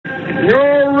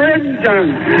your rig gun.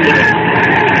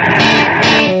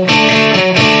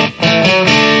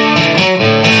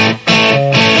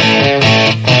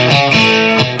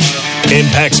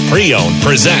 Impex Pre-Owned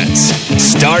presents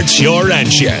Start Your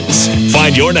Engines.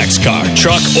 Find your next car,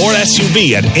 truck, or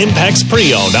SUV at Impex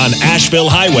Pre-Owned on Asheville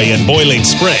Highway in Boiling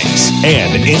Springs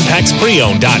and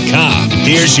ImpexPreowned.com.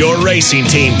 Here's your racing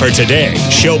team for today.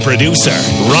 Show producer,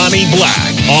 Ronnie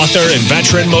Black. Author and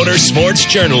veteran motorsports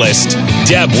journalist,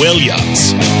 Deb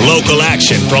Williams. Local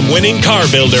action from winning car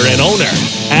builder and owner,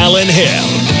 Alan Hill.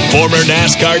 Former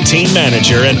NASCAR team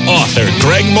manager and author,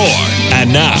 Greg Moore.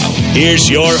 And now, here's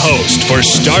your host for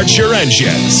Start Your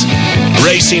Engines,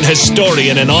 racing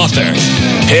historian and author,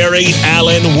 Perry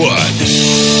Allen Wood.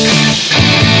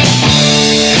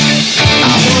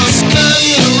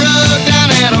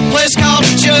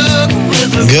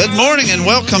 Good morning and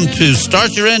welcome to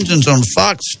Start Your Engines on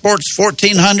Fox Sports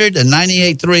 1400 and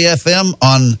 98.3 FM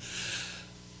on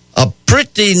a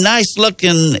pretty nice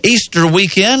looking Easter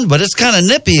weekend, but it's kind of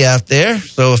nippy out there.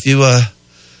 So if you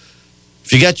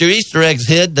got your Easter eggs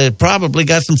hid, they probably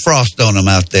got some frost on them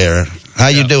out there. How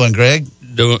you doing, Greg?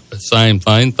 Doing the same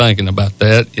thing, thinking about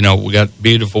that. You know, we got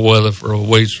beautiful weather for a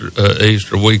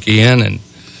Easter weekend, and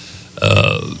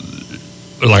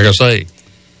like I say,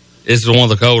 this is one of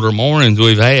the colder mornings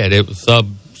we've had. It was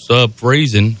sub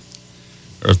freezing,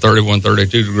 or 31,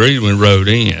 32 degrees when we rode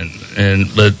in,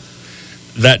 but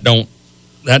that don't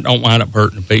wind up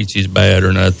hurting the peaches bad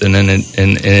or nothing, and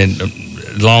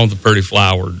as long as they're pretty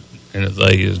flowered. And if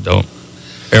they just don't,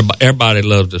 everybody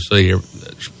loves to see it.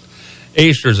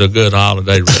 Easter's a good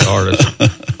holiday regardless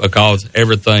because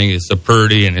everything is so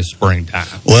pretty and it's springtime.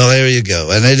 Well, there you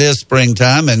go. And it is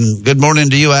springtime. And good morning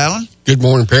to you, Alan. Good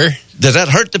morning, Perry. Does that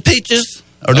hurt the peaches?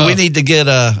 Or do we need to get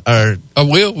our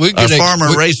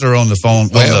farmer racer on the phone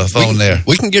there?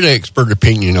 We can get an expert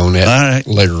opinion on that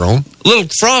later on. A little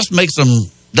frost makes them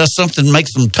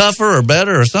tougher or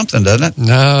better or something, doesn't it?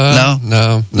 No.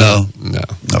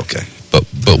 Okay.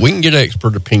 But we can get an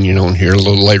expert opinion on here a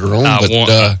little later on.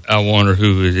 I wonder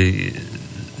who it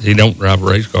is. He don't drive a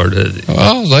race car, does he?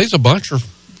 Oh, there's a bunch of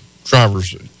drivers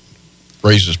that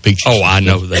raises peaches. Oh, I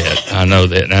know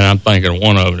that. And I'm thinking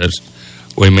one of them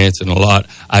we mentioned a lot.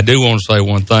 I do want to say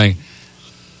one thing.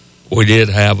 We did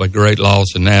have a great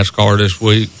loss in NASCAR this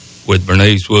week with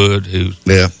Bernice Wood, who's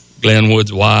Glenn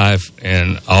Wood's wife,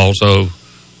 and also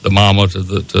the mama to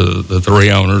the three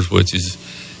owners, which is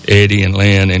Eddie and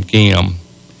Lynn and Kim.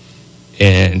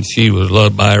 And she was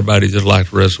loved by everybody just like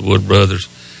the rest of the Wood brothers.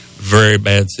 Very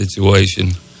bad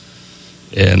situation.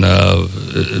 And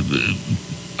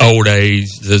old age,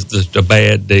 just a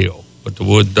bad deal. But the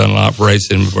Wood done a lot for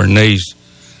racing. Bernice,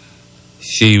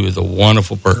 she was a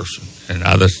wonderful person. And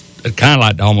I just kind of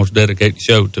like to almost dedicate the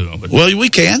show to him. But, well, we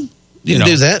can. You can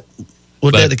do that.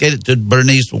 We'll dedicate it to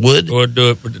Bernice Wood. We'll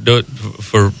do it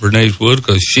for Bernice Wood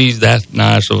because she's that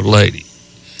nice of a lady.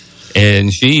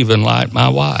 And she even liked my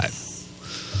wife.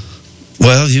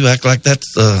 Well, you act like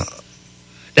that's...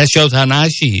 That shows how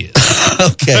nice she is.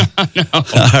 Okay. All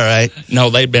right. No,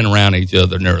 they've been around each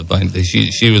other and everything.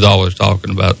 She was always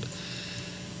talking about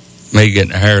me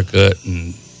getting a haircut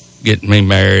and getting me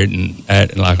married and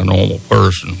acting like a normal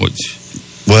person, which...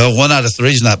 Well, 1 out of 3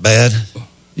 is not bad.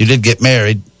 You did get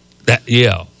married.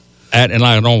 Acting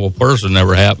like a normal person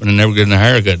never happened, and never getting a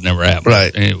haircut never happened.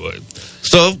 Right. Anyway.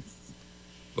 So?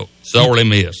 Sorely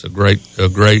missed. A great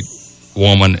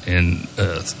woman in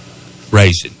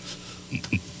racing.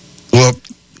 Well,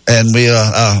 and we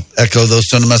echo those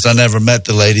sentiments. I never met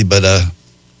the lady, but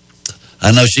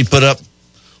I know she put up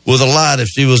with a lot if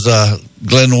she was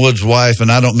Glenn Wood's wife, and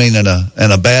I don't mean in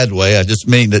a bad way. I just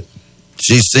mean that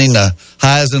she's seen the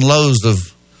highs and lows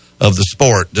of the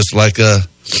sport, just like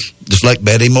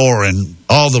Betty Moore and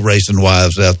all the racing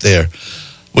wives out there.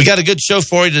 We got a good show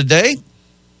for you today.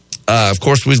 Of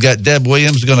course, we've got Deb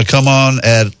Williams going to come on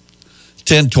at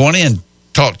 10:20 and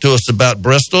talk to us about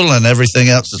Bristol and everything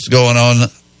else that's going on.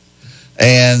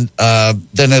 And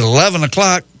then at 11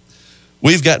 o'clock,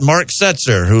 we've got Mark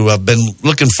Setzer, who I've been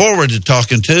looking forward to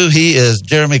talking to. He is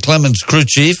Jeremy Clemens' crew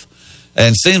chief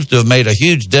and seems to have made a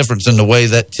huge difference in the way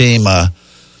that team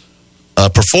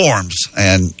performs.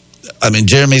 And, I mean,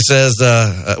 Jeremy says,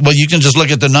 well, you can just look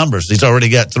at the numbers. He's already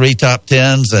got 3 top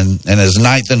 10s and is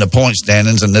 9th in the point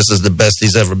standings, and this is the best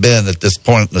he's ever been at this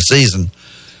point in the season.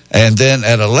 And then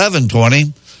at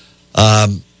 11:20,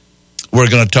 we're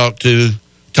going to talk to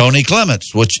Tony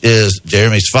Clements, which is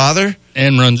Jeremy's father.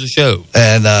 And runs the show.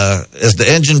 And is the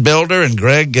engine builder, and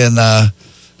Greg and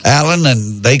Alan,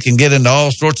 and they can get into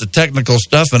all sorts of technical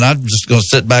stuff, and I'm just going to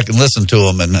sit back and listen to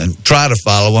them and try to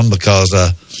follow them because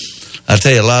I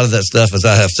tell you, a lot of that stuff, as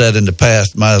I have said in the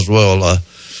past, you might as well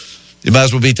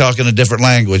be talking a different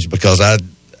language, because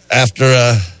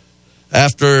after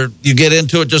you get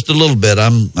into it just a little bit,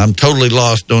 I'm totally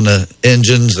lost on the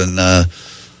engines and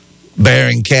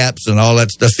bearing caps and all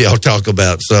that stuff y'all talk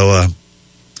about. So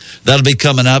that'll be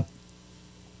coming up.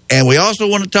 And we also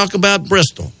want to talk about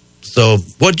Bristol. So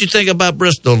what did you think about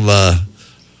Bristol? I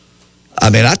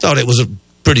mean, I thought it was a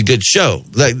pretty good show.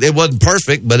 It wasn't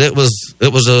perfect, but it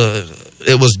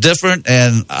was different,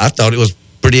 and I thought it was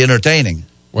pretty entertaining.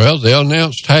 Well, they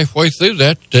announced halfway through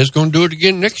that they're going to do it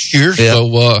again next year,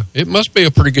 so it must be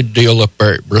a pretty good deal up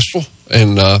there at Bristol.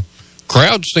 And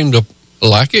crowds seemed to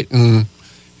like it, and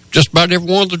just about every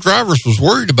one of the drivers was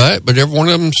worried about it, but every one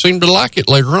of them seemed to like it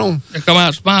later on. They come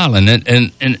out smiling,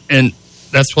 and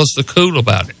that's what's the cool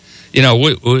about it. You know,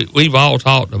 we've all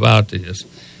talked about this,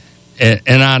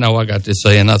 and I know I got this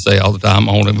saying, I say all the time,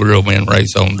 only real men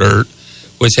race on dirt,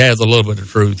 which has a little bit of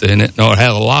truth in it. No, it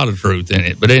has a lot of truth in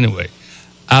it. But anyway,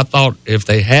 I thought if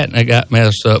they hadn't got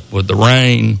messed up with the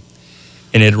rain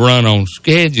and it run on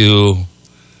schedule,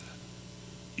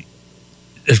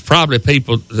 there's probably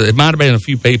there might have been a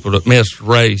few people that missed the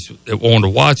race that wanted to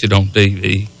watch it on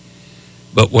TV.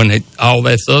 But when all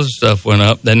that other stuff went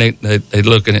up, then they're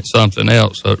looking at something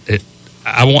else. So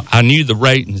I knew the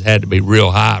ratings had to be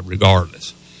real high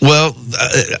regardless. Well,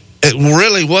 it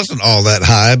really wasn't all that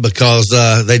high because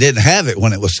they didn't have it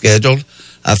when it was scheduled.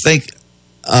 I think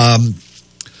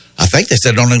they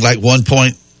said only like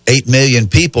 1.8 million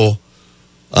people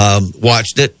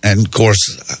watched it. And, of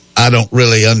course, I don't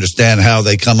really understand how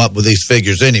they come up with these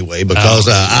figures anyway, because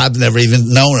I've never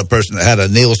even known a person that had a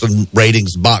Nielsen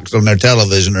ratings box on their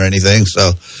television or anything.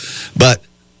 So, but,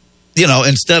 you know,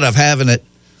 instead of having it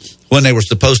when they were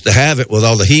supposed to have it with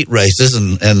all the heat races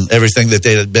and everything that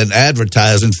they had been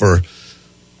advertising for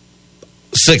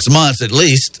 6 months at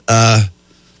least, they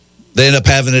ended up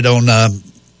having it on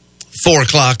 4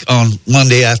 o'clock on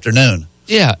Monday afternoon.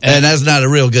 Yeah, and that's not a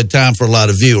real good time for a lot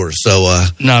of viewers. So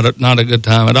not a good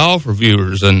time at all for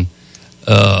viewers, and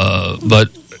but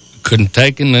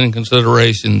taking into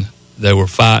consideration they were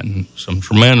fighting some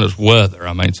tremendous weather.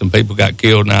 I mean, some people got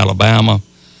killed in Alabama.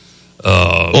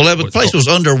 Well, that place was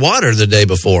underwater the day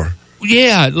before.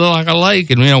 Yeah, it looked like a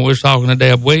lake, and we were talking to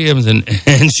Deb Williams, and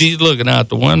she's looking out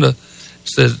the window,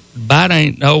 says, "That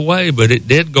ain't no way," but it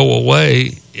did go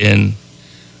away, and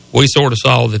we sort of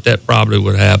saw that probably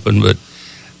would happen, but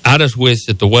I just wish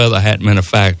that the weather hadn't been a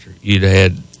factor. You'd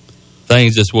had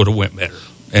things just would have went better.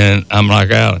 And I'm like,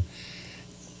 Alan,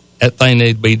 that thing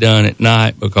needs to be done at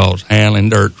night, because handling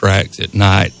dirt tracks at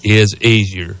night is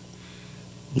easier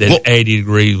than 80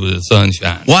 degrees with the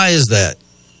sunshine. Why is that?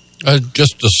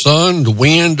 Just the sun, the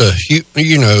wind, at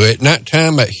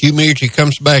nighttime that humidity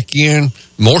comes back in,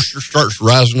 moisture starts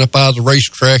rising up out of the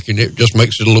racetrack, and it just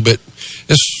makes it a little bit.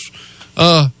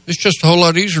 It's just a whole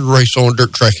lot easier to race on a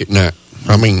dirt track at night.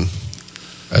 I mean,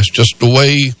 that's just the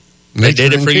way they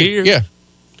did it for years. Yeah,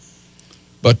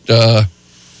 but that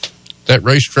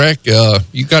racetrack,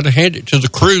 you got to hand it to the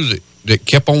crew that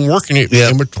kept on working it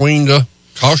in between the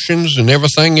cautions and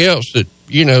everything else. That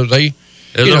they.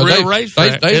 It was a real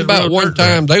racetrack. They about one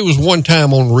time. There was one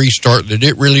time on restart that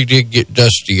it really did get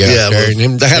dusty out there.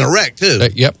 And they had a wreck too.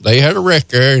 They had a wreck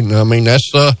there, and I mean that's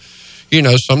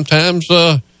sometimes.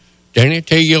 Danny, I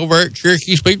tell you, over at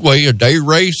Cherokee Speedway, a day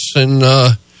race, and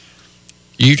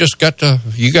you just got to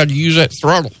use that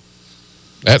throttle.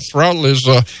 That throttle is,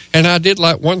 and I did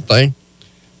like one thing.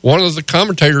 One of the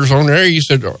commentators on there, he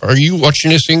said, "Are you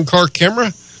watching this in-car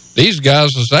camera? These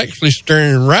guys is actually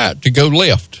steering right to go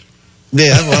left."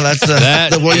 Yeah, well, that's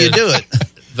the way you do it.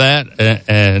 That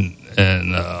and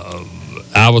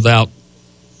I was out,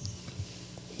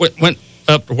 went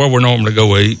up to where we normally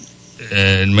go eat.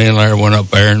 And me and Larry went up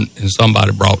there, and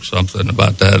somebody brought something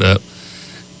about that up.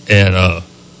 And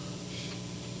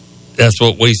that's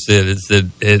what we said. It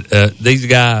said these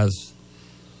guys,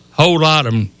 a whole lot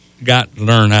of them got to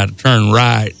learn how to turn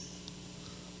right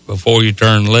before you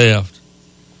turn left.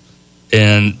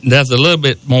 And there's a little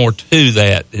bit more to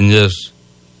that than just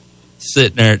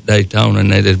sitting there at Daytona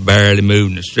and they just barely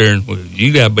moving the steering wheel.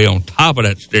 You got to be on top of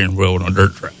that steering wheel on a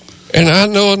dirt track. And I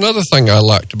know another thing I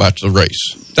liked about the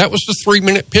race. That was the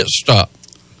 3-minute pit stop.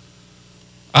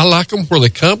 I like them where they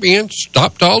come in,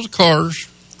 stopped all the cars,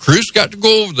 crews got to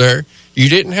go over there. You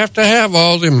didn't have to have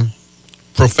all them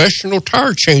professional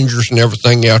tire changers and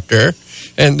everything out there.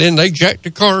 And then they jacked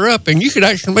the car up, and you could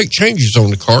actually make changes on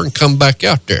the car and come back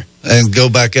out there. And go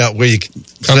back out where you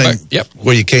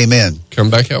where you came in. Come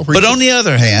back out where But on the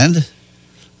other hand,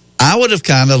 I would have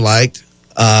kind of liked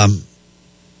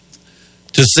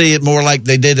to see it more like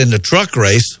they did in the truck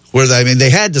race, where they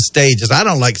had the stages. I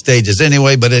don't like stages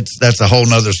anyway, but that's a whole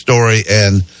nother story,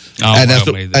 and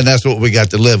that's what we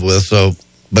got to live with. So,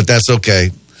 but that's okay.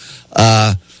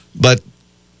 But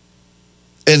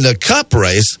in the Cup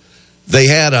race, they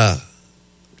had a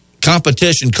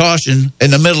competition caution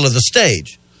in the middle of the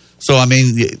stage. So,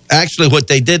 actually what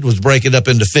they did was break it up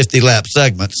into 50-lap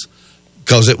segments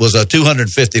because it was a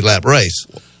 250-lap race.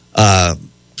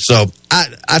 So I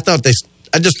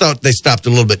just thought they stopped a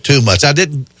little bit too much.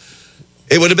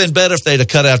 It would have been better if they'd have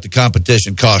cut out the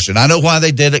competition caution. I know why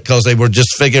they did it, because they were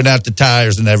just figuring out the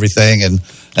tires and everything and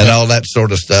all that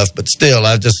sort of stuff. But still,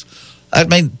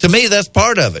 to me, that's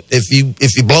part of it. If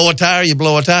you blow a tire, you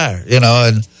blow a tire,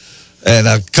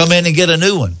 and come in and get a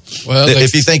new one. Well,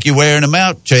 if you think you're wearing them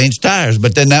out, change tires.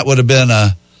 But then that would have been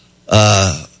a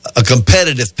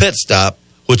competitive pit stop,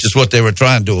 which is what they were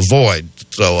trying to avoid.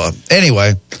 So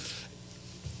anyway,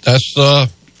 that's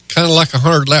kind of like a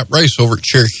 100-lap race over at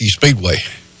Cherokee Speedway.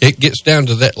 It gets down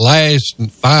to that last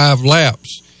 5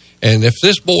 laps, and if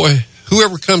this boy,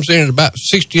 whoever comes in at about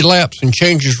 60 laps and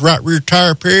changes right rear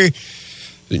tire, Perry,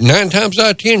 9 times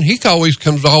out of 10, he always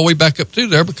comes all the way back up through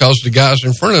there because the guys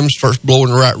in front of him starts blowing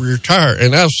the right rear tire.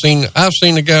 And I've seen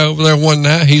a guy over there one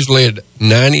night. He's led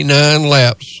 99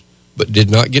 laps, but did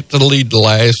not get to lead the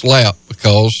last lap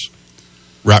because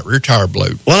right rear tire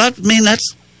blowed. Well,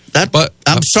 but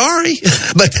I'm sorry,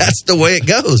 but that's the way it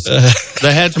goes.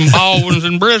 They had some Baldwins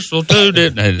in Bristol too,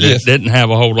 didn't they? Yes. Didn't have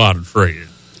a whole lot of trees.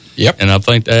 Yep. And I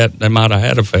think that they might have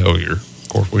had a failure. Of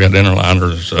course, we got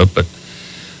interliners and stuff, but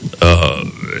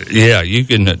you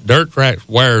can dirt tracks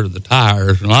wear the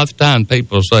tires, and lots of times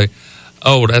people say,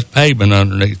 "Oh, that's pavement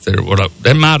underneath there." Well,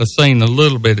 they might have seen a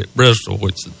little bit at Bristol,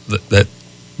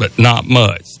 but not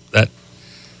much.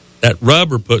 That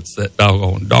rubber puts that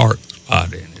doggone dark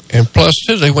spot in it. And plus,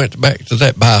 too, they went back to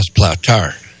that bias ply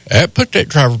tire. That put that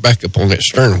driver back up on that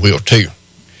stern wheel too.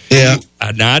 Yeah,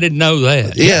 I didn't know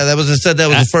that. Yeah, that was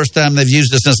the first time they've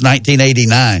used it since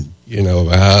 1989. You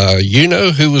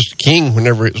know who was the king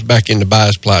whenever it was back in the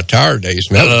bias ply tire days?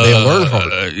 And that was Dale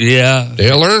Earnhardt. Yeah.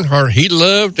 Dale Earnhart, he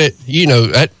loved it.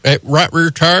 That right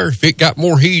rear tire, if it got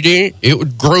more heat in it, it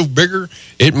would grow bigger.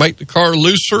 It'd make the car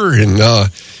looser. And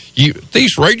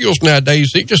these radials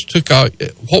nowadays, it just took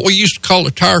what we used to call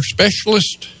a tire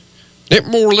specialist. It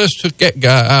more or less took that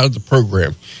guy out of the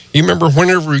program. You remember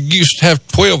whenever you used to have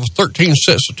 12 or 13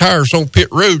 sets of tires on pit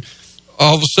road,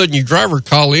 all of a sudden your driver would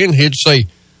call in, he'd say,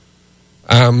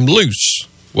 "I'm loose."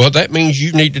 Well, that means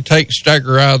you need to take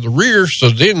stagger out of the rear. So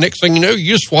then next thing you know,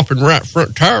 you're swapping right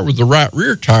front tire with the right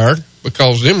rear tire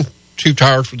because them 2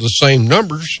 tires were the same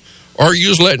numbers, or you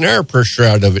was letting air pressure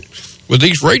out of it. With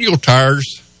these radial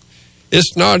tires,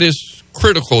 it's not as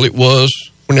critical it was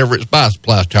whenever it's bias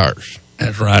ply tires.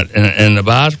 That's right. And the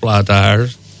bias ply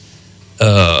tires,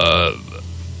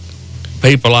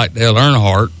 people like Dale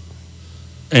Earnhardt,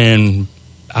 and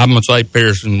I'm going to say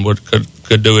Pearson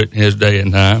could do it in his day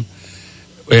and time,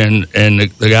 and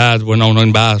the guys went on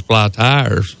them bias ply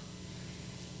tires.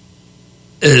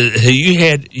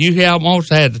 You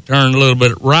almost had to turn a little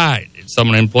bit right at some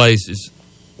of them places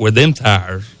with them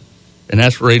tires. And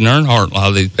that's the reason Earnhardt and a lot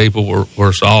of these people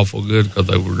were so awful good, because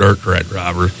they were dirt track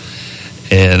drivers.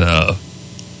 And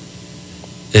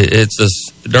it's a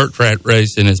dirt track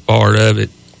racing is part of it.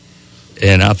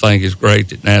 And I think it's great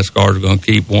that NASCAR is going to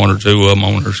keep 1 or 2 of them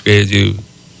on their schedule.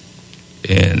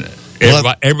 And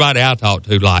everybody I talked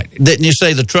to liked it. Didn't you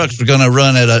say the trucks were going to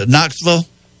run at Knoxville?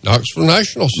 Knoxville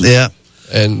Nationals. Yeah.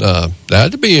 And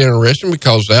that'd be interesting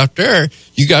because out there,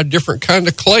 you got a different kind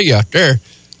of clay out there.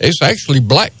 It's actually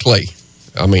black clay.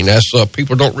 That's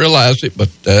people don't realize it, but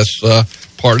that's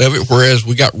part of it. Whereas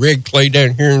we got red clay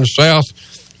down here in the south,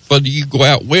 but you go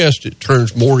out west, it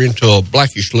turns more into a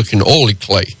blackish-looking oily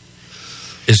clay.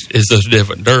 It's just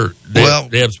different dirt.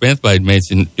 Deb Smith made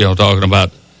mention, talking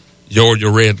about Georgia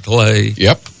red clay.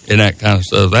 Yep. And that kind of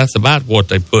stuff. That's about what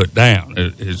they put down.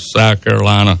 It's South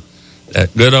Carolina,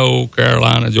 that good old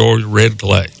Carolina, Georgia red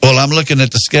clay. Well, I'm looking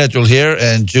at the schedule here,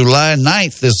 and July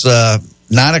 9th is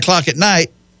 9 o'clock at night.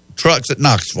 Trucks at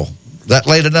Knoxville. That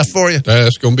late enough for you?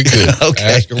 That's going to be good. Okay.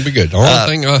 That's going to be good.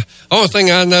 The only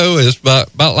thing I know is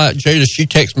about like Jada, she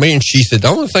texted me and she said, the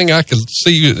only thing I could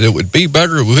see that would be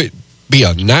better would be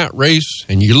a night race,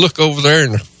 and you look over there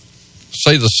and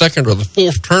say the second or the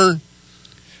fourth turn.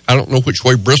 I don't know which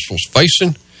way Bristol's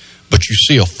facing, but you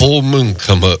see a full moon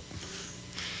come up.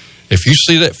 If you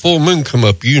see that full moon come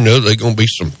up, you know there's going to be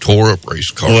some tore-up race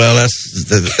cars. Well,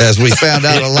 that's as we found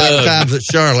out a lot of times at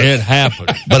Charlotte. It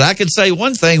happened. But I can say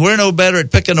one thing. We're no better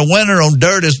at picking a winner on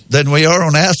dirt than we are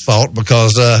on asphalt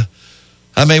because,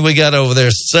 I mean, we got over there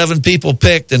 7 people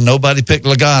picked, and nobody picked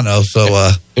Logano.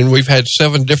 So, and we've had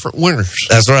 7 different winners.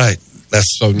 That's right.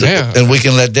 That's so now, and we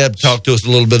can let Deb talk to us a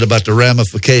little bit about the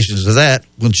ramifications of that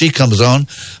when she comes on.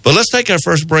 But let's take our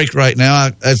first break right now.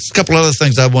 There's a couple other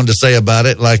things I wanted to say about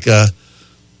it, like the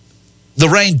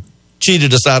rain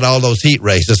cheated us out all those heat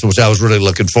races, which I was really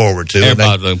looking forward to.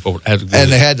 Everybody's looking forward.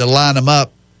 And they had to line them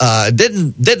up. It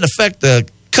didn't affect the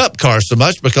Cup cars so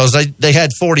much because they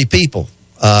had 40 people.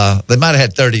 They might have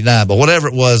had 39, but whatever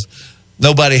it was,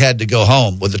 nobody had to go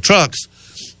home. With the trucks,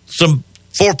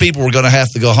 4 people were going to have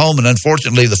to go home, and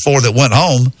unfortunately, the 4 that went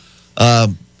home,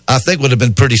 I think would have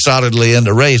been pretty solidly in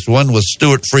the race. One was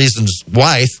Stuart Friesen's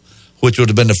wife, which would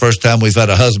have been the first time we've had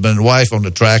a husband and wife on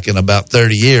the track in about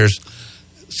 30 years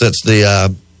since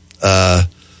the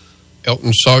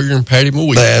Elton Sawyer and Patty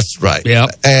Moore. That's right. Yeah,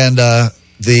 and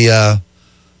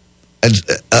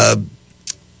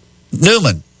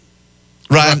Newman.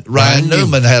 Ryan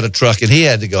Newman had a truck, and he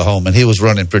had to go home, and he was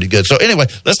running pretty good. So anyway,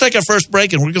 let's take our first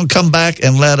break, and we're going to come back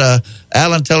and let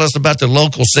Alan tell us about the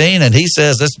local scene, and he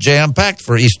says it's jam-packed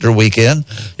for Easter weekend.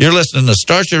 You're listening to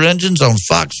Start Your Engines on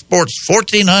Fox Sports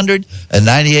 1400 and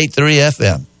 98.3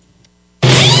 FM.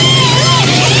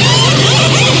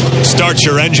 Start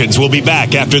Your Engines will be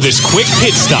back after this quick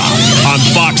pit stop on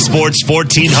Fox Sports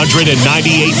 1400 and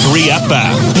 98.3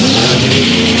 FM.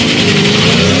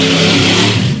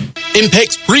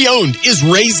 Impex Pre-Owned is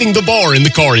raising the bar in the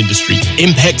car industry.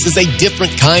 Impex is a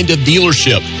different kind of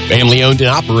dealership. Family owned and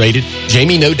operated,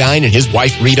 Jamie Nodine and his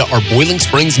wife Rita are Boiling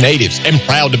Springs natives and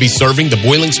proud to be serving the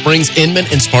Boiling Springs, Inman,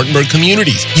 and Spartanburg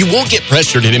communities. You won't get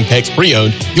pressured at Impex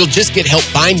Pre-Owned. You'll just get help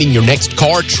finding your next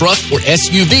car, truck, or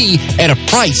SUV at a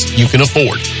price you can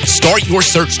afford. Start your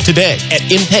search today at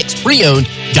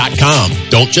ImpexPreowned.com.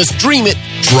 Don't just dream it,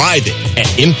 drive it at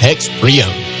Impex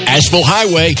Pre-Owned. Asheville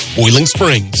Highway, Boiling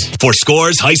Springs. For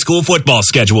scores, high school football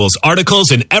schedules,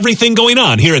 articles, and everything going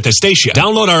on here at the station,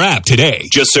 download our app today.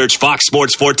 Just search Fox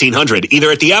Sports 1400 either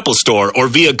at the Apple Store or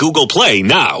via Google Play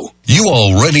now. You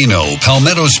already know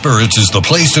Palmetto Spirits is the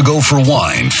place to go for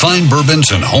wine, fine bourbons,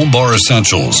 and home bar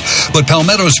essentials. But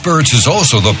Palmetto Spirits is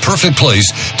also the perfect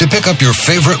place to pick up your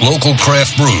favorite local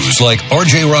craft brews like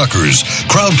RJ Rockers,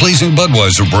 crowd-pleasing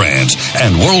Budweiser brands,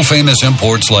 and world-famous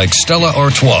imports like Stella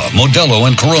Artois, Modelo,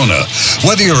 and Corona.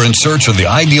 Whether you're in search of the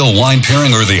ideal wine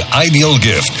pairing or the ideal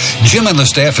gift, Jim and the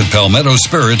staff at Palmetto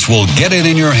Spirits will get it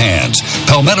in your hands.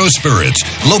 Palmetto Spirits,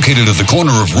 located at the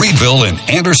corner of Reedville and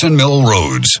Anderson Mill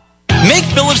Roads. Make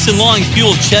Phillips & Law and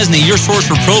Fuel Chesney your source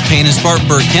for propane in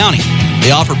Spartanburg County.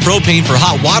 They offer propane for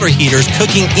hot water heaters,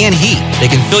 cooking, and heat. They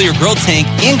can fill your grill tank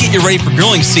and get you ready for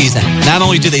grilling season. Not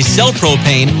only do they sell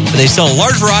propane, but they sell a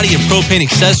large variety of propane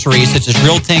accessories such as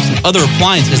grill tanks and other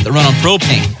appliances that run on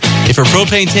propane. If your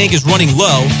propane tank is running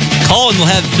low, call and they'll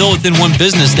have it filled within 1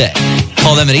 business day.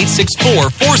 Call them at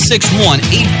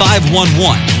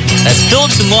 864-461-8511. That's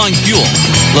Phillips & Law and Fuel,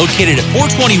 located at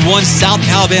 421 South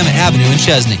Alabama Avenue in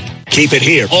Chesney. Keep it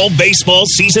here all baseball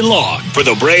season long for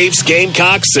the Braves,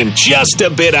 Gamecocks, and Just a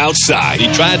Bit Outside. He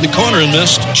tried the corner and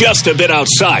missed. Just a Bit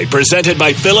Outside, presented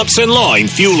by Phillips & Law and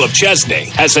Fuel of Chesney,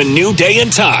 has a new day and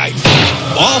time.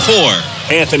 All 4.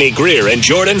 Anthony Greer and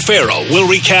Jordan Farrell will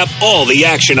recap all the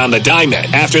action on the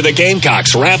diamond after the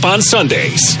Gamecocks wrap on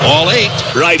Sundays. All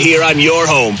 8. Right here on your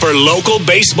home for local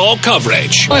baseball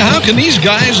coverage. Boy, how can these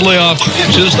guys lay off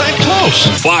pitches that close?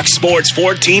 Fox Sports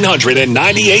 1400 and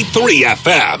 98.3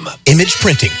 FM. Image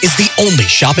Printing is the only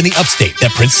shop in the upstate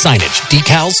that prints signage,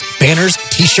 decals, banners,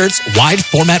 t-shirts, wide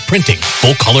format printing,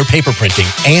 full color paper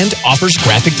printing, and offers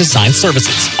graphic design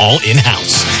services, all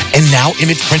in-house. And now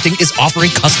Image Printing is offering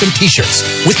custom t-shirts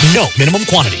with no minimum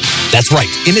quantity. That's right,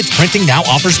 Image Printing now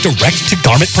offers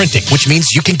direct-to-garment printing, which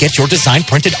means you can get your design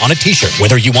printed on a t-shirt,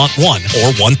 whether you want 1 or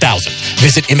 1,000.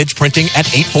 Visit Image Printing at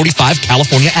 845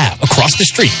 California Ave, across the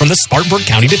street from the Spartanburg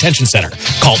County Detention Center.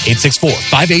 Call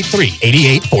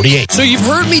 864-583-8848. So you've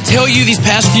heard me tell you these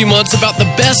past few months about the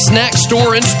best snack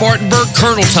store in Spartanburg,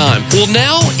 Colonel Time. Well,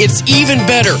 now it's even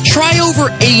better. Try over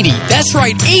 80. That's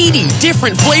right, 80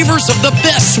 different flavors of the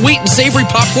best sweet and savory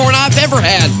popcorn I've ever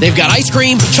had. They've got ice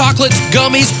cream, chocolates,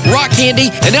 gummies, rock candy,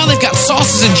 and now they've got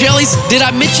sauces and jellies. Did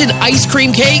I mention ice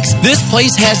cream cakes? This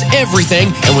place has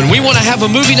everything, and when we want to have a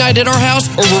movie night at our house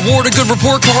or reward a good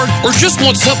report card or just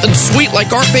want something sweet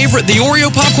like our favorite, the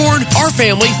Oreo popcorn, our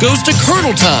family goes to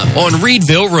Colonel Time on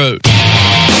Reedville Road.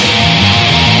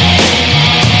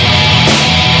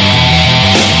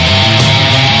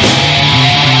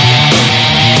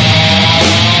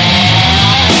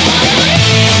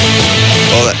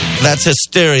 That's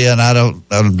Hysteria, and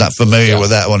I'm not familiar with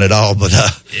that one at all. But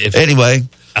anyway,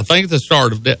 I think it's the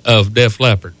start of Def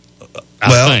Leppard.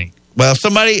 I think Well,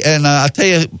 somebody, and I tell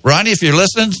you, Ronnie, if you're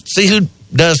listening, see who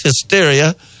does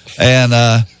Hysteria. And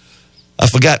I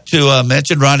forgot to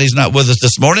mention, Ronnie's not with us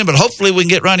this morning, but hopefully we can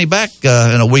get Ronnie back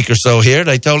in a week or so here.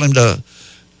 They told him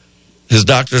his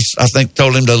doctors, I think,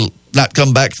 told him to not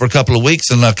come back for a couple of weeks,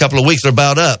 and a couple of weeks are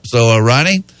about up. So,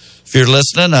 Ronnie, if you're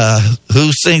listening,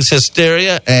 who sings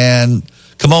Hysteria? And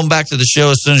come on back to the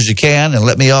show as soon as you can. And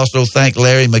let me also thank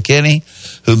Larry McKinney,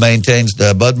 who maintains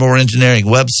the Budmore Engineering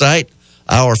website,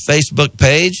 our Facebook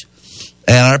page,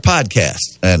 and our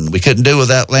podcast. And we couldn't do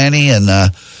without Lanny,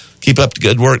 and keep up the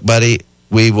good work, buddy.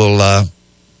 We will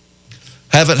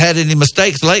haven't had any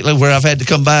mistakes lately where I've had to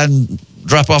come by and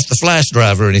drop off the flash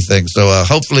drive or anything. So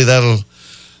hopefully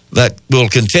that will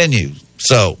continue.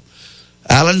 So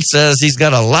Alan says he's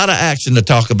got a lot of action to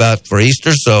talk about for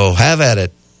Easter, so have at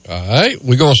it. All right,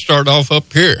 we're going to start off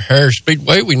up here at Harris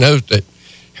Speedway. We know that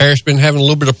Harris been having a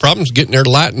little bit of problems getting their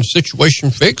lighting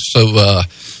situation fixed, so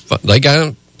they got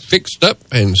it fixed up,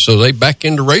 and so they back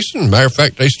into racing. Matter of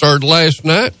fact, they started last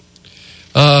night.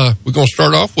 We're going to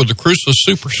start off with the Crusoe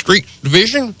Super Street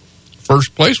Division.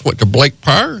 First place went to Blake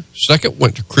Pryor. Second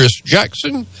went to Chris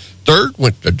Jackson. Third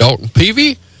went to Dalton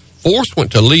Peavy. Fourth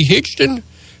went to Lee Hitchton.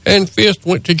 And fifth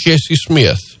went to Jesse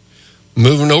Smith.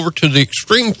 Moving over to the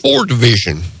Extreme 4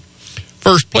 Division.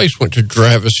 First place went to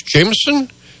Travis Jameson.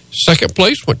 Second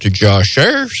place went to Josh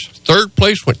Ayers. Third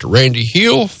place went to Randy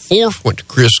Hill. Fourth went to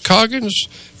Chris Coggins.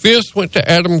 Fifth went to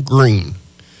Adam Green.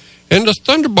 In the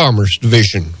Thunder Bombers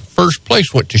Division, first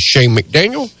place went to Shane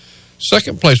McDaniel.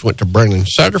 Second place went to Brandon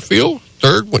Satterfield.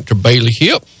 Third went to Bailey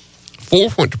Hip.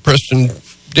 Fourth went to Preston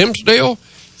Dimsdale.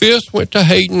 Fifth went to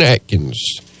Hayden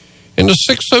Atkins. In the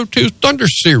 602 Thunder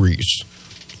Series,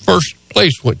 first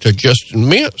place went to Justin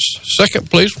Mintz. Second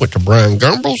place went to Brian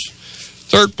Gumbles.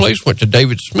 Third place went to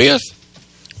David Smith.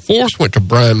 Fourth went to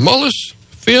Brian Mullis.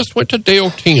 Fifth went to Dale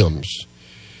Timms.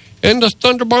 In the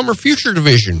Thunder Bomber Future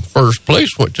Division, first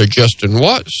place went to Justin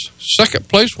Watts. Second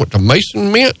place went to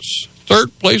Mason Mintz.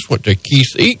 Third place went to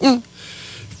Keith Eaton.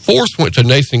 Fourth went to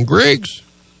Nathan Griggs.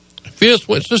 Fifth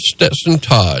went to Stetson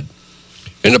Todd.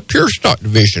 In the Pure Stock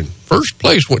Division, first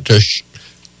place went to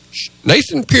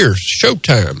Nathan Pierce,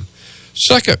 Showtime.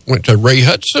 Second went to Ray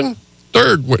Hudson.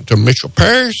 Third went to Mitchell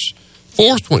Parrish.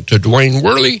 Fourth went to Dwayne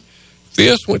Worley.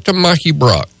 Fifth went to Mikey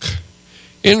Brock.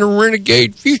 In the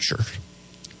Renegade Future,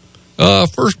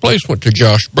 first place went to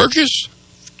Josh Burgess.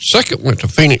 Second went to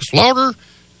Phoenix Lauder.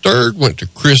 Third went to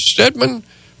Chris Stedman.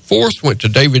 Fourth went to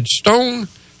David Stone.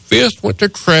 Fifth went to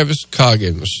Travis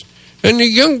Coggins. In the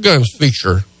Young Guns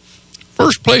Feature,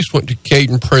 first place went to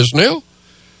Caden Presnell.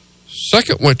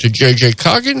 Second went to J.J.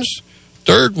 Coggins.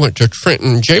 Third went to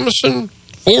Trenton Jameson.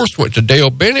 Fourth went to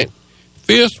Dale Bennett.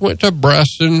 Fifth went to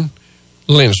Bryson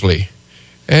Lindsley.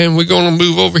 And we're going to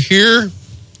move over here.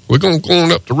 We're going to go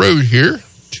on up the road here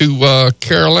to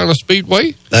Carolina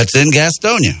Speedway. That's in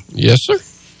Gastonia. Yes, sir.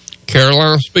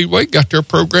 Carolina Speedway got their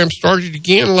program started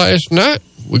again last night.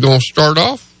 We're going to start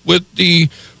off with the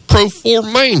Pro 4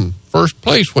 main. First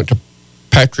place went to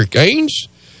Patrick Ains.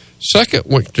 Second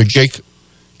went to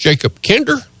Jacob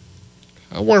Kinder.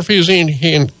 I wonder if he was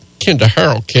in Kinder,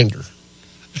 Harold Kinder.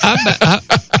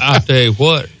 I'll tell you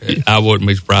what, I wouldn't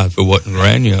be surprised if it wasn't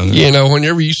Grand Young. You know,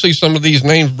 whenever you see some of these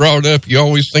names brought up, you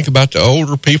always think about the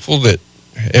older people that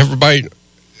everybody...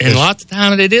 And lots of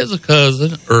times it is a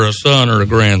cousin or a son or a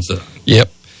grandson. Yep.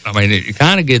 I mean, it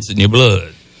kind of gets in your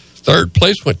blood. Third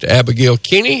place went to Abigail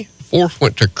Kinney. Fourth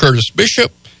went to Curtis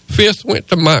Bishop. Fifth went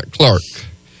to Mike Clark.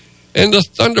 And the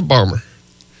Thunder Bomber,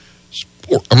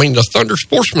 the Thunder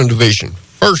Sportsman Division.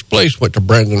 First place went to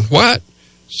Brandon White.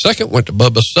 Second went to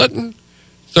Bubba Sutton.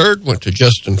 Third went to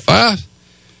Justin Fife.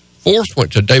 Fourth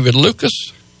went to David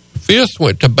Lucas. Fifth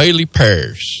went to Bailey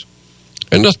Parrish.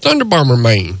 And the Thunder Bomber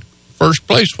main. First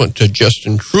place went to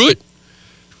Justin Truitt.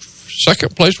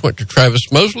 Second place went to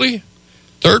Travis Mosley.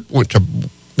 Third went to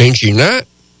Benji Knight.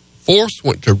 Fourth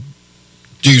went to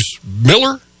Deuce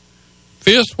Miller.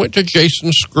 Fifth went to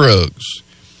Jason Scruggs.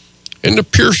 In the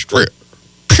Pure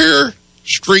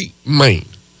Street main.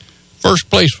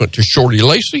 First place went to Shorty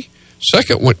Lacey.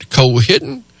 Second went to Cole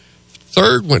Hidden.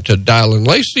 Third went to Dylan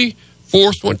Lacey.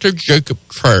 Fourth went to Jacob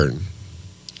Trern.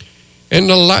 In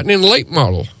the Lightning Late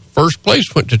model, first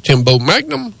place went to Timbo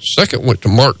Magnum. Second went to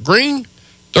Mark Green.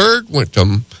 Third went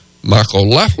to Michael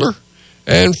Lafler.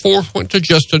 And fourth went to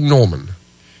Justin Norman.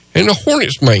 In the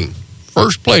Hornets main,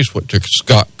 first place went to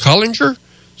Scott Collinger.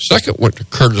 Second went to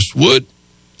Curtis Wood.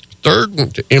 Third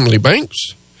went to Emily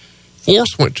Banks.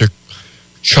 Fourth went to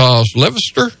Charles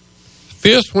Levister.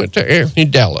 Fifth went to Anthony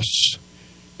Dallas.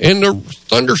 In the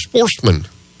Thunder Sportsman,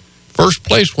 first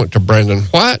place went to Brandon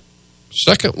White.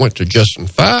 Second went to Justin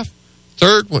Fife.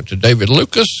 Third went to David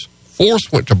Lucas.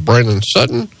 Fourth went to Brandon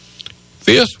Sutton.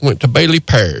 Fifth went to Bailey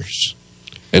Parrish.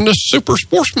 In the Super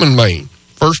Sportsman main,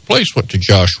 first place went to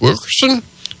Josh Wilkerson.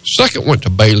 Second went to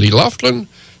Bailey Laughlin.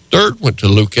 Third went to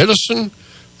Luke Edison.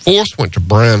 Fourth went to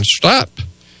Brian Stapp.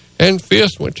 And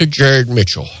fifth went to Jared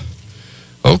Mitchell.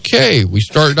 Okay, we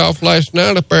started off last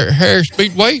night up there at Harris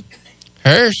Speedway.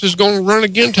 Harris is going to run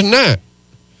again tonight.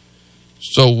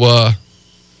 So,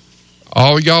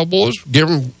 all y'all boys,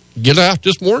 get out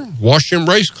this morning, wash them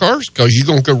race cars, because you're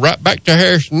going to go right back to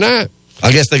Harris tonight.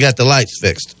 I guess they got the lights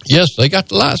fixed. Yes, they got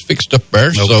the lights fixed up there.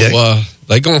 Okay. So,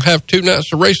 they're going to have 2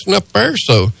 nights of racing up there.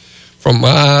 So,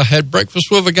 I had breakfast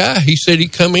with a guy. He said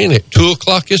he'd come in at 2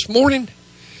 o'clock this morning.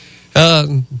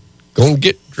 Going to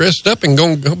get dressed up and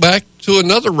going to go back to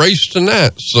another race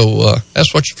tonight. So,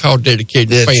 that's what you call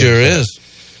dedicated It fans. sure is.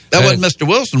 That wasn't Mr.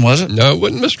 Wilson, was it? No, it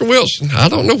wasn't Mr. Wilson. I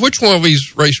don't know which one of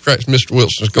these racetracks Mr.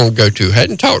 Wilson is going to go to.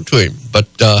 Hadn't talked to him. But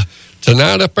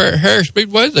tonight up there at Harris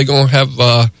Speedway, they're going to have,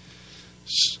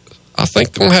 I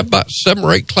think, going to have about 7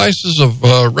 or 8 classes of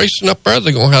racing up there.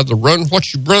 They're going to have the Run What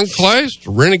You Brung class,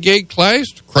 the Renegade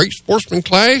class, the Crate Sportsman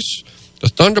class, the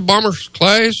Thunder Bombers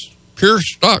class, Pure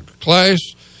Stock class,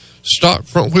 Stock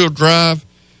Front Wheel Drive,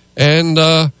 and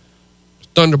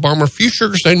Thunder Bomber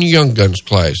Futures and the Young Guns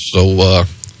class. So,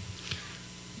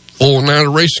 full night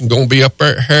of racing going to be up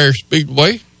there at Harris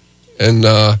Speedway. And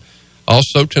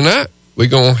also tonight, we're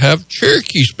going to have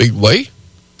Cherokee Speedway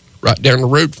right down the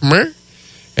road from there.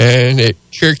 And at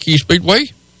Cherokee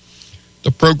Speedway, the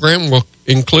program will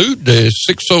include the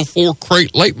 604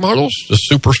 Crate Late Models, the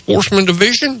Super Sportsman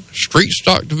Division, Street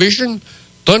Stock Division,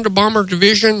 Thunder Bomber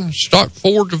Division, Stock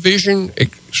 4 Division,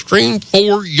 Extreme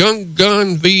 4 Young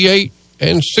Gun V8,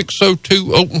 and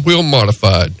 602 Open Wheel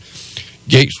Modified.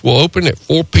 Gates will open at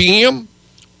 4 p.m.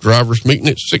 Drivers meeting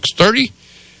at 6:30.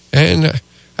 And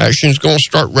action's going to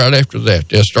start right after that.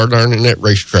 They'll start ironing that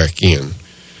racetrack in.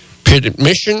 Pit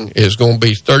admission is going to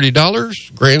be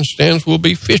 $30. Grandstands will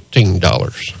be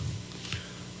 $15.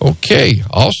 Okay,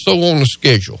 also on the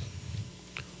schedule,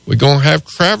 we're going to have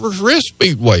Traverse Rest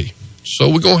Speedway. So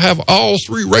we're going to have all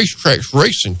 3 racetracks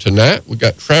racing tonight. We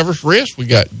got Traverse Rest, we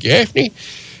got Gaffney,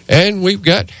 and we've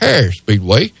got Harris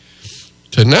Speedway.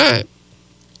 Tonight,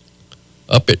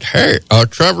 up at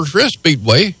Traverse Rest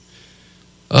Speedway,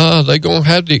 they're going to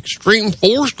have the Extreme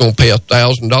 4s going to pay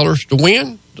 $1,000 to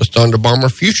win. The Thunder Bomber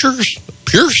Futures,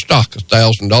 Pure Stock,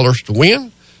 $1,000 to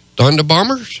win. Thunder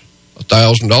Bombers,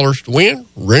 $1,000 to win.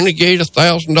 Renegade,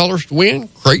 $1,000 to win.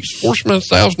 Crate Sportsman,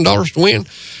 $1,000 to win.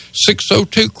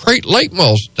 602 Crate Late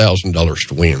Models, $1,000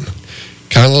 to win.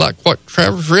 Kind of like what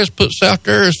Traverse Rest puts out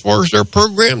there as far as their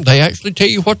program. They actually tell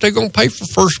you what they're going to pay for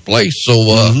first place.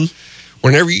 So,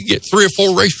 whenever you get 3 or 4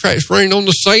 racetracks running on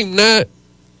the same night,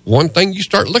 one thing you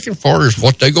start looking for is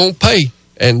what they're going to pay.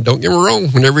 And don't get me wrong,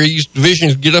 whenever these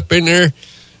divisions get up in there,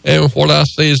 and what I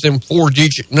say is them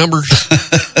 4-digit numbers,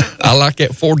 I like that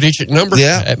 4-digit number.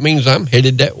 Yeah. That means I'm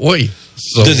headed that way.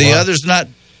 So, Did the others not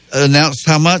announce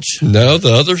how much? No,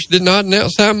 the others did not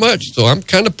announce how much. So I'm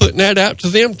kind of putting that out to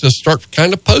them to start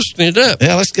kind of posting it up.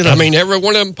 Yeah, let's get on. I mean, every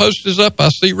one of them posted up. I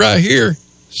see right here.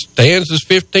 Stands is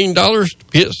 $15.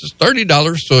 Pits is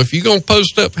 $30. So if you're going to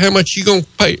post up how much you're going to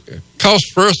pay,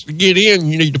 cost for us to get in,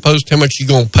 you need to post how much you're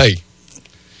going to pay.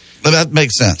 Well, that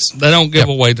makes sense. They don't give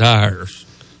away tires.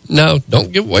 No,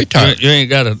 don't give away tires. You ain't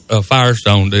got a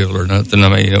Firestone deal or nothing. I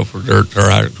mean, for dirt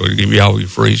tires, we give you all your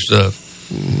free stuff.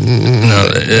 No,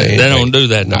 they don't do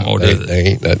that no more, do they? There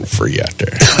ain't nothing free out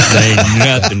there.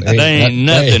 They ain't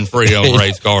nothing free on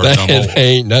race cars no more. There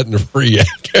ain't nothing free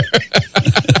out there.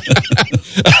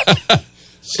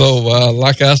 So,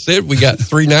 like I said, we got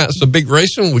 3 nights of big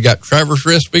racing. We got Traverse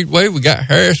Rest Speedway, we got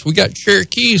Harris, we got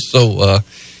Cherokee. So,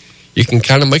 you can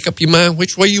kind of make up your mind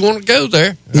which way you want to go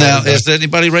there. Now, is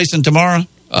anybody racing tomorrow?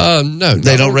 No.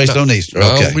 They don't race on Easter.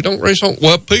 Okay. No, we don't race on.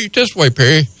 Well, put it this way,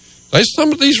 Perry. There's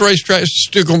some of these racetracks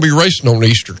still going to be racing on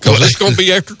Easter because it's going to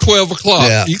be after 12 o'clock.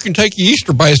 Yeah. You can take your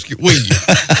Easter basket with you.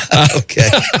 Okay.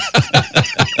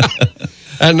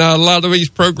 And a lot of these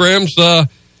programs, I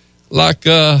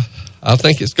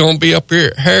think it's going to be up here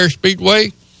at Harris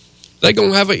Speedway. They're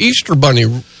going to have an Easter bunny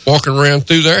walking around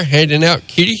through there, handing out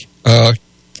candy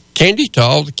to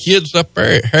all the kids up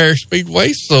there at Harris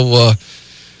Speedway. So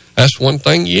that's one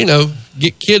thing,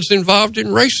 get kids involved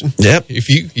in racing. Yep.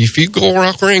 If you go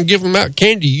walk around and give them out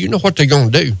candy, you know what they're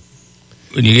going to do.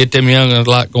 When you get them youngins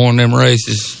like going them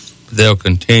races, they'll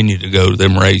continue to go to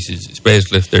them races,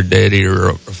 especially if their daddy or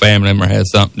a family member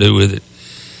has something to do with it.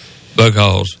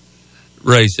 Because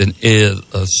racing is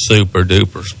a super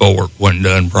duper sport when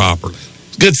done properly.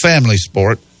 Good family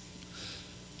sport.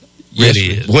 Yes,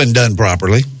 it is. When done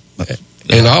properly.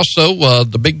 And also,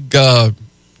 the big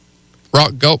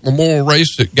Rock Gulch Memorial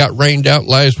Race that got rained out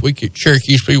last week at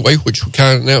Cherokee Speedway, which we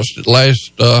kind of announced it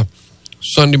last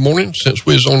Sunday morning since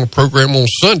we was on the program on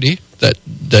Sunday that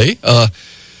day.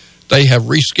 They have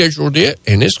rescheduled it,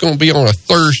 and it's going to be on a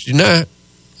Thursday night,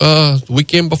 the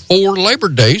weekend before Labor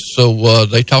Day. So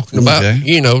they talking about,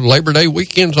 Labor Day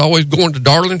weekend's always going to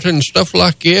Darlington and stuff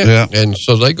like that. Yeah. And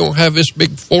so they're going to have this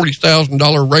big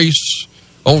 $40,000 race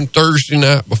on Thursday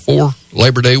night before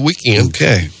Labor Day weekend.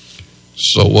 Okay.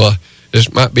 So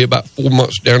this might be about 4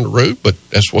 months down the road, but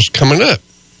that's what's coming up.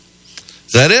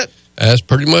 Is that it? That's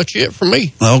pretty much it for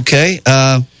me. Okay.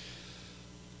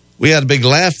 We had a big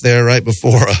laugh there right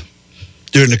before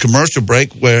during the commercial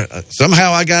break where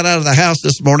somehow I got out of the house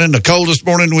this morning, the coldest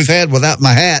morning we've had without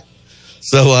my hat.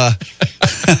 So I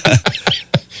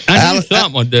knew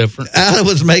something was different. Alan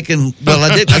was making,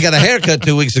 I got a haircut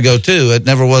 2 weeks ago too. It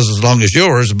never was as long as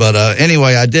yours, but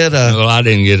anyway, I did. Well, I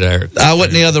didn't get a haircut. I went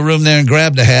in the other room there and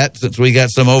grabbed a hat since we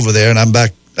got some over there, and I'm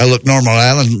back. I look normal.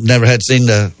 Alan never had seen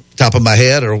the top of my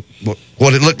head or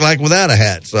what it looked like without a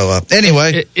hat. So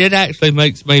anyway, it actually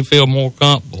makes me feel more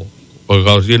comfortable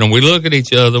because we look at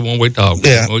each other when we talk.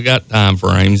 Yeah. We got time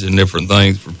frames and different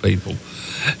things for people,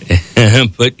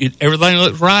 but everything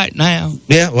looks right now.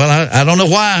 Yeah, well, I don't know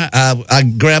why I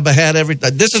grab a hat every.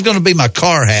 This is going to be my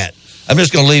car hat. I'm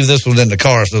just going to leave this one in the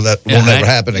car so that will never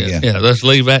happen again. Yeah, let's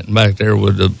leave that back there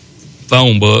with the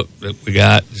phone book that we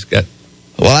got.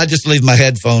 Well, I just leave my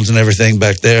headphones and everything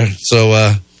back there.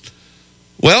 So.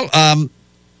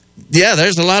 Yeah,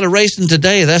 there's a lot of racing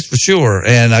today, that's for sure.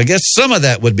 And I guess some of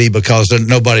that would be because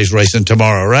nobody's racing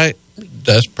tomorrow, right?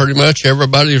 That's pretty much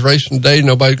everybody's racing today.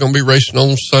 Nobody's going to be racing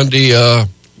on Sunday. Well,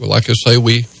 like I say,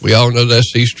 we all know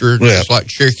that's Easter. Yeah. Just like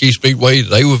Cherokee Speedway,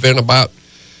 they were in about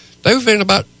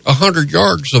 100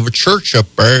 yards of a church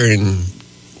up there, and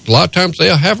a lot of times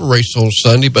they'll have a race on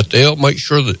Sunday, but they'll make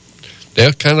sure that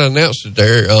they'll kind of announce it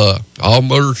there. All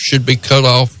motors should be cut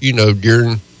off,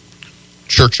 during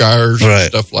church hours and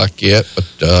stuff like that.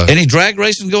 But any drag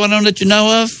racing going on that you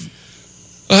know of?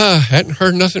 Hadn't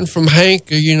heard nothing from Hank.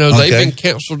 They've been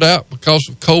canceled out because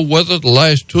of cold weather the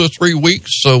last 2 or 3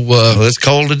 weeks. So it's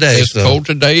cold today. It's cold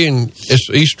today, and it's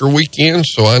Easter weekend.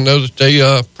 So I know that they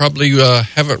probably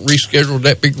haven't rescheduled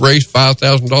that big race,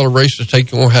 $5,000 race that they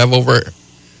going to have over at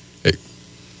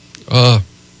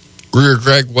Greer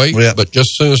Dragway. Yeah. But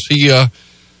just as soon as he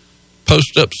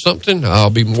post up something, I'll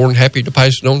be more than happy to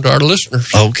pass it on to our listeners.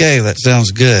 Okay, that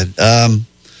sounds good.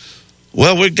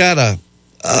 Well, we've got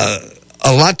a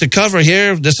lot to cover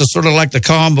here. This is sort of like the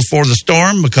calm before the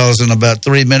storm, because in about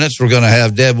 3 minutes we're going to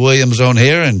have Deb Williams on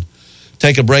here and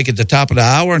take a break at the top of the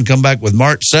hour and come back with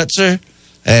Mark Setzer,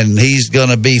 and he's going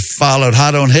to be followed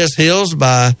hot on his heels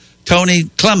by Tony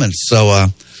Clements. So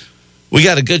we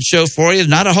got a good show for you.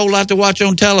 Not a whole lot to watch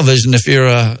on television if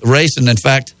you're racing. In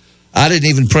fact, I didn't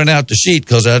even print out the sheet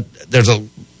because there's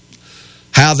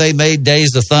how they made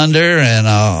Days of Thunder and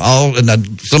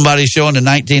somebody showing the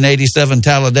 1987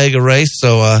 Talladega race.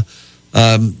 So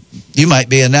you might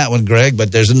be in that one, Greg,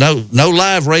 but there's no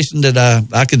live racing that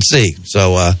I can see.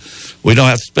 So we don't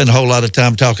have to spend a whole lot of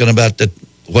time talking about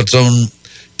what's on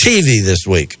TV this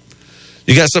week.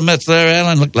 You got some myths there,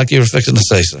 Alan? Looked like you were fixing to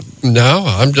say something. No,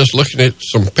 I'm just looking at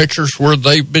some pictures where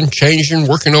they've been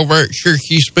working over at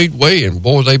Cherokee Speedway, and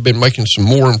boy, they've been making some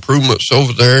more improvements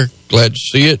over there. Glad to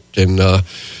see it, and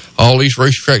all these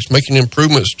racetracks making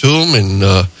improvements to them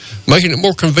and making it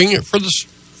more convenient for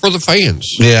the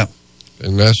fans. Yeah,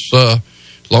 and that's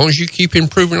as long as you keep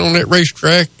improving on that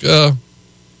racetrack,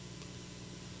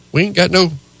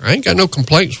 I ain't got no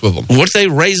complaints with them. What they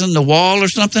raising the wall or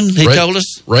something? He told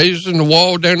us raising the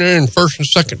wall down there in first and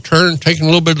second turn, taking a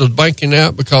little bit of the banking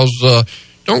out because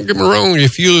don't get me wrong,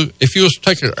 if you was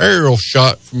taking an aerial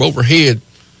shot from overhead,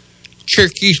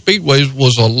 Cherokee Speedway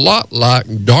was a lot like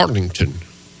Darlington.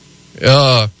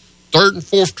 Third and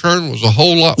fourth turn was a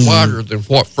whole lot wider than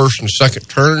what first and second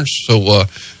turns. So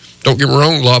don't get me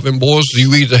wrong, a lot of them boys,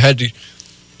 you either had to,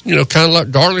 kind of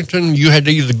like Darlington, you had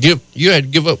to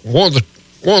give up one of the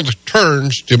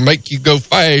turns to make you go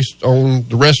fast on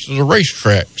the rest of the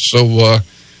racetrack. So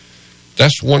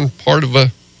that's one part of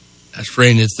That's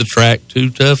friend, it's the track too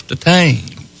tough to tame.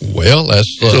 Well,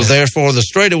 that's so therefore the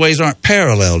straightaways aren't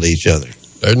parallel to each other.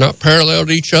 They're not parallel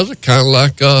to each other, kind of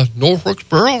like North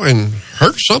Wilkesboro, and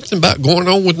heard something about going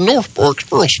on with North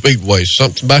Wilkesboro Speedway.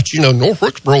 Something about, North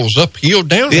Wilkesboro was uphill,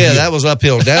 downhill. Yeah, that was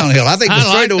uphill, downhill. I think the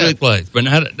straightaway like that place, but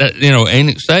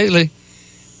Enoch Staley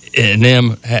and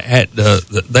them had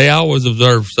they always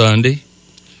observed Sunday.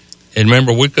 And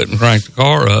remember, we couldn't crank the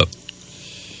car up.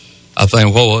 I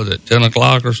think, what was it, 10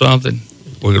 o'clock or something?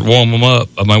 We could warm them up.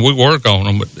 I mean, we work on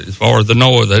them, but as far as the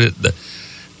noise,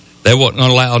 there wasn't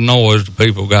a loud noise. The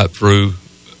people got through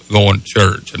going to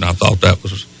church, and I thought that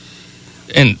was.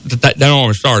 And that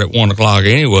normally start at 1 o'clock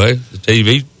anyway. The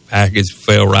TV package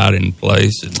fell right in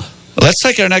place. And let's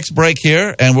take our next break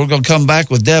here, and we're going to come back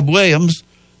with Deb Williams.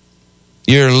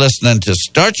 You're listening to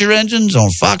Start Your Engines on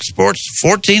Fox Sports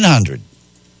 1400.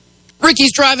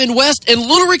 Ricky's Drive-In West and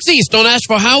Little Rick's East on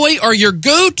Asheville Highway are your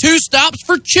go-to stops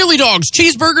for chili dogs,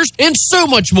 cheeseburgers, and so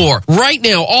much more. Right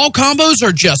now, all combos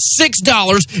are just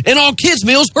 $6, and all kids'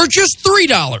 meals are just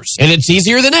 $3. And it's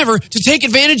easier than ever to take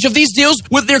advantage of these deals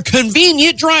with their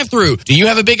convenient drive-thru. Do you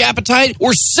have a big appetite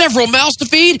or several mouths to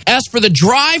feed? Ask for the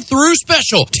drive-thru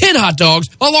special. 10 hot dogs,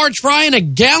 a large fry, and a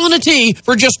gallon of tea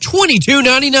for just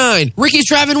 $22.99. Ricky's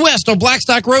Drive-In West on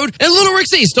Blackstock Road and Little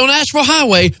Rick's East on Asheville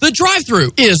Highway. The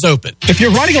drive-thru is open. If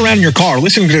you're riding around in your car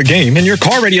listening to the game and your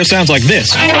car radio sounds like this,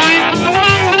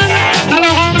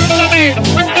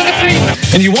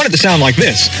 and you want it to sound like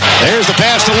this, there's the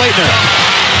pass to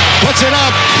Leitner. Puts it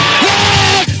up.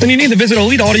 then you need to visit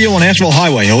Elite Audio on Asheville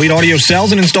Highway. Elite Audio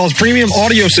sells and installs premium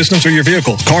audio systems for your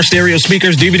vehicle. Car stereo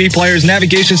speakers, DVD players,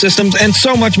 navigation systems, and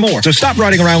so much more. So stop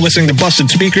riding around listening to busted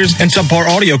speakers and subpar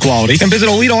audio quality and visit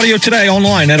Elite Audio today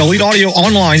online at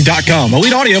EliteAudioOnline.com.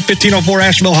 Elite Audio, 1504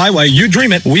 Asheville Highway. You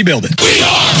dream it, we build it. We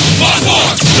are Fox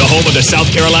Sports. The home of the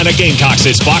South Carolina Gamecocks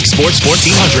is Fox Sports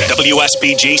 1400.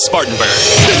 WSBG Spartanburg.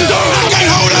 This is all I can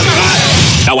hold up.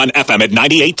 Now on FM at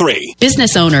 98.3.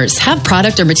 Business owners, have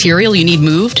product or material you need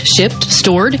moved, shipped,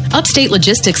 stored? Upstate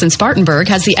Logistics in Spartanburg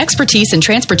has the expertise in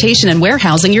transportation and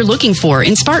warehousing you're looking for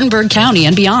in Spartanburg County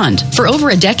and beyond. For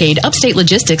over a decade, Upstate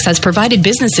Logistics has provided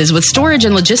businesses with storage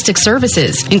and logistics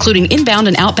services, including inbound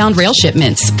and outbound rail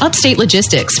shipments. Upstate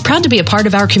Logistics, proud to be a part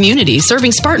of our community,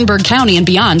 serving Spartanburg County and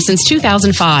beyond since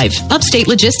 2005. Upstate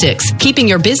Logistics, keeping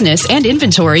your business and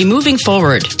inventory moving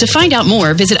forward. To find out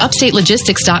more, visit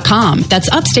upstatelogistics.com.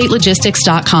 That's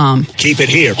upstatelogistics.com. Keep it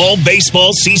here all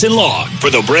baseball season long for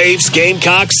the Braves,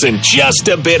 Gamecocks, and Just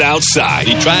a Bit Outside.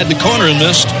 He tried the corner and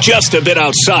missed. Just a Bit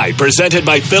Outside, presented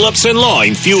by Phillips &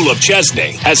 Loyne Fuel of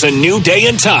Chesney, has a new day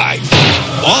and time.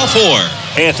 All four.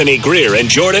 Anthony Greer and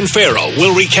Jordan Farrell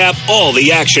will recap all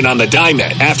the action on the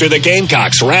diamond after the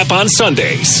Gamecocks wrap on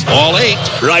Sundays. All eight.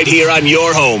 Right here on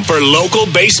your home for local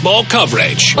baseball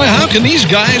coverage. Well, how can these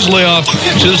guys lay off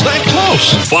pitches that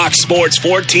close? Fox Sports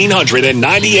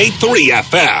 1498.3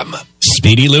 FM.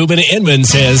 Speedy Lube in Inman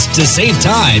says to save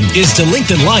time is to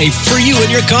lengthen life for you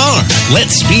and your car. Let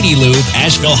Speedy Lube,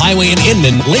 Asheville Highway in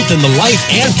Inman, lengthen the life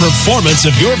and performance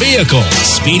of your vehicle.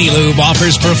 Speedy Lube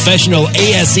offers professional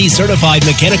ASE certified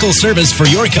mechanical service for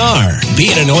your car. Be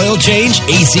it an oil change,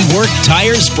 AC work,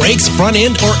 tires, brakes, front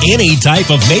end, or any type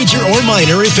of major or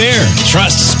minor repair.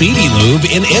 Trust Speedy Lube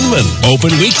in Inman. Open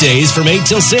weekdays from 8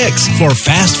 till 6. For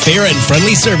fast, fair, and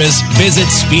friendly service, visit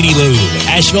Speedy Lube,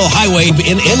 Asheville Highway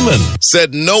in Inman.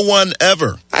 Said no one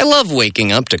ever. I love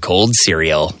waking up to cold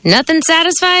cereal. Nothing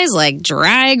satisfies like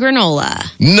dry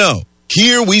granola. No.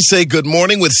 Here we say good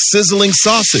morning with sizzling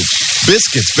sausage,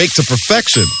 biscuits baked to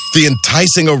perfection, the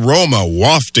enticing aroma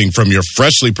wafting from your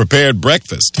freshly prepared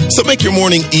breakfast. So make your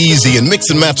morning easy and mix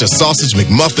and match a sausage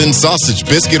McMuffin, sausage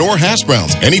biscuit, or hash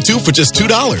browns. Any two for just $2.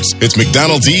 It's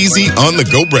McDonald's Easy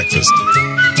on-the-go breakfast.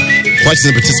 Prices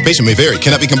and participation may vary.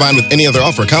 Cannot be combined with any other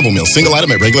offer. Combo meal. Single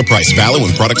item at regular price. Valid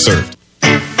when product served.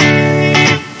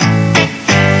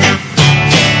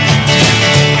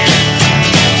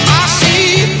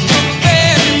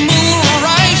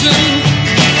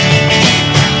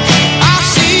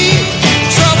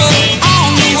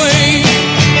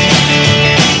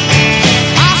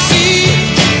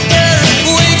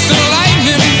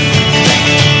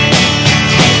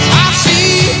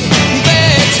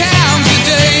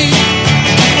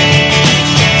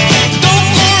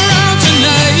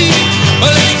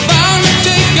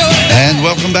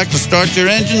 Back to Start Your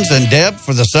Engines, and Deb,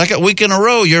 for the second week in a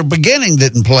row, your beginning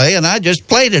didn't play, and I just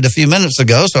played it a few minutes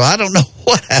ago, so I don't know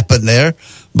what happened there,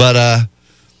 but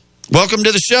welcome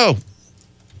to the show.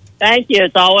 Thank you.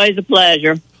 It's always a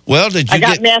pleasure. Well, did you I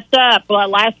got messed up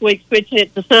last week, switching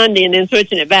it to Sunday and then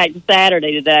switching it back to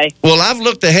Saturday today. Well, I've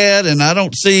looked ahead, and I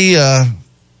don't see,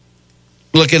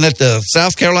 looking at the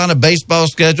South Carolina baseball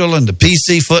schedule and the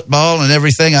PC football and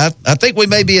everything, I think we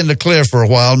may be in the clear for a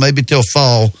while, maybe till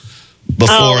fall.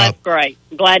 That's great.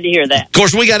 I'm glad to hear that. Of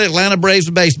course, we got Atlanta Braves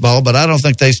baseball, but I don't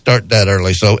think they start that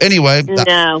early. So anyway,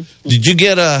 no. Did you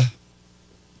get have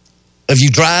you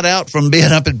dried out from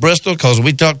being up at Bristol? Because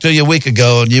we talked to you a week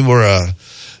ago, and you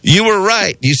were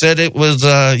right. You said it was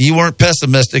you weren't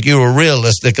pessimistic, you were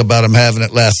realistic about them having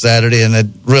it last Saturday, and it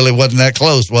really wasn't that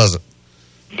close, was it?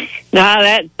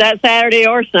 No, that Saturday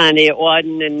or Sunday it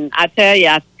wasn't, and I tell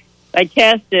you, They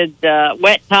tested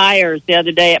wet tires the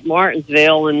other day at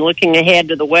Martinsville, and looking ahead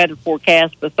to the weather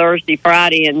forecast for Thursday,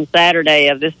 Friday, and Saturday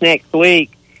of this next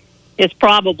week, it's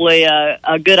probably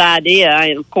a good idea.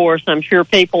 And, of course, I'm sure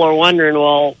people are wondering,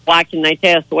 well, why can they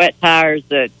test wet tires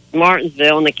at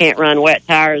Martinsville and they can't run wet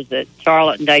tires at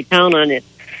Charlotte and Daytona? And it's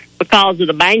because of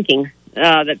the banking.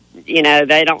 That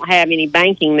they don't have any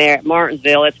banking there at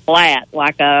Martinsville. It's flat,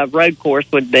 like a road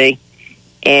course would be.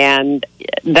 And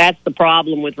that's the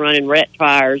problem with running wet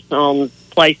tires on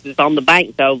places on the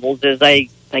banked ovals, is they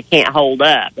can't hold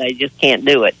up. They just can't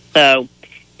do it. So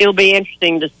it'll be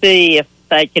interesting to see if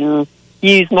they can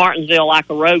use Martinsville like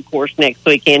a road course next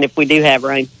weekend if we do have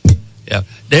rain. Yeah.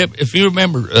 Deb, if you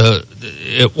remember,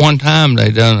 at one time they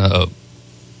done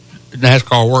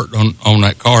NASCAR worked on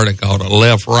that car. They called it a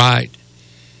left-right.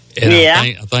 And yeah.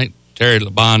 I think Terry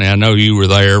Labonte, I know you were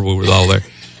there. We were all there.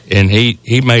 And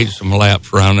he made some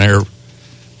laps around there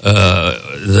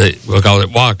because at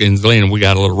Watkins Glen we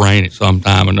got a little rain at some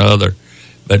time or another.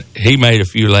 But he made a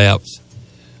few laps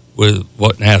with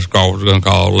what NASCAR was going to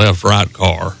call a left-right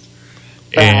car.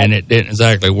 Right. And it didn't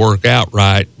exactly work out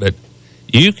right. But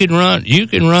you can run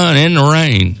in the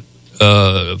rain.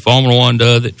 Formula One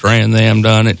does it. Trans Am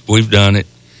done it. We've done it.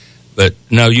 But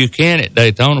no, you can't at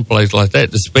Daytona, place like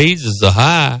that. The speeds is so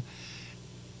high.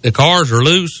 The cars are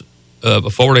loose.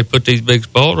 Before they put these big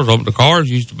spoilers on, the cars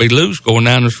used to be loose going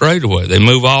down the straightaway. They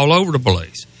move all over the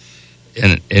place,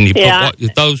 and you you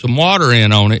throw some water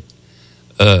in on it.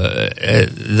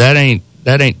 That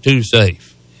ain't too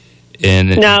safe.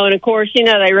 And of course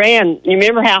they ran. You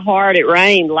remember how hard it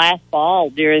rained last fall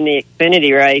during the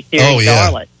Xfinity race here in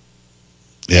Charlotte.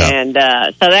 Yeah, and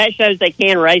so that shows they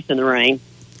can race in the rain,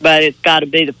 but it's got to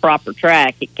be the proper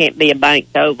track. It can't be a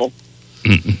banked oval.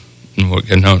 No,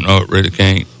 it really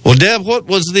can't. Well, Deb, what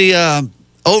was the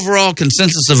overall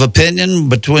consensus of opinion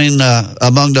between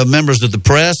among the members of the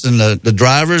press and the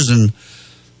drivers, and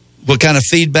what kind of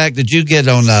feedback did you get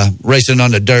on racing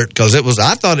on the dirt? Because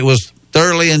I thought it was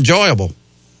thoroughly enjoyable.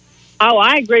 Oh,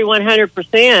 I agree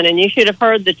 100%, and you should have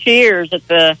heard the cheers at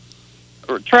the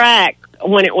track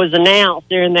when it was announced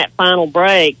during that final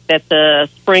break that the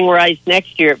spring race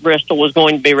next year at Bristol was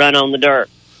going to be run on the dirt.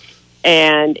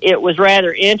 And it was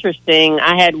rather interesting.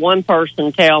 I had one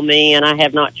person tell me, and I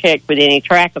have not checked with any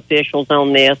track officials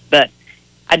on this, but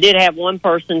I did have one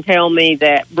person tell me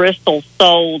that Bristol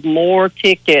sold more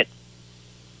tickets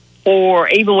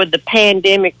even with the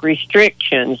pandemic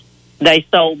restrictions, they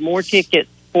sold more tickets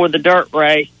for the dirt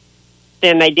race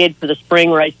than they did for the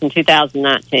spring race in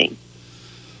 2019.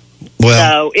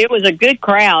 So it was a good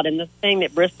crowd, and the thing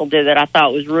that Bristol did that I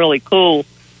thought was really cool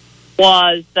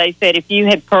was they said if you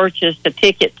had purchased a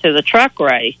ticket to the truck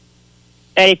race,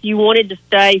 that if you wanted to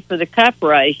stay for the cup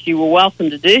race, you were welcome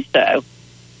to do so.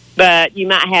 But you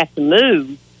might have to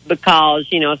move because,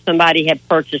 if somebody had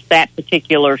purchased that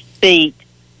particular seat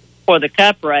for the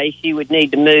cup race, you would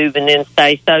need to move and then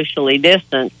stay socially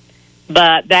distanced.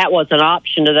 But that was an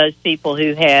option to those people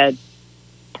who had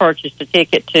purchased a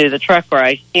ticket to the truck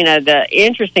race. The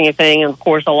interesting thing, of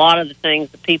course, a lot of the things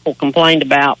that people complained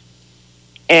about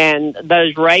and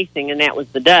those racing, and that was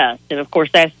the dust. And, of course,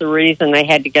 that's the reason they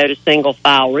had to go to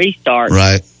single-file restart.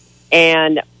 Right.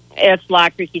 And it's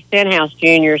like Ricky Stenhouse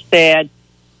Jr. said,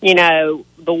 the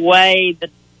way the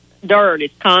dirt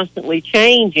is constantly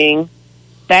changing,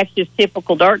 that's just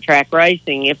typical dirt track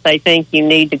racing. If they think you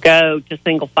need to go to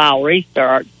single-file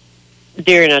restart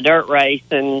during a dirt race,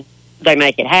 and they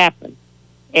make it happen.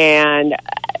 And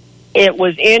it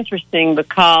was interesting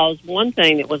because one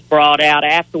thing that was brought out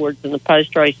afterwards in the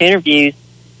post-race interviews,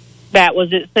 that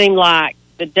was it seemed like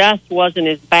the dust wasn't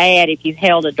as bad if you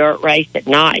held a dirt race at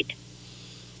night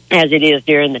as it is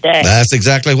during the day. That's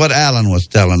exactly what Alan was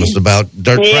telling us about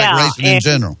dirt track racing in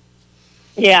general.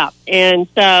 Yeah, and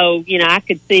so, I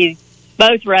could see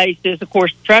both races. Of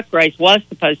course, the truck race was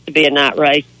supposed to be a night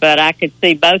race, but I could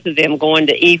see both of them going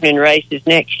to evening races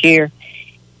next year.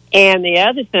 And the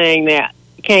other thing that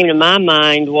came to my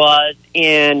mind was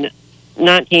in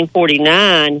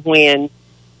 1949 when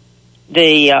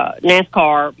the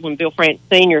NASCAR, when Bill France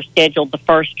Sr. scheduled the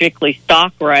first strictly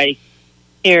stock race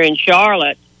here in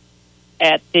Charlotte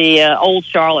at the old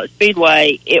Charlotte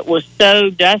Speedway, it was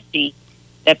so dusty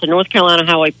that the North Carolina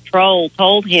Highway Patrol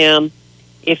told him,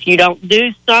 if you don't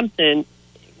do something,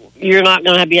 you're not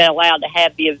going to be allowed to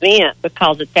have the event,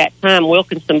 because at that time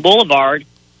Wilkinson Boulevard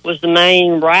was the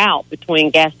main route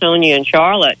between Gastonia and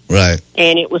Charlotte. Right.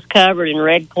 And it was covered in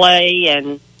red clay,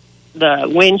 and the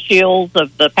windshields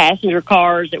of the passenger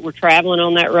cars that were traveling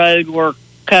on that road were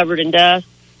covered in dust.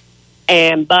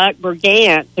 And Buck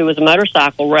Bergant, who was a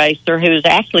motorcycle racer, who was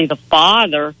actually the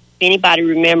father, if anybody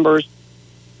remembers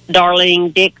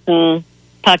Darlene Dixon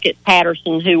Puckett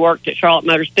Patterson, who worked at Charlotte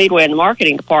Motor Speedway in the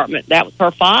marketing department. That was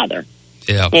her father.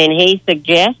 Yeah. And he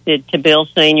suggested to Bill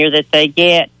Sr. that they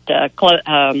get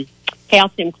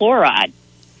calcium chloride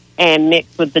and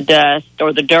mix with the dust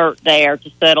or the dirt there to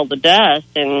settle the dust.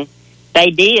 And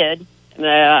they did.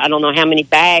 I don't know how many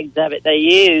bags of it they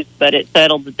used, but it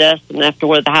settled the dust enough to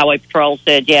where the Highway Patrol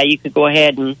said, yeah, you could go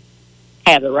ahead and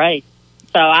have the race.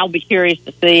 So I'll be curious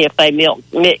to see if they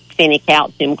mix any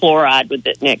calcium chloride with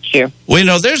it next year.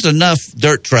 Well, there's enough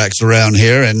dirt tracks around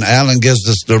here, and Alan gives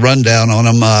us the rundown on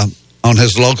them on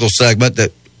his local segment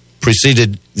that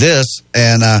preceded this.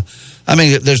 And,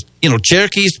 there's,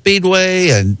 Cherokee Speedway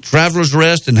and Travelers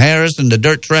Rest and Harris and the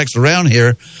dirt tracks around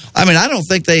here. I don't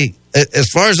think they, as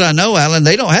far as I know, Alan,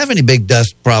 they don't have any big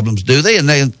dust problems, do they? And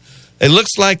it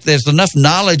looks like there's enough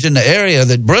knowledge in the area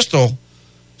that Bristol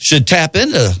should tap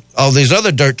into all these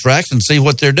other dirt tracks and see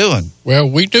what they're doing. Well,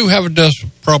 we do have a dust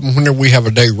problem whenever we have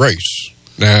a day race.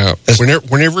 Now,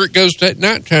 whenever it goes to that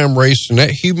nighttime race and that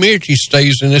humidity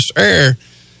stays in this air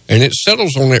and it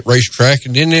settles on that racetrack,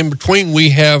 and then in between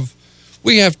we have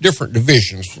different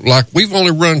divisions. Like we've only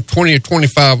run 20 or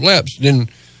 25 laps, then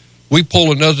we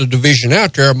pull another division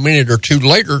out there a minute or two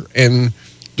later, and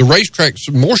the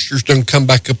racetrack's moisture's done come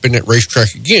back up in that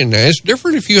racetrack again. Now, it's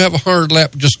different if you have a hard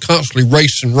lap just constantly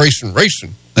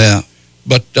racing. Yeah.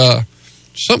 But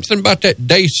something about that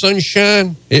day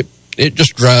sunshine, it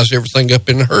just dries everything up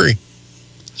in a hurry.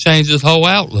 Changes the whole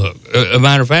outlook. A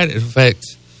matter of fact, it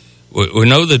affects, we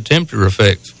know the temperature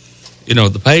affects,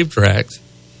 the paved tracks.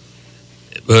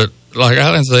 But like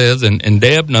Alan says, and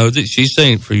Deb knows it, she's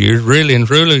seen it for years, really and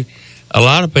truly, a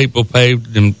lot of people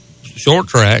paved them short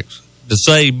tracks to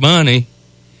save money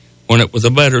when it was a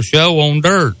better show on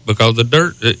dirt, because the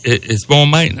dirt, it's more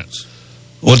maintenance.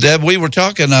 Well, Deb, we were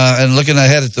talking and looking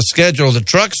ahead at the schedule. The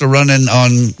trucks are running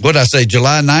on,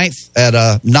 July 9th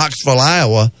at Knoxville,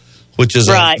 Iowa, which is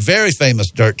a very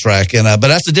famous dirt track. And but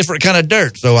that's a different kind of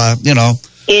dirt. So,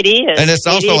 It is. And it's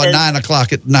also a 9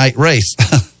 o'clock at night race.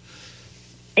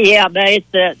 Yeah, but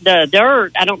it's the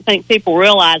dirt. I don't think people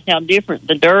realize how different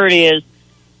the dirt is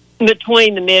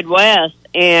between the Midwest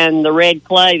and the red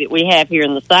clay that we have here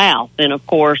in the South. And, of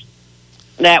course,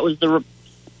 that was the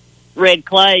red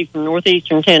clay from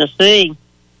northeastern Tennessee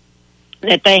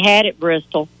that they had at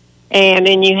Bristol. And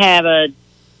then you have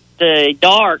the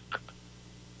dark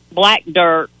black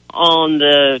dirt on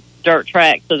the dirt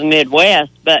tracks of the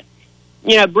Midwest. But,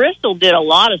 Bristol did a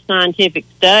lot of scientific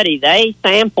study. They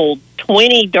sampled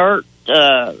 20 dirt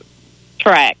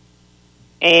tracks.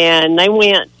 And they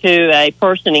went to a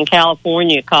person in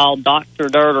California called Dr.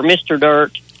 Dirt or Mr.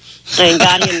 Dirt and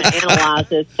got him to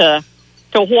analyze it to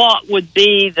what would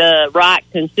be the right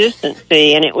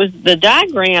consistency. And it was the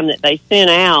diagram that they sent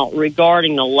out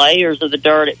regarding the layers of the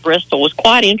dirt at Bristol was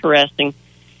quite interesting.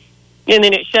 And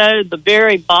then it showed the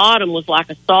very bottom was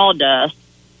like a sawdust.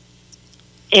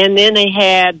 And then they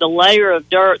had the layer of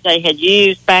dirt they had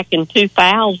used back in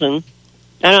 2000.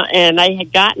 And they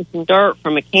had gotten some dirt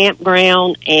from a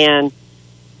campground and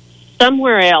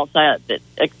somewhere else that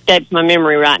escapes my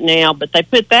memory right now, but they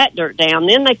put that dirt down.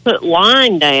 Then they put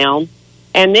lime down,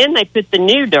 and then they put the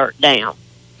new dirt down.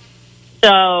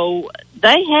 So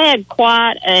they had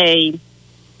quite a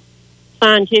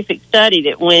scientific study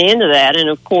that went into that. And,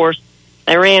 of course,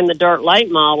 they ran the dirt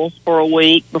late models for a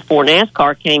week before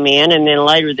NASCAR came in, and then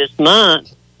later this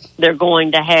month they're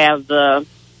going to have the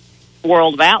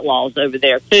World of Outlaws over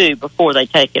there too before they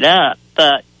take it up.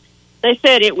 But they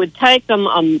said it would take them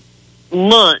a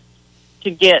month to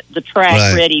get the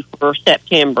track ready for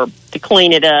September, to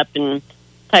clean it up and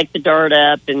take the dirt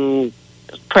up and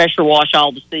pressure wash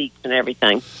all the seats and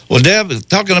everything. Well, Deb,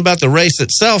 talking about the race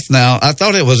itself now, I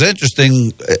thought it was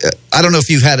interesting. I don't know if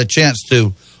you've had a chance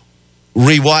to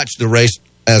rewatch the race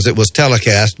as it was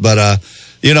telecast, but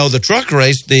the truck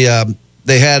race,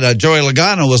 they had Joey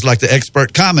Logano was like the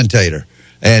expert commentator,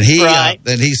 and he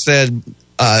said,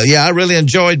 "I really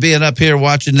enjoyed being up here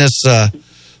watching this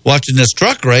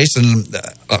truck race." And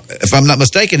if I'm not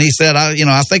mistaken, he said,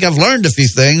 "I think I've learned a few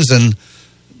things, and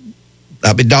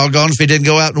I'd be doggone if he didn't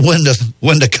go out and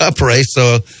win the Cup race."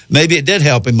 So maybe it did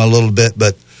help him a little bit.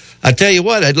 But I tell you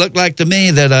what, it looked like to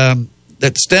me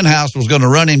that Stenhouse was going to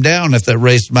run him down if that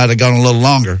race might have gone a little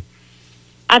longer.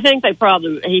 I think he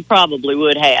probably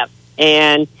would have.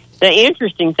 And the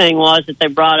interesting thing was that they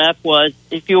brought up was,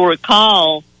 if you'll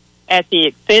recall, at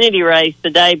the Xfinity race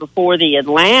the day before the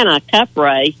Atlanta Cup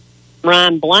race,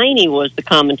 Ryan Blaney was the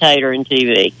commentator in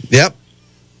TV. Yep.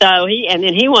 So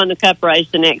he won the Cup race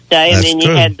the next day, and then you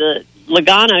had the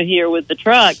Logano here with the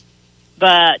truck.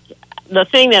 But the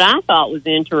thing that I thought was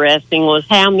interesting was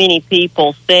how many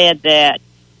people said that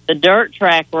the dirt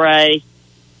track race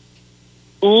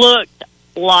looked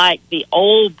like the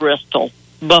old Bristol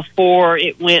before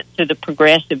it went to the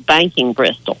progressive banking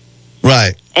Bristol.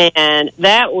 Right. And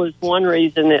that was one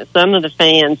reason that some of the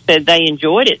fans said they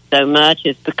enjoyed it so much,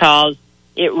 is because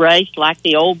it raced like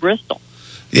the old Bristol.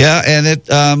 Yeah, and it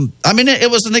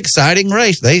was an exciting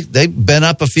race. They bent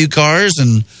up a few cars,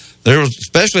 and there was,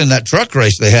 especially in that truck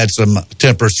race, they had some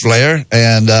temper flare.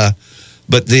 And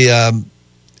but the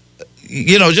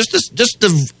just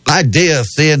the idea of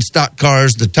seeing stock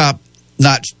cars, the top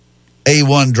notch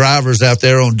A1 drivers out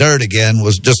there on dirt again,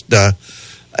 was just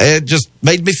it just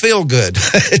made me feel good.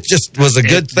 It just was a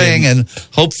good thing, and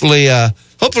hopefully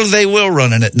they will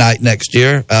run it at night next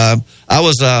year. I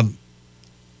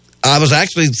was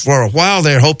actually for a while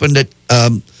there hoping that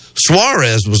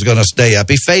Suarez was going to stay up.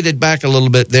 He faded back a little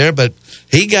bit there, but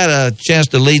he got a chance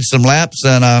to lead some laps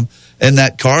and in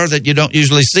that car that you don't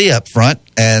usually see up front,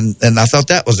 and I thought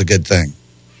that was a good thing.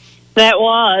 That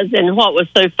was, and what was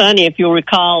so funny, if you'll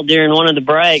recall, during one of the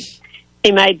breaks,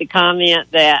 he made the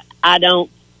comment that I don't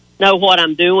know what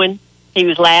I'm doing. He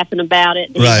was laughing about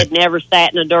it. He had never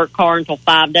sat in a dirt car until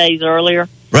 5 days earlier.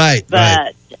 Right.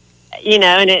 But,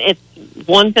 and it's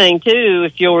one thing, too,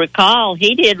 if you'll recall,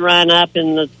 he did run up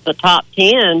in the top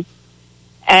 10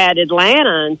 at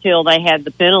Atlanta until they had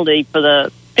the penalty for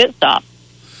the pit stop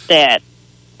that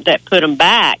put him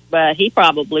back. But he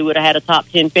probably would have had a top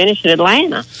 10 finish at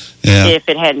Atlanta if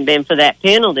it hadn't been for that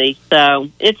penalty. So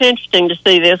it's interesting to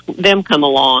see them come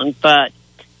along. But,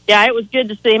 yeah, it was good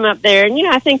to see him up there. And,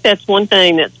 I think that's one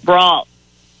thing that's brought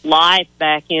life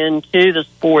back into the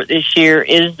sport this year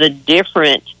is the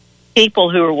different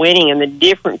people who are winning and the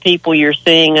different people you're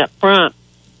seeing up front.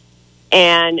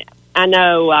 And I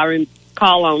know I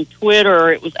recall on Twitter,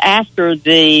 it was after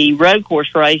the road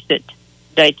course race at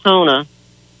Daytona,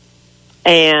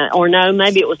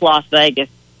 maybe it was Las Vegas.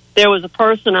 There was a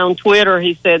person on Twitter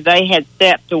who said they had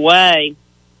stepped away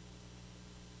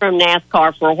from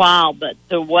NASCAR for a while, but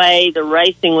the way the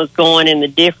racing was going and the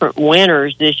different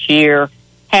winners this year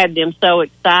had them so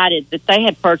excited that they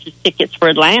had purchased tickets for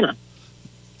Atlanta.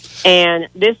 And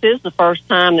this is the first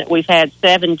time that we've had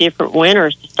 7 different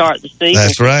winners to start the season.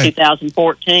 That's right.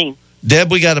 2014.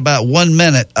 Deb, we got about 1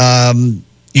 minute.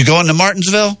 You going to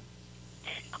Martinsville?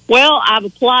 Well, I've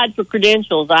applied for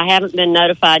credentials. I haven't been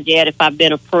notified yet if I've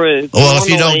been approved. Well, if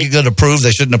you don't get approved,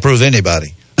 they shouldn't approve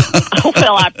anybody.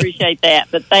 Well, I appreciate that.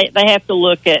 But they have to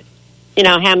look at,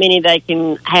 how many they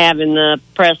can have in the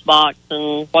press box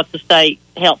and what the state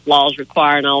health laws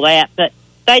require and all that. But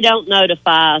they don't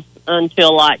notify us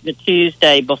until like the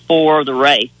Tuesday before the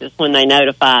race is when they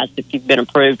notify us if you've been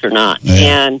approved or not.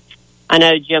 Yeah. And I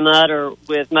know Jim Utter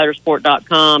with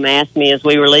motorsport.com asked me as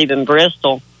we were leaving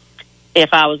Bristol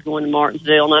if I was going to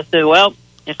Martinsville, and I said, well,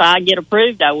 if I get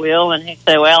approved, I will. And he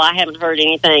said, well, I haven't heard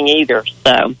anything either.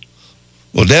 So,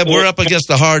 well, Deb, we're up against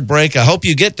a hard break. I hope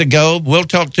you get to go. We'll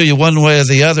talk to you one way or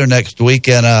the other next week.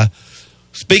 And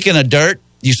speaking of dirt,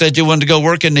 you said you wanted to go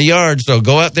work in the yard, so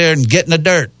go out there and get in the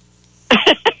dirt.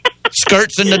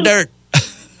 Skirts in the dirt.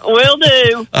 Will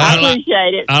do. I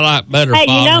appreciate it. I like better. Hey,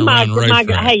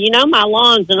 my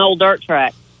lawn's an old dirt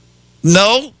track.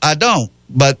 No, I don't.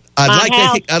 But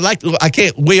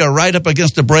we are right up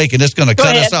against the break, and it's going to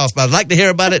cut us off. But I'd like to hear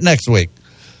about it next week.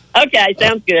 Okay,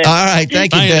 sounds good. All right,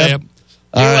 thank you, Deb.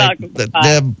 You're welcome.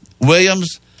 Deb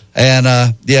Williams. And,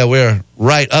 we're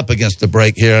right up against the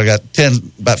break here. I got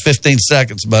about 15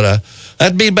 seconds, but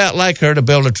that'd be about like her to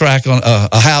build a track on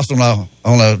a house on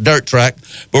a dirt track.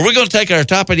 But we're going to take our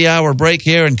top of the hour break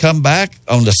here and come back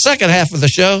on the second half of the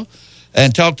show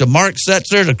and talk to Mark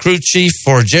Setzer, the crew chief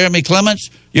for Jeremy Clements.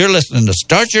 You're listening to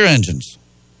Start Your Engines.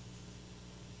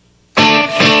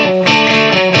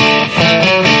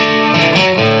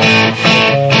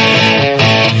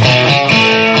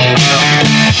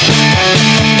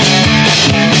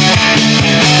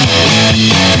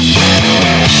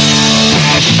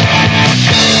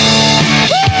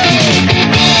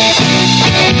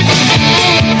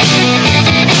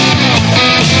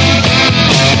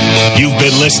 You've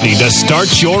been listening to Start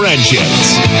Your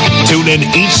Engines. Tune in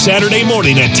each Saturday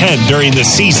morning at 10 during the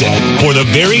season for the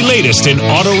very latest in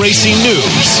auto racing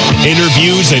news,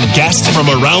 interviews, and guests from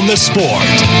around the sport.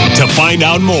 To find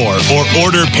out more or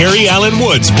order Perry Allen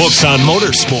Wood's books on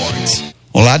motorsports.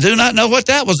 Well, I do not know what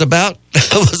that was about.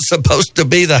 It was supposed to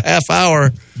be the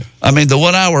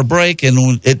 1 hour break,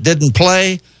 and it didn't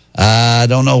play. I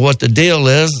don't know what the deal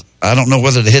is. I don't know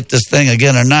whether to hit this thing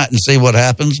again or not and see what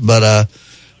happens, but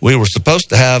we were supposed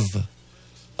to have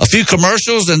a few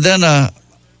commercials and then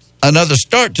another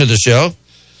start to the show.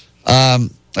 I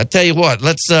tell you what,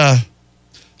 let's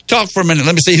talk for a minute.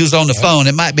 Let me see who's on the phone.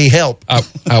 It might be help.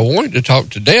 I wanted to talk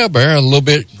to Deb there a little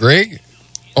bit, Greg,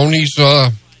 on these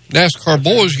NASCAR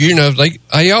boys. You know,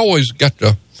 they always got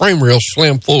the frame rail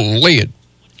slim full of lead.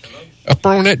 Up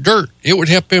on that dirt, it would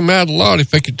help them out a lot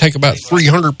if they could take about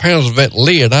 300 pounds of that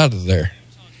lead out of there.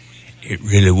 It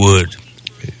really would.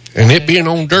 And it being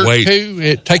on dirt, too,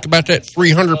 it'd take about that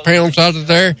 300 pounds out of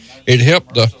there. It'd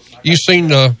help you seen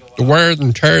the wear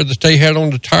and tear that they had on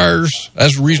the tires.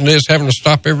 That's the reason they was having to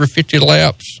stop every 50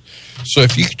 laps. So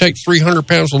if you could take 300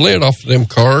 pounds of lead off of them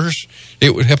cars,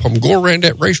 it would help them go around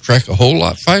that racetrack a whole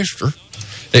lot faster.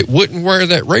 It wouldn't wear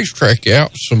that racetrack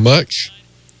out so much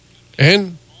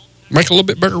and make a little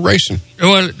bit better racing.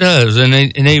 Well, it does, and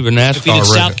even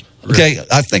NASCAR. Okay,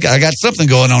 I think I got something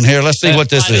going on here. Let's see what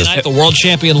this is. Night, the world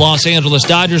champion Los Angeles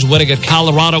Dodgers winning at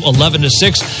Colorado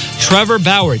 11-6. Trevor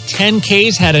Bauer, 10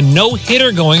 Ks, had a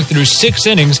no-hitter going through 6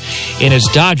 innings in his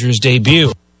Dodgers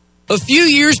debut. A few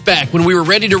years back, when we were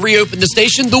ready to reopen the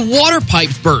station, the water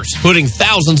pipes burst, putting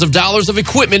thousands of dollars of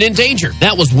equipment in danger.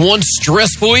 That was one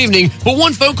stressful evening, but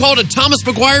one phone call to Thomas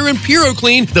McGuire and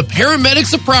PuroClean, the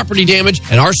paramedics of property damage,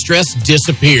 and our stress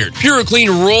disappeared.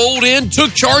 PuroClean rolled in,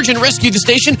 took charge, and rescued the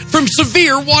station from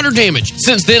severe water damage.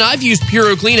 Since then, I've used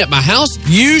PuroClean at my house.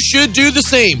 You should do the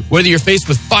same. Whether you're faced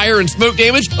with fire and smoke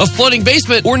damage, a flooding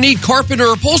basement, or need carpet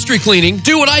or upholstery cleaning,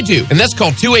 do what I do, and that's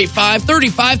called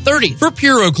 285-3530 for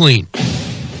PuroClean.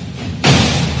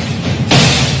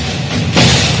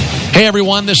 Hey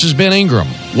everyone, this is Ben Ingram.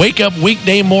 Wake up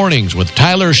weekday mornings with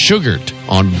Tyler Sugart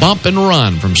on Bump and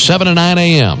Run from 7 to 9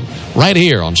 a.m. right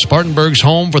here on Spartanburg's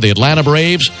home for the Atlanta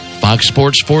Braves, Fox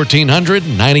Sports 1400,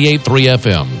 98.3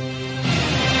 FM.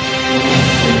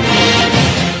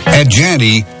 At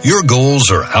Janney, your goals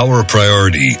are our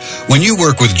priority. When you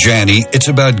work with Janney, it's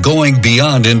about going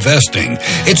beyond investing.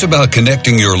 It's about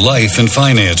connecting your life and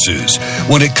finances.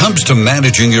 When it comes to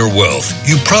managing your wealth,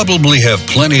 you probably have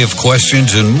plenty of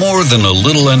questions and more than a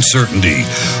little uncertainty.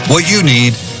 What you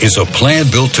need is a plan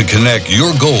built to connect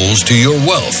your goals to your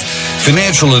wealth.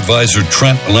 Financial advisor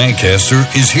Trent Lancaster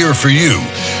is here for you.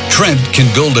 Trent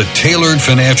can build a tailored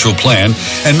financial plan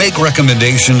and make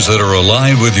recommendations that are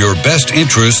aligned with your best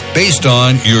interests based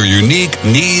on your unique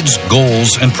needs,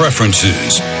 goals, and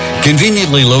preferences.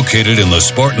 Conveniently located in the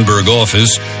Spartanburg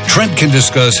office, Trent can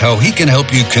discuss how he can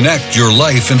help you connect your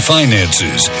life and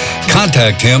finances.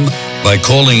 Contact him by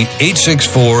calling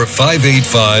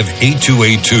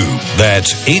 864-585-8282.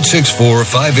 That's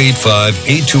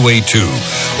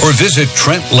 864-585-8282. Or visit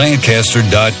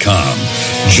TrentLancaster.com.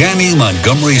 Janney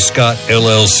Montgomery Scott,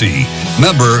 LLC.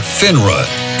 Member FINRA,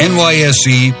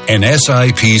 NYSE, and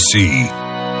SIPC.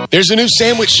 There's a new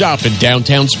sandwich shop in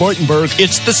downtown Spartanburg.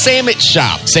 It's the Sandwich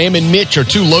Shop. Sam and Mitch are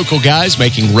 2 local guys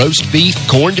making roast beef,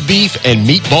 corned beef, and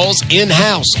meatballs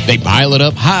in-house. They pile it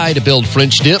up high to build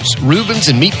French dips, Reubens,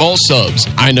 and meatball subs.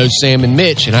 I know Sam and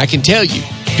Mitch, and I can tell you,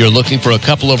 if you're looking for a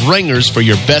couple of ringers for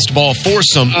your best ball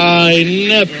foursome, I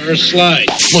never slide.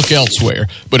 Look elsewhere.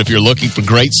 But if you're looking for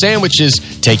great sandwiches,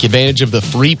 take advantage of the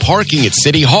free parking at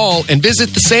City Hall and visit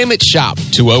the Sandwich Shop,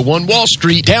 201 Wall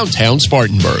Street, downtown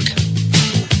Spartanburg.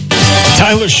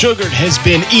 Tyler Sugart has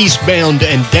been eastbound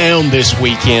and down this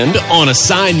weekend on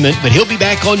assignment, but he'll be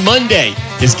back on Monday.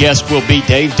 His guest will be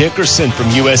Dave Dickerson from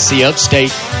USC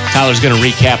Upstate. Tyler's going to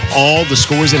recap all the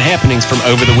scores and happenings from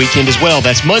over the weekend as well.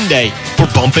 That's Monday for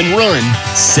Bump and Run,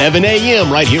 7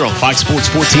 a.m. right here on Fox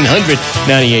Sports 1400,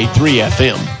 98.3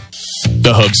 FM.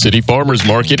 The Hub City Farmers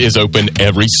Market is open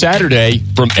every Saturday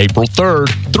from April 3rd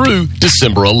through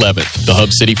December 11th. The Hub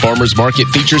City Farmers Market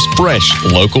features fresh,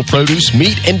 local produce,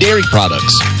 meat, and dairy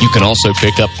products. You can also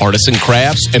pick up artisan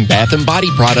crafts and bath and body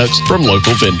products from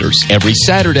local vendors. Every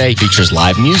Saturday features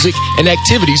live music and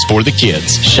activities for the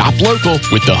kids. Shop local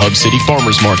with the Hub City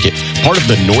Farmers Market, part of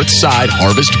the North Side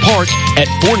Harvest Park at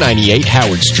 498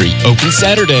 Howard Street. Open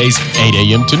Saturdays, 8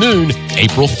 a.m. to noon,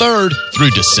 April 3rd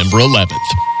through December 11th.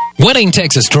 Winning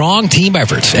takes a strong team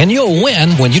effort, and you'll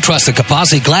win when you trust the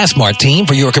Kapasi Glassmart team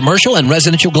for your commercial and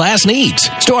residential glass needs.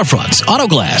 Storefronts, auto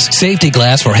glass, safety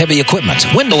glass for heavy equipment,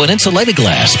 window and insulated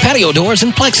glass, patio doors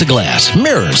and plexiglass,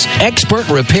 mirrors, expert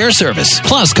repair service.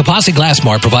 Plus, Kapasi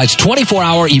Glassmart provides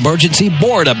 24-hour emergency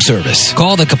board-up service.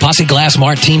 Call the Kapasi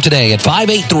Glassmart team today at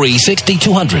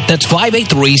 583-6200. That's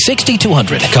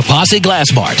 583-6200. Kapasi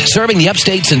Glassmart, serving the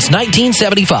upstate since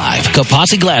 1975.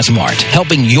 Kapasi Glassmart,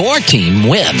 helping your team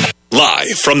win.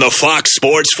 Live from the Fox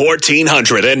Sports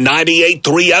 1400 and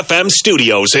 98.3 FM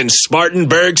studios in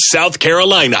Spartanburg, South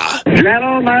Carolina.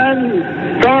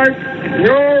 Gentlemen, start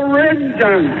your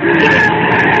engines.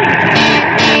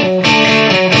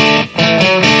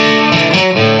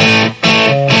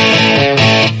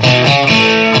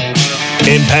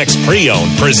 Impact Impex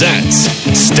Pre-Owned presents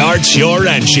Start Your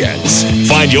Engines.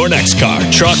 Find your next car,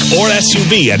 truck, or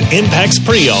SUV at Impex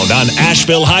Pre-Owned on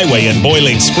Asheville Highway in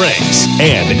Boiling Springs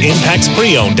and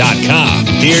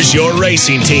ImpexPreowned.com. Here's your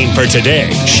racing team for today.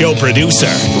 Show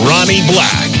producer Ronnie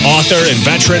Black, author and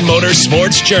veteran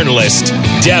motorsports journalist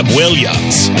Deb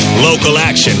Williams. Local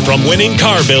action from winning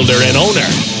car builder and owner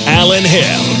Alan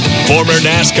Hill, former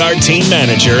NASCAR team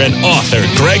manager and author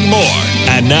Greg Moore.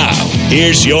 And now,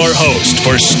 here's your host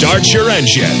for Start Your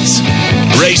Engines,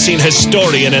 racing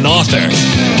historian and author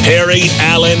Perry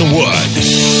Allen Wood.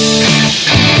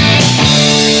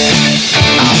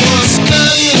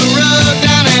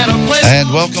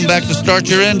 And welcome back to Start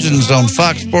Your Engines on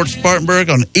Fox Sports Spartanburg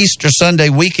on Easter Sunday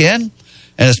weekend.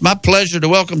 And it's my pleasure to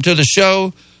welcome to the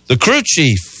show the crew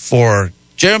chief for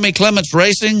Jeremy Clements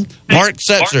Racing, Mark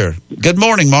Setzer. Good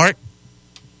morning, Mark.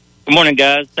 Good morning,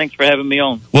 guys. Thanks for having me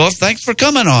on. Well, thanks for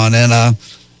coming on. And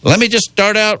let me just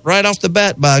start out right off the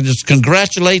bat by just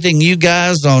congratulating you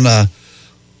guys on a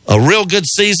real good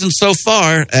season so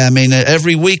far. I mean,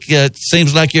 every week it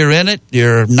seems like you're in it.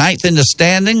 You're ninth in the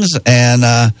standings,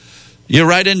 and you're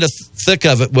right in the thick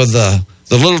of it with the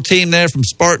little team there from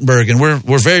Spartanburg, and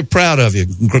we're very proud of you.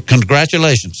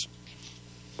 Congratulations.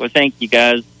 Well, thank you,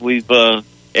 guys. We've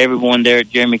everyone there at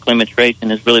Jeremy Clements Racing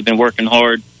has really been working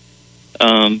hard.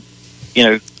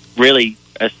 Really,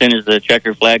 as soon as the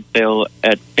checker flag fell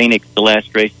at Phoenix, the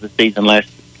last race of the season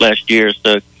last year,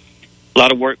 so a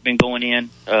lot of work been going in,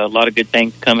 a lot of good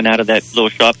things coming out of that little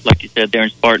shop, like you said, there in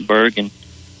Spartanburg, and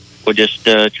we're just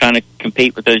trying to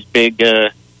compete with those big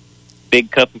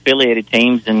Cup affiliated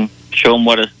teams and show them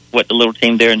what the little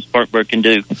team there in Spartanburg can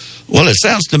do. Well, it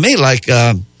sounds to me like,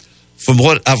 from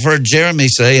what I've heard Jeremy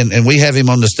say, and we have him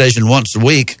on the station once a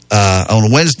week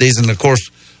on Wednesdays, and of course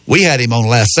we had him on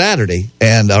last Saturday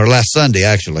or last Sunday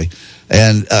actually,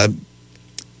 and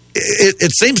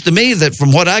it seems to me that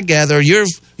from what I gather,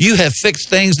 you have fixed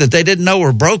things that they didn't know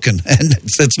were broken, and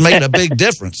it's made a big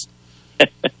difference.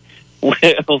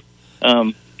 Well,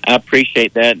 I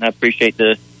appreciate that, and I appreciate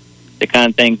the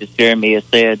kind things that Jeremy has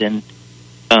said, and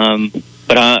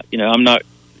but I'm not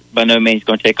by no means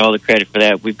going to take all the credit for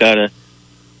that. We've got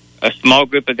a small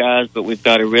group of guys, but we've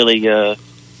got a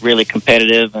really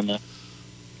competitive and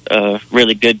a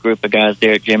really good group of guys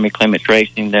there at Jeremy Clements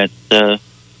Racing that's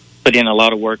put in a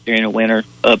lot of work during the winter,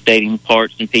 updating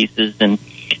parts and pieces and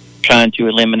trying to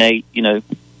eliminate,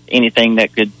 anything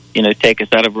that could, take us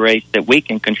out of a race that we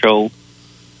can control,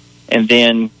 and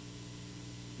then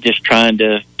just trying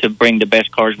to bring the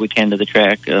best cars we can to the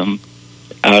track.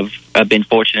 I've been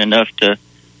fortunate enough to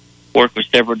work with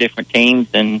several different teams,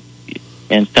 and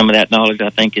some of that knowledge I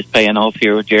think is paying off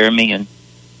here with Jeremy, and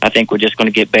I think we're just going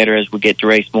to get better as we get to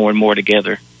race more and more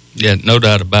together. Yeah, no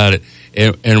doubt about it.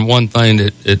 And one thing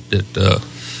that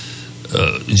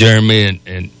Jeremy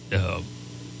and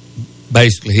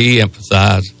basically he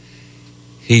emphasized,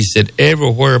 he said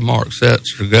everywhere Mark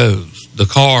Setzer goes, the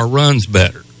car runs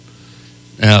better.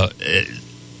 Now,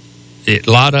 a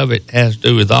lot of it has to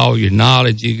do with all your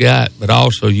knowledge you got, but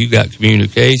also you got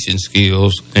communication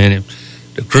skills. And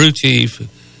if the crew chief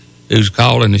who's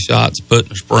calling the shots, putting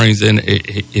the springs in,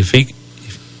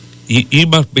 you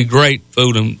must be great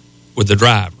fooling with the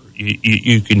driver.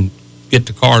 You can get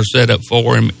the car set up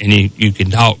for him, and you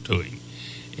can talk to him,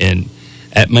 and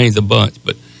that means a bunch.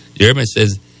 But Jeremy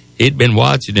says he'd been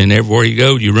watching, and everywhere you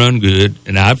go, you run good.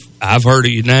 And I've heard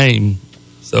of your name.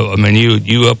 So, I mean,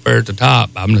 you up there at the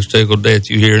top. I'm just tickled that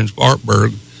you here in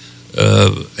Spartanburg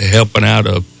helping out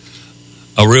a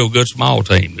real good small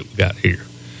team that we got here.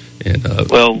 And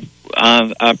well,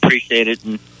 I appreciate it,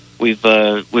 and we've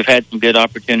had some good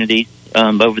opportunities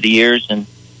over the years, and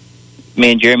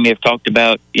me and Jeremy have talked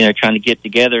about trying to get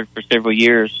together for several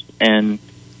years, and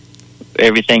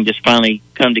everything just finally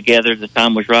come together. The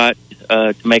time was right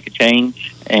to make a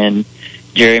change, and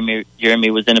Jeremy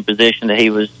was in a position that he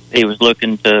was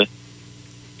looking to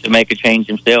make a change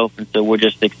himself, and so we're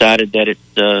just excited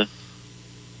that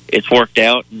it's worked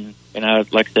out, and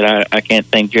like I said, I can't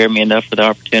thank Jeremy enough for the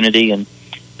opportunity and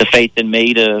the faith in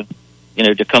me to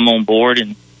come on board,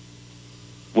 and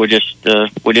we're just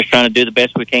trying to do the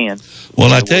best we can.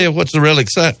 Well, I tell you what's really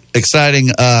exciting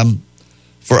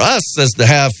for us is to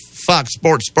have Fox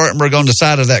Sports Spartanburg on the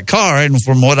side of that car, and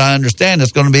from what I understand,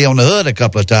 it's going to be on the hood a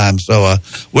couple of times. So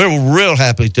we're real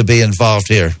happy to be involved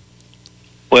here.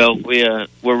 Well, we're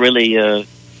really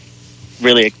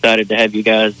excited to have you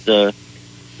guys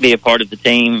be a part of the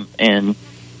team, and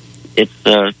it's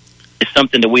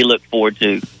something that we look forward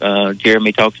to.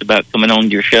 Jeremy talks about coming on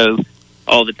your show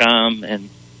all the time, and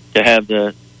to have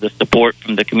the support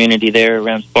from the community there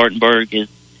around Spartanburg is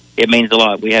it means a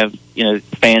lot. We have,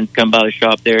 fans come by the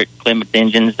shop there at Clements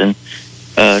Engines and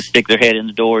stick their head in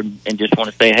the door and just want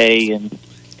to say hey and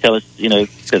tell us,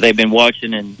 that they've been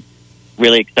watching and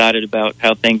really excited about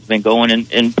how things have been going,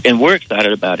 and we're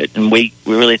excited about it. And we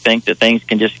really think that things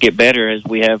can just get better as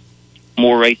we have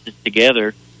more races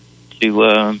together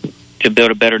to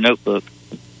build a better notebook.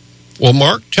 Well,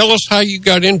 Mark, tell us how you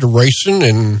got into racing,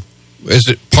 and is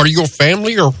it part of your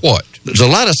family or what? There's a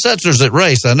lot of Setzers that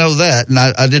race. I know that, and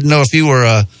I didn't know if you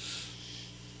were.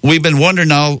 We've been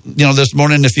wondering all, this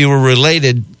morning if you were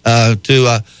related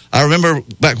to. I remember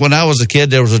back when I was a kid,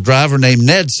 there was a driver named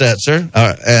Ned Setzer,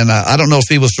 and I don't know if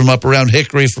he was from up around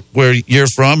Hickory, where you're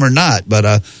from, or not. But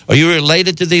are you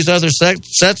related to these other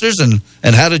Setzers,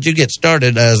 and how did you get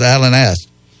started? As Alan asked.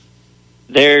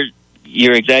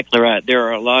 You're exactly right. There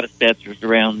are a lot of Setzers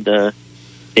around the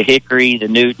Hickory, the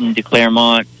Newton, the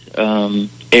Claremont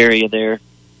area there,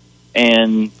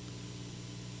 and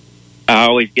I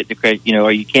always get the credit.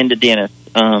 Are you kin to Dennis?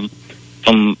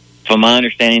 From my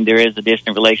understanding, there is a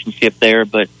distant relationship there,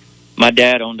 but my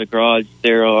dad owned a garage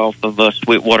there off of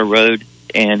Sweetwater Road,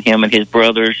 and him and his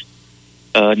brothers,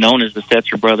 known as the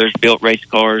Setzer brothers, built race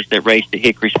cars that raced at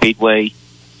Hickory Speedway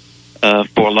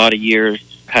for a lot of years,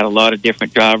 had a lot of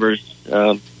different drivers,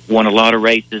 won a lot of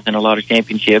races and a lot of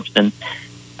championships, and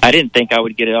I didn't think I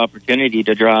would get an opportunity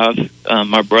to drive.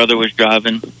 My brother was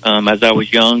driving as I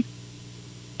was young,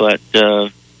 but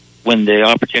when the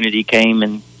opportunity came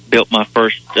and built my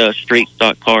first street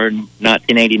stock car in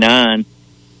 1989,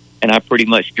 and I pretty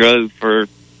much drove for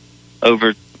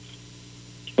over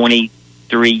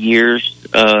 23 years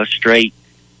straight,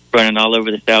 running all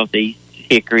over the Southeast,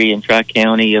 Hickory and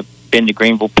Tri-County. I've been to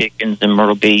Greenville, Pickens, and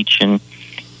Myrtle Beach, and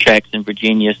tracks in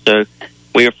Virginia. So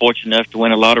we were fortunate enough to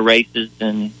win a lot of races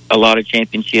and a lot of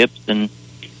championships, and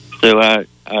so I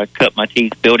cut my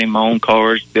teeth building my own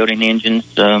cars, building engines,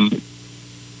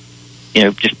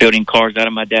 just building cars out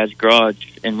of my dad's garage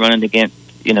and running against,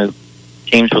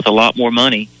 teams with a lot more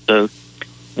money. So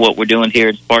what we're doing here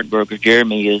at Spartanburg with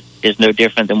Jeremy is no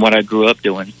different than what I grew up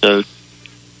doing. So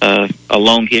a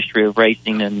long history of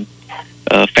racing and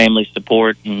family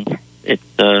support, and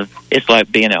it's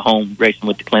like being at home racing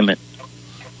with the Clements.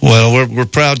 Well, we're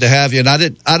proud to have you, and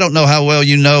I don't know how well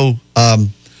you know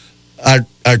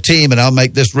our team, and I'll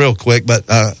make this real quick, but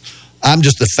I'm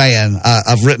just a fan.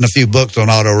 I've written a few books on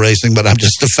auto racing, but I'm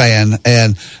just a fan.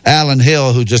 And Alan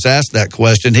Hill, who just asked that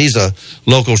question, he's a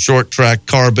local short track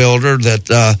car builder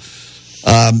that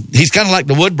he's kind of like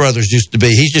the Wood Brothers used to be.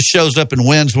 He just shows up and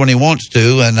wins when he wants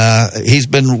to, and he's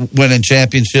been winning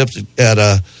championships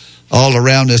at all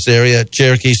around this area at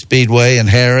Cherokee Speedway and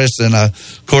Harris. And,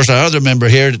 of course, our other member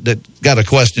here that got a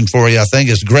question for you, I think,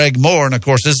 is Greg Moore. And, of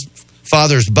course, his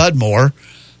father's Bud Moore,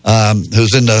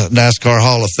 who's in the NASCAR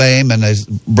Hall of Fame, and his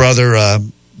brother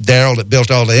Daryl that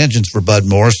built all the engines for Bud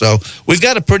Moore. So we've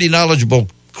got a pretty knowledgeable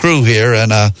crew here,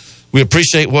 and we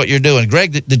appreciate what you're doing.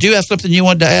 Greg, did you have something you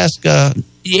wanted to ask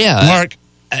Mark?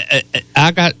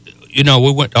 I got,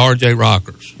 we went to RJ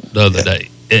Rockers the other day,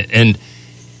 and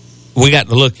we got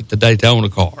to look at the Daytona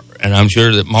car, and I'm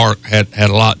sure that Mark had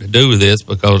a lot to do with this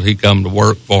because he come to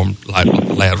work for him like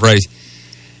the last race.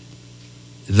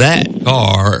 That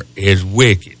car is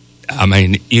wicked. I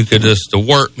mean, you could just, the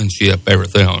workmanship,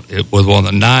 everything on it. It was one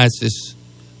of the nicest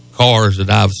cars that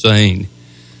I've seen.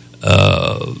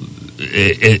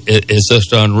 It's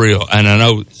just unreal. And I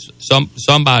know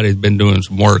somebody's been doing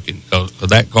some working because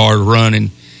that car's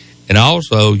running. And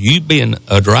also, you being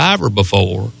a driver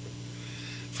before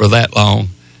for that long,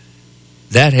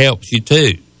 that helps you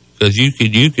too. Because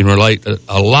you can relate to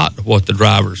a lot to what the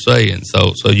driver's saying.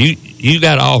 So you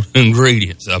got all the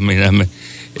ingredients. I mean,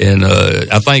 and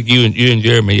I think you and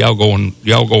Jeremy, y'all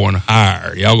going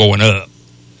higher, y'all going up,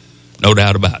 no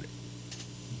doubt about it.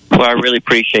 Well, I really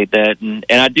appreciate that, and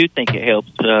I do think it helps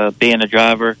being a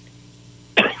driver.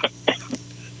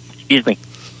 Excuse me,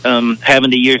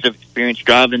 having the years of experience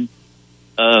driving,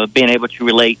 being able to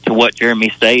relate to what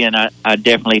Jeremy's saying, I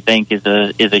definitely think is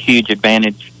a huge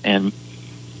advantage. And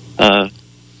one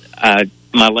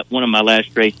of my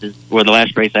last races, or the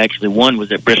last race I actually won,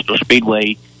 was at Bristol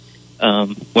Speedway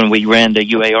when we ran the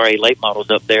UARA late models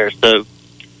up there. So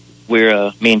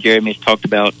me and Jeremy has talked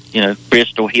about,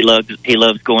 Bristol. He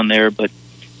loves going there, but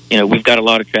we've got a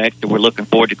lot of tracks that we're looking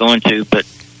forward to going to. But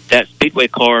that Speedway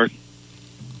car,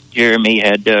 Jeremy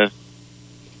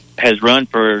has run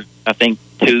for, I think,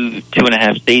 two and a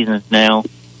half seasons now,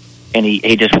 and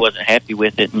he just wasn't happy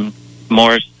with it. And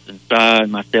Morris and Si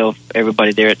and myself,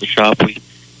 everybody there at the shop,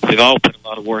 we've all put a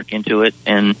lot of work into it,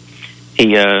 and he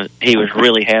was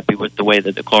really happy with the way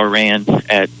that the car ran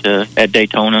at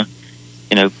Daytona.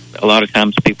 a lot of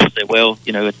times people say, well,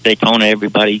 it's Daytona,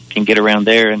 everybody can get around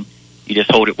there, and you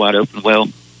just hold it wide open. Well,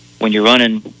 when you're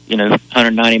running,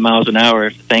 190 miles an hour,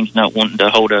 if the thing's not wanting to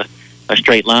hold a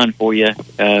straight line for you,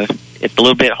 it's a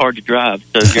little bit hard to drive.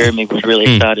 So Jeremy was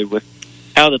really excited with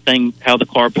how the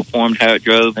car performed, how it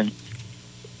drove, and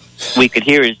we could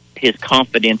hear his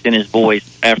confidence in his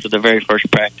voice after the very first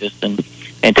practice.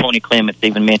 And Tony Clements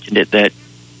even mentioned it, that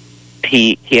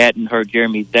he hadn't heard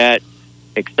Jeremy that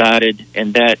excited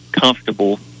and that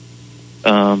comfortable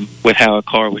with how a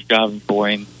car was driving for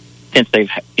him since they've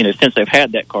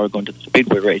had that car going to the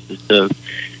Speedway races. So,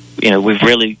 we've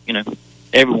really,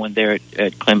 everyone there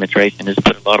at Clements Racing has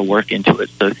put a lot of work into it.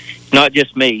 So it's not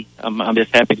just me. I'm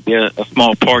just happy to be a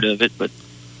small part of it, but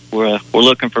we're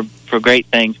looking for great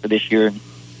things for this year and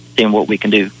seeing what we can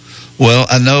do. Well,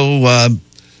 I know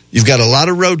you've got a lot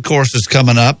of road courses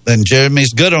coming up, and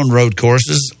Jeremy's good on road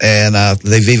courses, and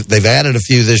they've added a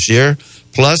few this year.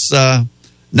 Plus,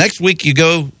 next week you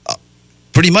go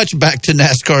pretty much back to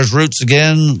NASCAR's roots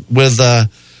again with the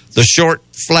short,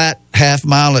 flat half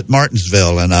mile at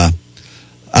Martinsville. And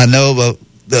I know the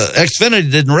Xfinity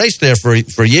didn't race there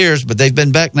for years, but they've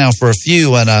been back now for a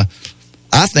few, and I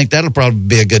think that'll probably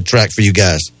be a good track for you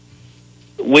guys.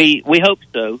 We hope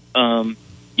so.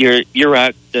 You're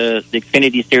right. The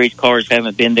Xfinity Series cars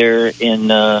haven't been there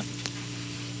in I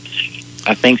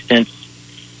think since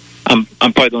I'm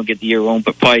probably going to get the year wrong,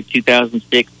 but probably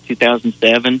 2006,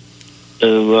 2007.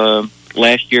 So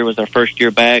last year was our first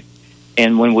year back,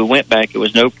 and when we went back, it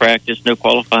was no practice, no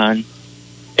qualifying.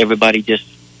 Everybody just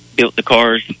built the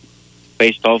cars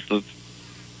based off of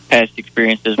past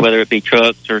experiences, whether it be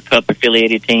trucks or Cup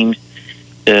affiliated teams.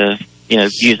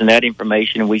 Using that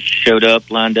information, we showed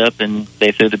up, lined up, and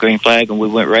they threw the green flag, and we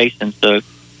went racing. So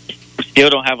we still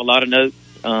don't have a lot of notes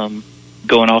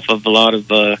going off of a lot of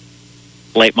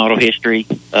late model history,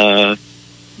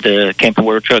 the Camping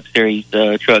World Truck Series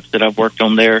trucks that I've worked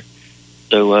on there.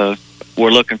 So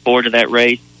we're looking forward to that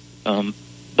race.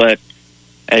 But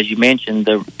as you mentioned,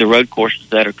 the road courses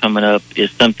that are coming up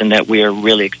is something that we are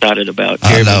really excited about.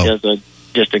 Jeremy does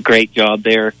just a great job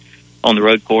there on the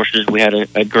road courses. We had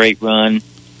a great run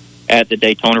at the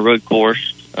Daytona road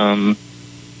course. I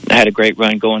had a great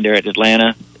run going there at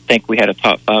Atlanta. I think we had a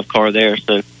top 5 car there.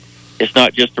 So it's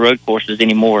not just the road courses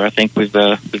anymore. I think we've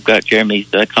got Jeremy's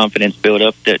confidence built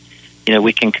up that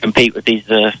we can compete with these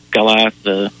Goliath,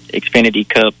 Xfinity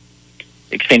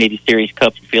Series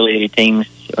Cup affiliated teams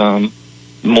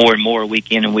more and more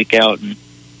week in and week out, and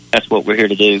that's what we're here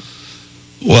to do.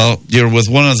 Well, you're with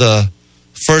one of the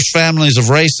first families of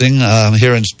racing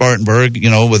here in Spartanburg,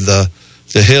 with the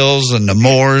Hills and the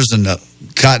Moores and the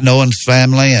Cotton Owens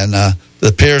family and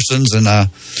the Pearsons, and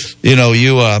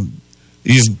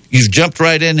you've jumped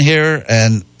right in here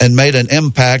and made an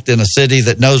impact in a city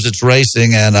that knows it's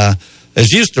racing and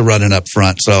is used to running up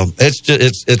front. So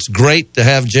it's great to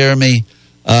have Jeremy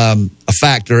a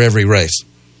factor every race.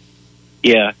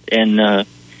 Yeah, and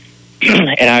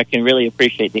I can really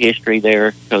appreciate the history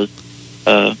there because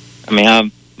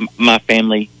my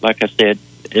family, like I said,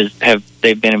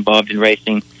 they've been involved in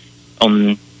racing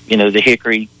on the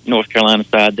Hickory, North Carolina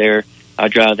side there. I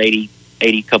drive 80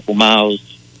 couple miles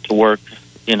to work,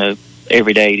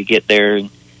 every day to get there,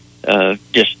 and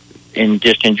just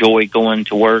enjoy going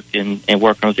to work and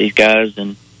working with these guys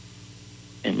and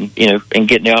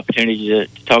getting the opportunity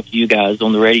to talk to you guys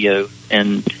on the radio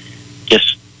and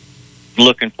just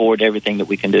looking forward to everything that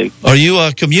we can do. Are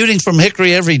you commuting from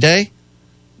Hickory every day?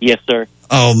 Yes, sir.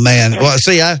 Oh man! Well,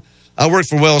 see, I worked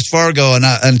for Wells Fargo, and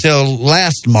until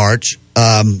last March,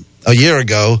 a year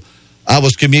ago, I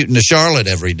was commuting to Charlotte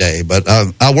every day. But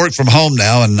I work from home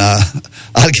now, and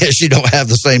I guess you don't have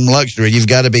the same luxury. You've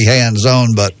got to be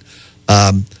hands-on. But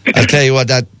I tell you what,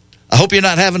 I hope you're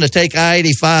not having to take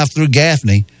I-85 through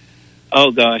Gaffney.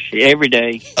 Oh, gosh, every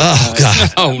day. Oh,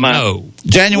 God. Oh, no.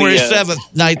 January 7th,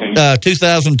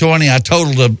 2020, I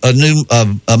totaled a new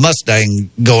Mustang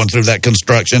going through that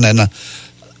construction, and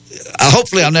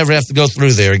hopefully I'll never have to go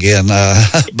through there again.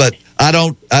 But I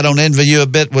don't envy you a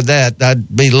bit with that. I'd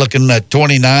be looking at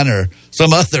 29 or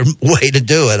some other way to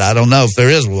do it. I don't know if there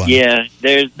is one. Yeah,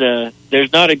 there's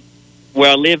not a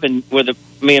where I live in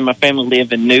me and my family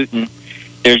live in Newton.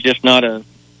 There's not a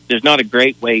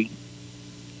great way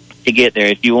to get there.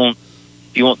 If you want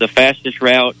the fastest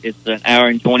route, it's an hour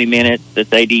and 20 minutes.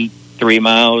 That's 83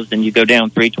 miles, and you go down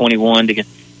 321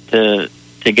 to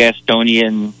Gastonia,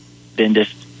 and then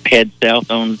just head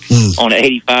south on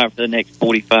 85 for the next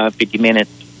 45, 50 minutes.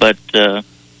 But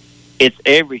it's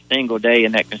every single day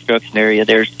in that construction area.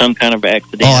 There's some kind of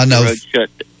accident. Oh, I know.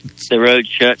 The road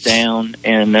shut down,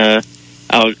 and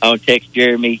I'll text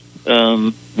Jeremy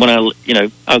when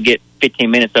I'll get 15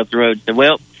 minutes up the road and say,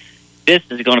 well, this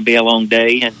is going to be a long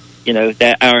day, and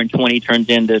that hour and 20 turns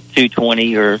into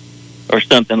 2:20 or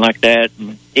something like that.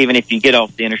 And even if you get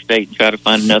off the interstate and try to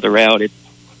find another route,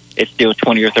 it's still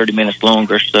 20 or 30 minutes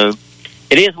longer. So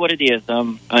it is what it is.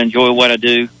 I enjoy what I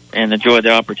do and enjoy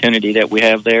the opportunity that we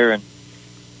have there, and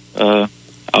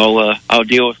I'll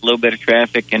deal with a little bit of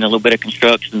traffic and a little bit of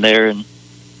construction there, and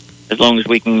as long as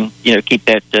we can keep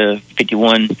that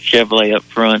 51 Chevrolet up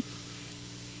front.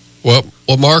 Well,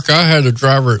 Mark, I had a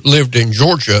driver that lived in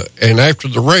Georgia, and after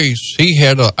the race, he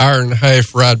had an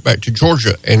hour-and-a-half ride back to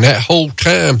Georgia, and that whole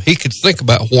time, he could think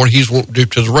about what he's wanting to do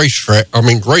to the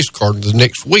race car the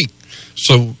next week.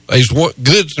 So there's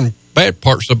goods and bad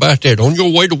parts about that. On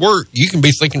your way to work, you can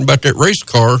be thinking about that race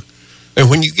car, and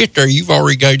when you get there, you've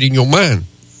already got it in your mind.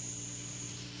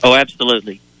 Oh,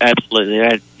 absolutely.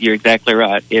 Absolutely. You're exactly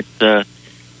right. It's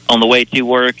on the way to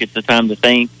work, it's the time to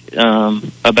think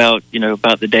about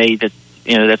the day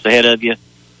that's ahead of you.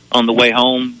 On the way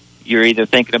home, you're either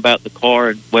thinking about the car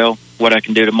and, well, what I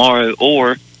can do tomorrow,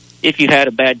 or if you had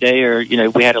a bad day or,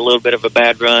 we had a little bit of a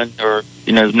bad run or,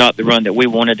 not the run that we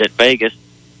wanted at Vegas,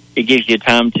 it gives you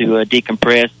time to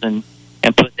decompress and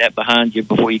put that behind you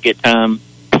before you get home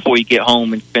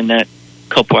and spend that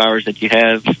couple hours that you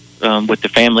have with the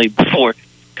family before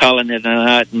calling it a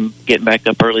night and getting back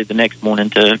up early the next morning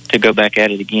to go back at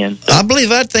it again. So, I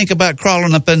believe I'd think about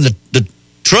crawling up in the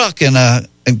truck and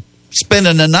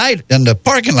spending the night in the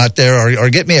parking lot there, or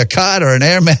get me a cot or an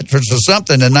air mattress or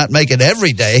something, and not make it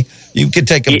every day. You could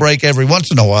take a break every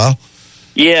once in a while.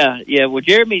 Yeah. Well,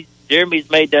 Jeremy's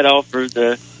made that offer.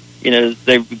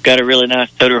 They've got a really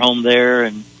nice toter home there,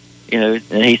 and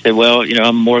and he said, well,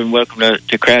 I'm more than welcome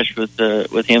to crash with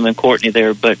him and Courtney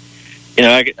there, but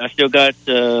I still got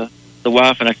the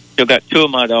wife, and I still got two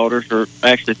of my daughters, or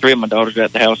actually three of my daughters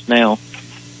at the house now.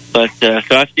 But so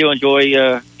I still enjoy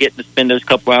getting to spend those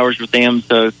couple hours with them.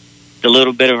 So the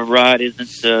little bit of a ride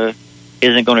isn't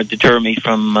going to deter me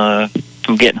from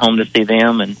getting home to see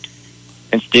them, and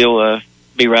still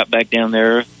be right back down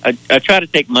there. I try to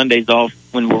take Mondays off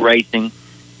when we're racing,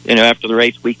 after the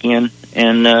race weekend,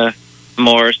 and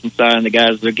Morris and Si and the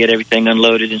guys will get everything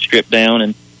unloaded and stripped down,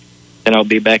 and then I'll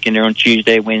be back in there on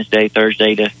Tuesday, Wednesday,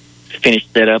 Thursday to finish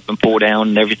setup and pull down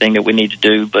and everything that we need to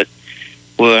do. But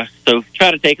so try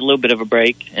to take a little bit of a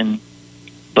break,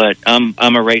 but I'm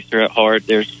a racer at heart.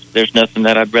 There's nothing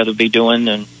that I'd rather be doing,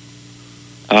 and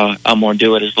I'm going to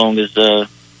do it as long as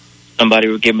somebody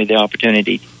will give me the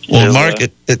opportunity. Well, so, Mark,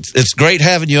 it's great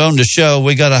having you on the show.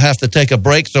 We're going to have to take a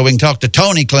break so we can talk to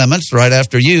Tony Clements right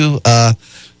after you.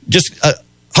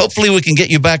 Hopefully we can get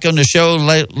you back on the show a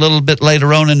little bit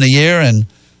later on in the year, and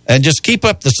just keep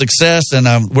up the success.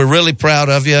 And we're really proud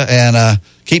of you, and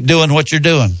keep doing what you're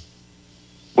doing.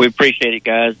 We appreciate it,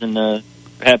 guys, and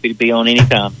happy to be on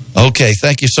anytime. Okay,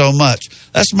 thank you so much.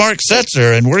 That's Mark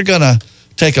Setzer, and we're going to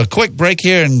take a quick break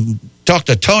here and talk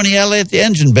to Tony Elliott, the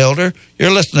engine builder.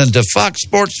 You're listening to Fox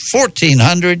Sports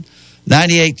 1400,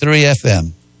 98.3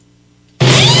 FM.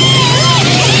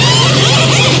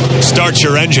 Start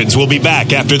Your Engines will be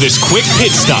back after this quick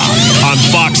pit stop on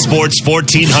Fox Sports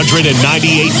 1400 and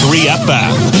 98.3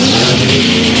 FM.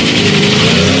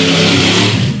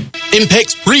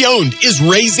 Impex Pre-Owned is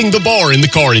raising the bar in the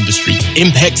car industry.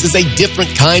 Impex is a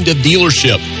different kind of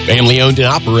dealership. Family owned and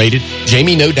operated,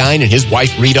 Jamie Nodine and his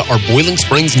wife Rita are Boiling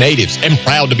Springs natives and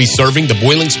proud to be serving the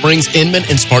Boiling Springs, Inman,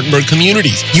 and Spartanburg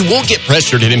communities. You won't get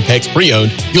pressured at Impex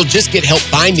Pre-Owned. You'll just get help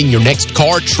finding your next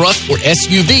car, truck, or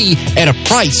SUV at a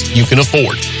price you can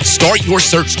afford. Start your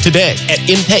search today at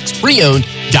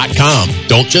ImpexPreowned.com.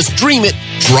 Don't just dream it,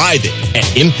 drive it at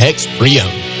Impex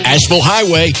Pre-Owned. Asheville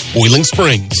Highway, Boiling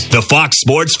Springs. The Fox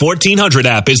Sports 1400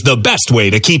 app is the best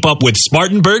way to keep up with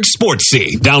Spartanburg sports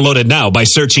scene. Download it now by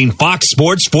searching Fox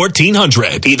Sports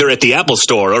 1400, either at the Apple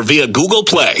Store or via Google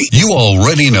Play. You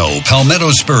already know Palmetto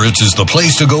Spirits is the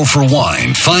place to go for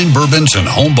wine, fine bourbons, and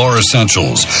home bar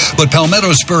essentials. But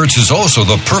Palmetto Spirits is also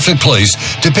the perfect place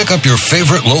to pick up your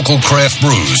favorite local craft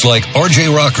brews like RJ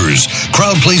Rockers,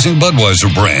 crowd-pleasing Budweiser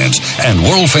brands, and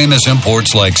world-famous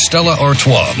imports like Stella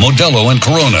Artois, Modelo, and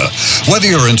Corona.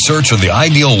 Whether you're in search of the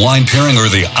ideal wine pairing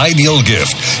or the ideal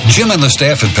gift, Jim and the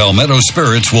staff at Palmetto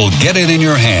Spirits will get it in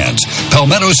your hands.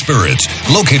 Palmetto Spirits,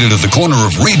 located at the corner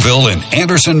of Reedville and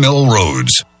Anderson Mill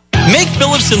Roads. Make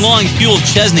Phillips & Long Fuel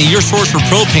Chesney your source for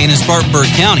propane in Spartanburg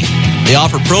County. They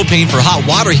offer propane for hot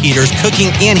water heaters,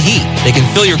 cooking, and heat. They can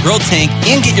fill your grill tank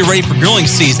and get you ready for grilling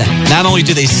season. Not only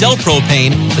do they sell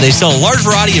propane, but they sell a large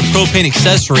variety of propane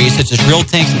accessories such as grill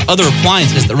tanks and other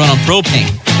appliances that run on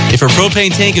propane. If your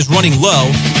propane tank is running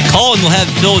low, Call and we'll have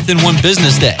it filled within one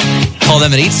business day. Call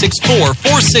them at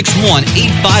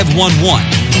 864-461-8511.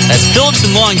 That's Phillips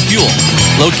and Long Fuel,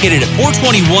 located at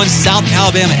 421 South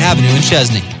Alabama Avenue in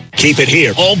Chesney. Keep it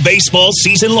here all baseball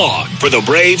season long for the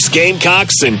Braves,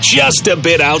 Gamecocks, and Just a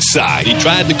Bit Outside. He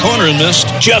tried the corner and missed.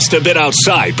 Just a Bit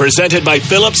Outside, presented by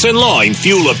Phillips and Loin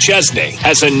Fuel of Chesney,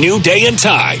 has a new day and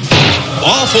time.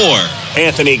 All four.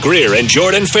 Anthony Greer and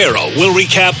Jordan Farrell will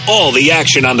recap all the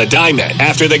action on the diamond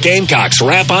after the Gamecocks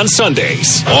wrap on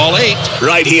Sundays. All 8.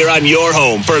 Right here on your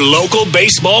home for local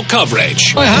baseball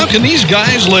coverage. Well, how can these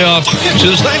guys lay off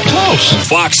pitches that close?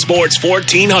 Fox Sports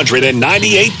 1400 and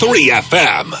 98.3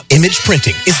 FM. Image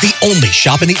Printing is the only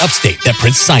shop in the upstate that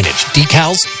prints signage,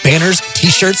 decals, banners,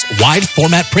 t-shirts, wide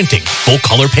format printing, full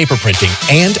color paper printing,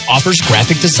 and offers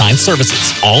graphic design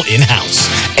services, all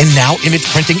in-house. And now Image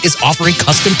Printing is offering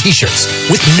custom t-shirts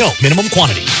with no minimum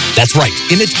quantity. That's right.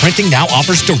 Image Printing now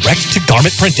offers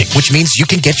direct-to-garment printing, which means you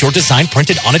can get your design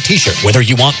printed on a t-shirt, whether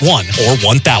you want 1 or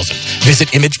 1,000.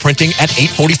 Visit Image Printing at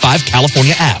 845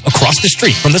 California Ave, across the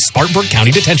street from the Spartanburg County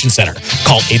Detention Center.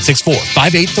 Call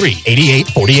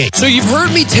 864-583-8848. So you've heard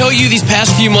me tell you these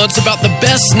past few months about the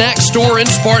best snack store in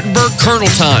Spartanburg, Colonel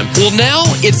Time. Well, now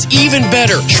it's even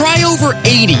better. Try over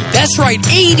 80. That's right,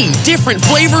 80 different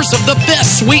flavors of the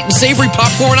best sweet and savory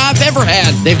popcorn I've ever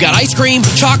had. They've got ice cream,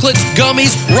 chocolates,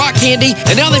 gummies, rock candy,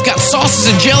 and now they've got sauces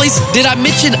and jellies. Did I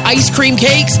mention ice cream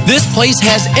cakes? This place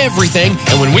has everything,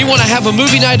 and when we want to have a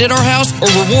movie night at our house, or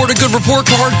reward a good report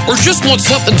card, or just want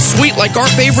something sweet like our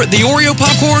favorite, the Oreo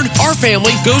popcorn, our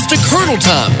family goes to Colonel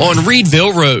Time on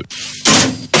Reedville Road.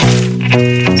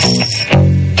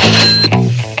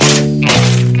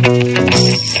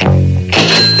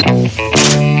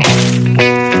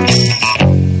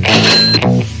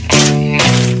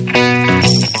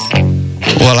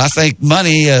 Well, I think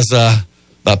money is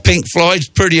Pink Floyd's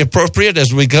pretty appropriate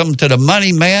as we come to the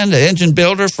money man, the engine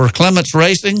builder for Clements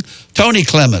Racing, Tony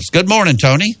Clements. Good morning,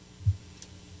 Tony.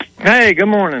 Hey, good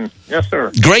morning. Yes,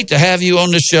 sir. Great to have you on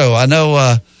the show. I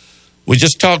know we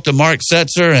just talked to Mark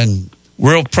Setzer, and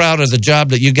real proud of the job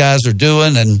that you guys are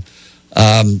doing. And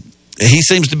he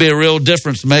seems to be a real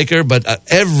difference maker, but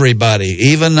everybody,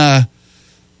 even the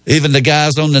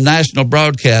guys on the national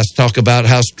broadcast, talk about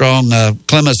how strong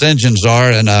Clements engines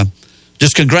are. And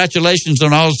just congratulations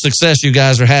on all the success you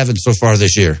guys are having so far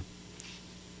this year.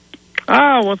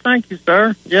 Oh, well, thank you,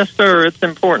 sir. Yes, sir. It's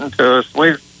important to us.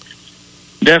 We've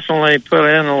definitely put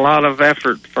in a lot of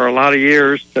effort for a lot of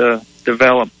years to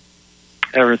develop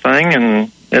everything,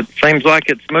 and it seems like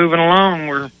it's moving along.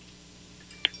 We're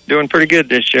doing pretty good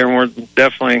this year, and we're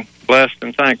definitely blessed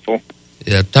and thankful.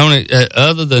 Yeah, Tony,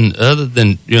 other than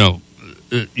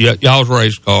y'all's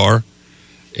race car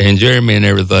and Jeremy and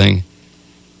everything,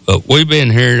 but we've been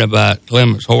hearing about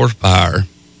Clements horsepower.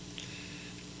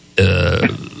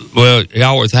 Well, you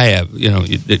always have, you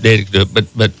dedicated to it,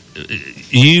 but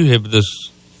you have this.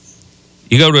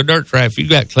 You go to a dirt track, you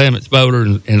got Clements motor,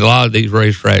 and a lot of these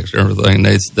racetracks and everything,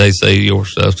 they say your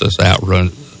stuff just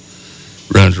runs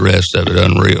the rest of it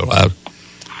unreal. I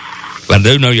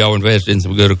do know y'all invested in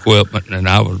some good equipment, and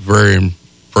I was very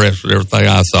impressed with everything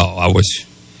I saw. I wish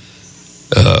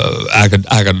I could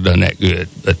have done that good,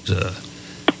 but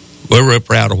we're real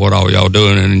proud of what all y'all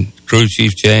doing, and crew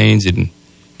chief change, and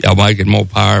y'all making more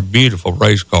power. Beautiful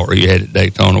race car you had at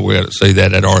Daytona. We had to see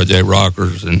that at RJ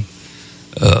Rockers, and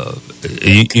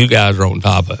you guys are on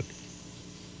top of it.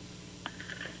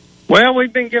 Well,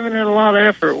 we've been giving it a lot of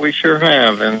effort. We sure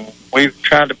have, and we've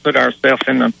tried to put ourselves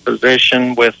in a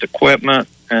position with equipment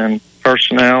and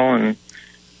personnel. And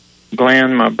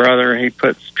Glenn, my brother, he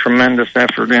puts tremendous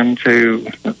effort into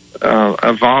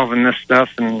evolving this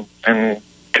stuff and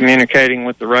communicating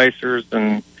with the racers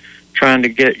and trying to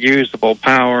get usable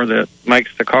power that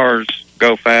makes the cars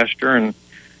go faster. And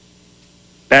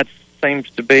that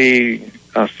seems to be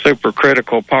a super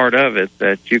critical part of it,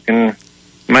 that you can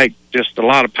make just a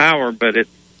lot of power, but it's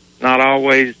not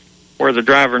always where the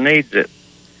driver needs it,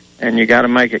 and you got to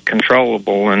make it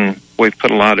controllable. And we've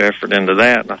put a lot of effort into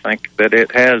that, and I think that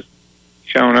it has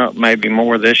shown up maybe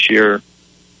more this year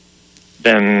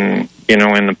than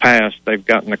in the past. They've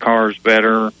gotten the cars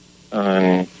better,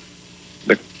 and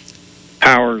the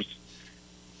power's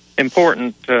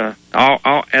important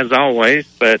as always,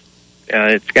 but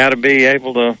it's got to be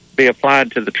able to be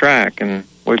applied to the track, and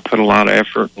we've put a lot of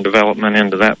effort and development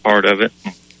into that part of it.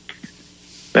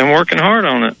 Been working hard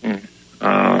on it, and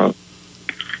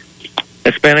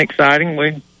it's been exciting.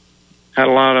 We had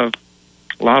a lot of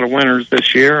winners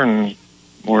this year, and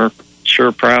we're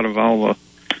sure proud of all the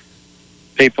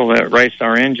people that race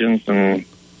our engines, and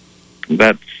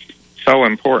that's so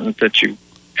important that you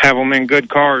have them in good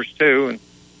cars too,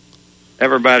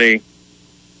 everybody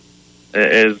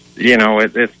is,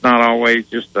 it's not always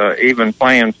just an even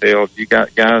playing field. You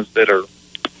got guys that are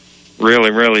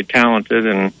really, really talented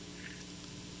and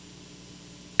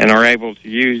are able to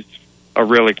use a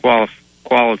really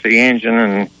quality engine,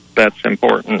 and that's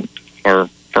important for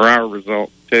our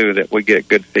results too, that we get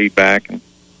good feedback and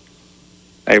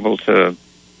able to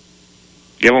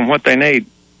give them what they need.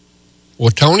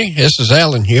 Well, Tony, this is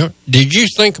Alan here. Did you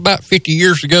think about 50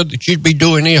 years ago that you'd be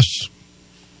doing this?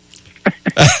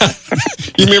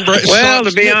 You remember? Well,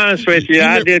 to be honest with you,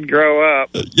 I did grow up.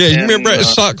 Yeah, you remember that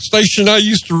sock station I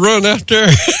used to run out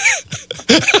there?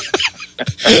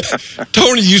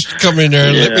 Tony used to come in there,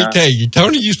 and let me tell you,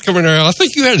 Tony used to come in there. I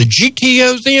think you had a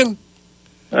GTO then.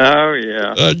 Oh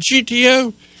yeah,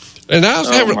 GTO. And I was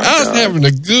having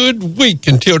a good week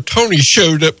until Tony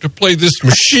showed up to play this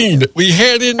machine that we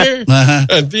had in there.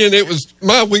 And then it was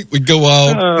my week would go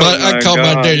off. I called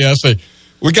my daddy. I say,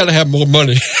 we got to have more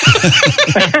money.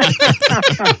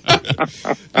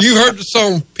 You heard the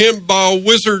song Pinball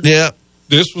Wizard? Yeah.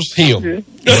 This was him.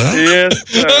 Yes,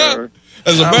 sir.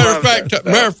 As a matter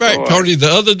of fact, Tony,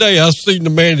 the other day I seen the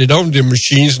man that owned them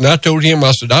machines, and I told him,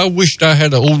 I said, I wished I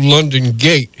had an old London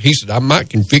Gate. He said, I might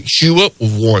can fix you up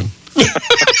with one.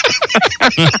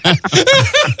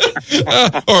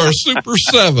 Or a Super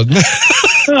 7.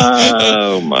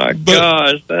 Oh my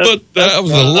gosh! But that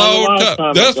was a long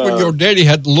time. That's when your daddy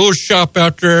had the little shop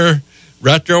out there,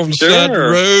 right there on the side of the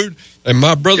road. And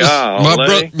my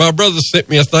brother sent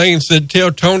me a thing and said,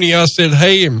 "Tell Tony," I said,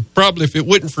 "Hey, and probably if it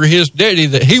wasn't for his daddy,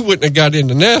 that he wouldn't have got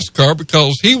into NASCAR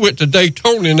because he went to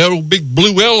Daytona in that old big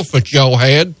blue elephant y'all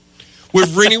had."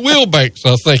 With Rennie Wilbanks,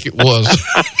 I think it was.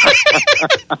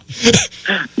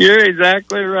 You're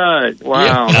exactly right.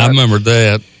 Wow. Yeah, I remember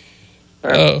that.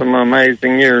 That's some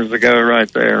amazing years ago right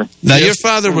there. Now, your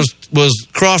father was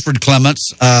Crawford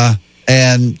Clements,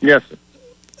 and yes, sir.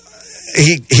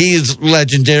 He's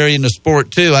legendary in the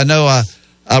sport, too. I know I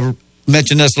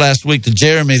mentioned this last week to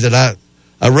Jeremy that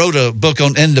I wrote a book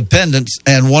on independence,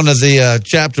 and one of the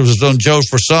chapters was on Joe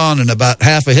Frisson, and about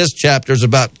half of his chapters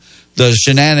about the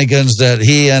shenanigans that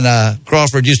he and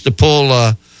Crawford used to pull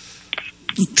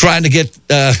trying to get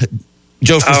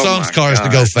Joe Frisson's cars to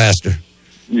go faster.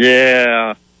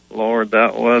 Yeah, Lord,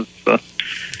 that was...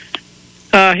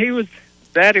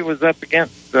 Daddy was up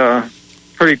against a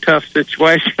pretty tough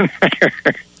situation there.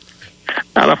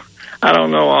 I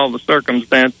don't know all the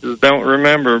circumstances, don't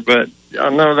remember, but I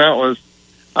know that was...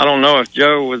 I don't know if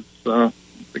Joe was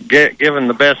given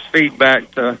the best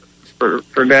feedback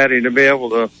for Daddy to be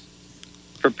able to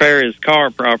prepare his car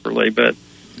properly, but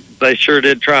they sure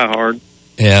did try hard.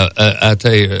 Yeah, I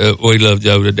tell you, we love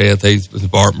Joe to death. He's from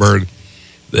Spartanburg,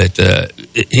 but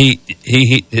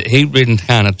he'd been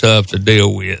kind of tough to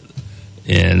deal with,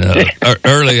 and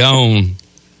early on,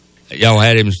 y'all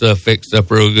had him stuff fixed up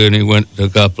real good, and he went to a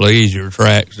couple of easier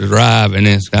tracks to drive, and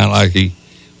it's kind of like he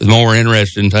was more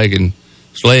interested in taking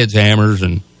sledgehammers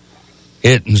and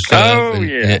hitting stuff. Oh,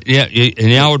 and, yeah. And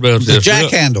y'all would be able to... The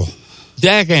jack handle.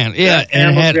 Yeah,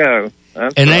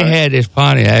 and they had this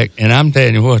Pontiac, and I'm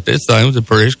telling you what, this thing was the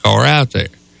prettiest car out there.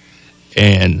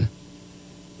 And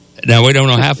now we don't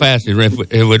know how fast it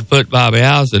would put Bobby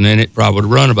Allison in it. Probably would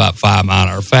run about 5 miles an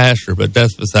hour faster, but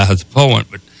that's besides the point.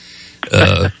 But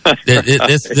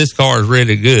this car is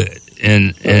really good.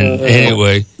 And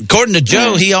anyway, according to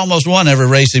Joe, he almost won every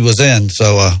race he was in.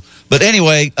 So, but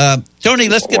anyway, Tony,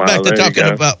 let's get back to talking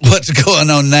about what's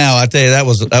going on now. I tell you,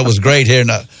 that was great here.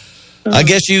 Now, I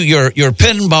guess your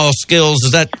pinball skills,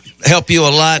 does that help you a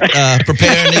lot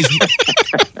preparing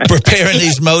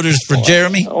these motors for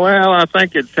Jeremy? Well, I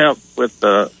think it's helped with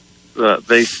the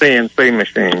CNC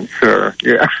machine, sure.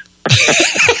 Yeah.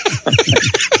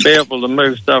 Be able to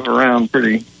move stuff around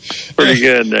pretty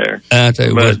good there. I tell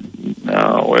you what.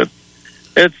 No,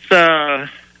 it's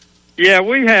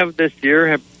we have this year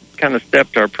have kind of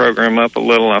stepped our program up a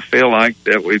little. I feel like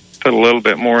that we put a little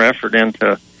bit more effort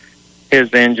into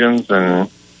his engines and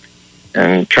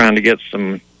trying to get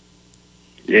some,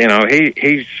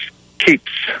 he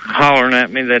keeps hollering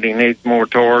at me that he needs more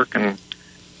torque and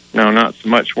not so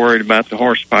much worried about the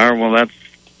horsepower. Well, that's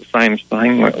the same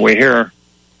thing we hear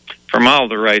from all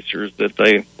the racers, that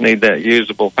they need that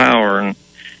usable power,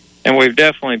 and we've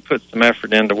definitely put some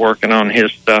effort into working on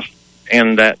his stuff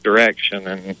in that direction,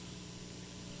 and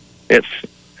it's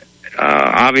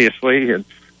obviously it's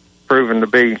proven to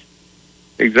be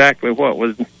exactly what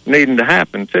was needing to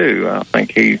happen too. I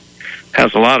think he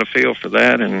has a lot of feel for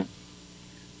that, and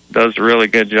does a really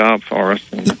good job for us.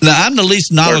 Now, I'm the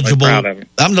least knowledgeable.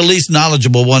 I'm the least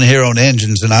knowledgeable one here on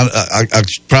engines, and I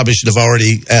probably should have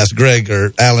already asked Greg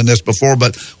or Alan this before.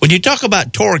 But when you talk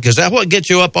about torque, is that what gets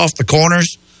you up off the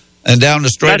corners and down the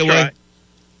straightaway? That's right.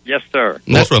 Yes, sir.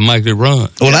 And that's what makes it run.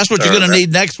 Well, that's what you're going to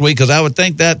need next week, because I would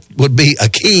think that would be a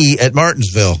key at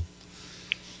Martinsville.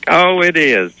 Oh, it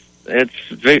is.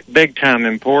 It's big time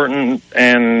important,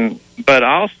 but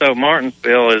also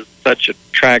Martinsville is such a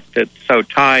track that's so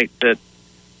tight that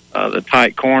the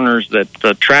tight corners, that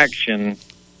the traction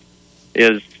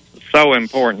is so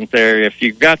important there. If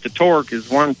you've got the torque is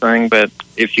one thing, but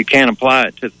if you can't apply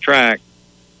it to the track,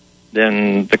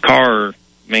 then the car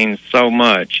means so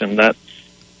much, and that's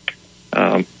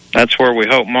where we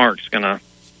hope Mark's going to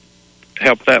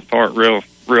help that part real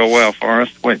well for us.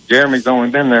 Jeremy's only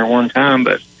been there one time,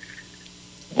 but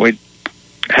we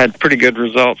had pretty good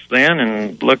results then,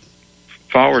 and look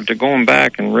forward to going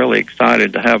back, and really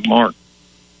excited to have Mark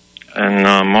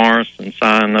and Morris and Si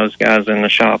and those guys in the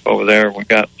shop over there. We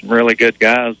got some really good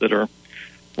guys that are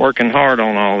working hard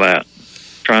on all that,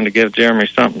 trying to give Jeremy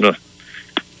something to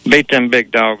beat them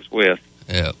big dogs with.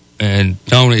 Yeah, and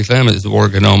Tony Clements is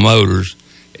working on motors,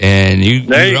 and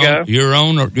you're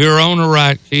on the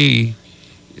right key,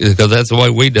 because that's the way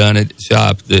we done it at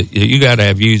shops. That you got to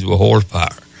have usable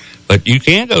horsepower, but you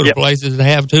can't go to places that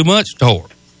have too much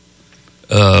torque.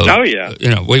 We would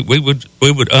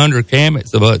undercam it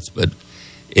so much, but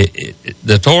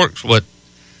the torque's what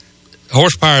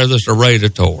horsepower is just a rate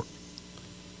of torque.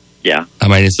 Yeah, I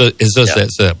mean it's just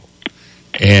that simple,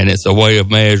 and it's a way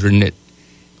of measuring it.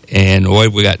 And the way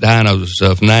we got dynos and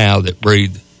stuff now that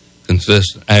breathe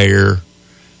consistent air,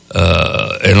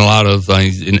 and a lot of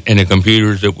things in the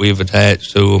computers that we've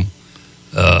attached to them,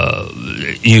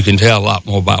 you can tell a lot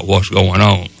more about what's going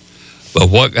on. But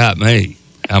what got me,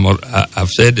 I've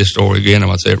said this story again, I'm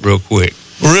going to say it real quick.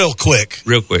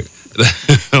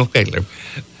 Okay, Larry.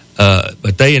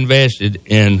 But they invested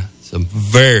in some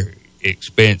very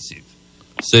expensive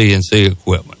CNC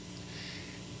equipment.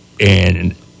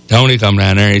 And Tony come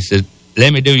down there and he said,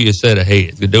 let me do you a set of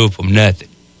heads. You do it from nothing.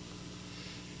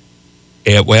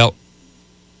 Yeah, well,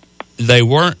 they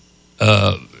weren't,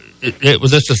 it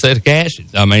was just a set of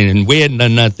castings. I mean, and we hadn't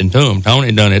done nothing to them.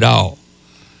 Tony done it all.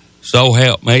 So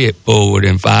help me, it pulled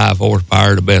within 5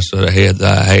 horsepower, the best of the heads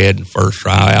I had in the first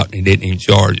try out, and he didn't even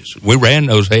charge us. We ran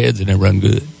those heads and they run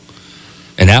good.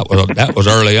 And that was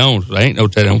early on, so there ain't no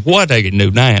telling what they can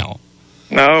do now.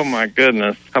 Oh, my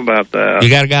goodness. How about that? You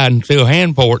got a guy in steel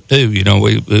hand port, too. You know,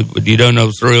 you done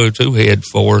those 302 heads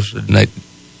for us, and that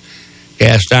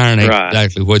cast iron ain't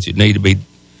exactly what you need to be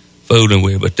fooling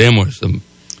with. But them were some,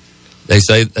 they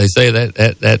say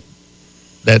that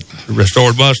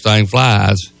restored Mustang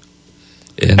flies,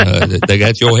 and they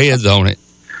got your heads on it.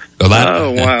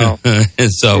 Oh, wow.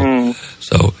 And so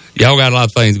y'all got a lot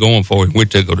of things going for you. We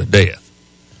took her to death.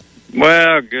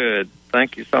 Well, good.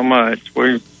 Thank you so much.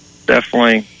 We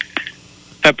definitely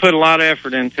have put a lot of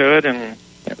effort into it and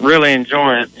really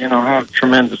enjoy it. You know, have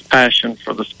tremendous passion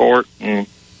for the sport and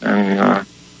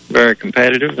very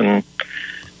competitive, and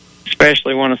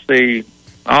especially want to see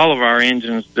all of our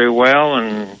engines do well,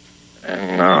 and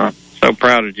so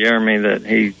proud of Jeremy that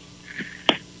he's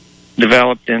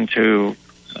developed into.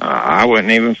 I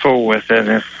wouldn't even fool with it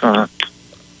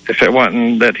if it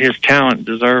wasn't that his talent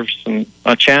deserves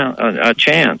a chance,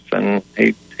 and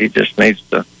he just needs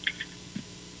to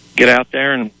get out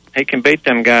there, and he can beat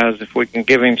them guys if we can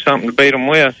give him something to beat them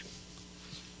with.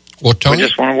 Well, Tony, we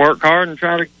just want to work hard and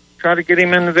try to get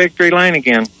him in the victory lane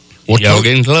again. Well, y'all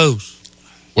getting close.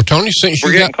 Well, Tony, since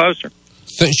we're getting closer.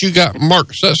 Since you got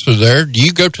Mark Setzer there, do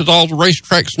you go to all the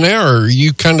racetracks now, or are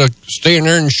you kind of staying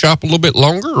there and shop a little bit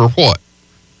longer, or what?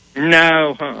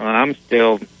 No, I'm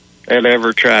still at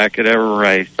every track, at every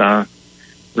race. I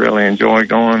really enjoy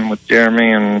going with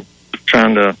Jeremy and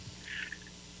trying to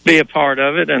be a part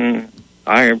of it, and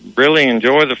I really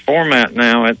enjoy the format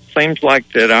now. It seems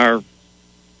like that our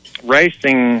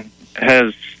racing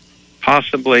has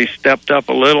possibly stepped up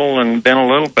a little and been a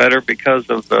little better because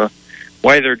of the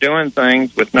way they're doing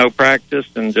things with no practice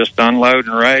and just unload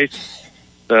and race.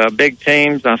 The big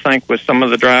teams, I think, with some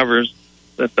of the drivers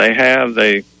that they have,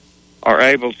 they are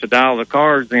able to dial the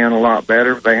cars in a lot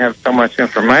better. They have so much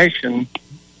information,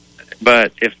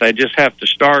 but if they just have to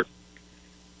start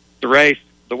the race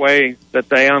the way that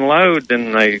they unload,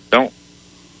 then they don't,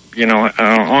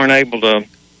 aren't able to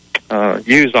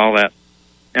use all that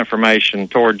information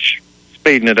towards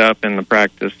speeding it up in the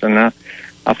practice. And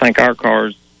I think our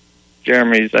cars,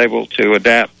 Jeremy's able to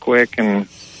adapt quick, and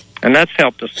that's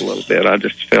helped us a little bit. I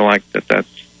just feel like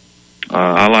that's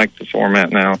I like the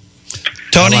format now.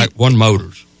 Tony, I like one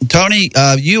motors. Tony,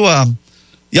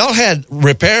 y'all had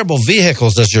repairable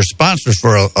vehicles as your sponsors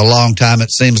for a long time,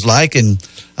 it seems like, and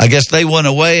I guess they went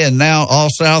away, and now All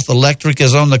South Electric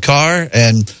is on the car,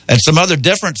 and some other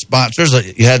different sponsors.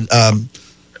 You had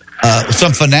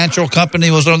some financial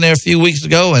company was on there a few weeks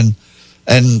ago,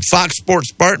 and Fox Sports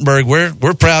Spartanburg.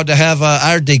 We're proud to have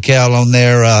our decal on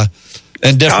there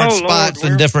in different spots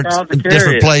and different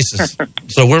places.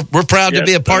 So we're proud to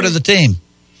be a part of the team.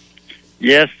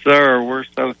 Yes, sir. We're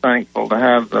so thankful to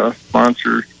have the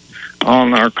sponsors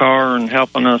on our car and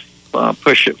helping us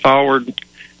push it forward.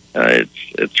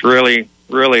 It's really,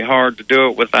 really hard to do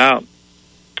it without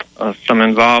some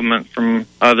involvement from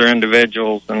other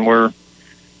individuals, and we're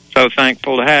so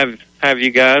thankful to have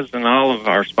you guys and all of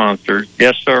our sponsors.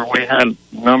 Yes, sir. We had a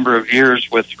number of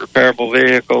years with repairable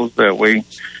vehicles that we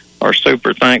are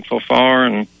super thankful for,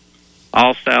 and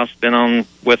All South's been on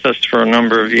with us for a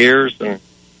number of years, and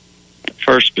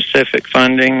First Pacific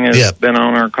Funding has been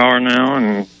on our car now,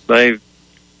 and they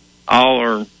all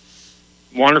are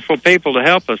wonderful people to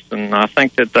help us, and I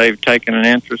think that they've taken an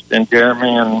interest in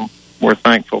Jeremy, and we're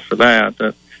thankful for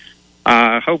that.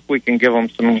 I hope we can give them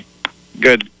some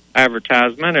good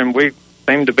advertisement, and we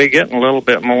seem to be getting a little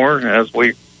bit more as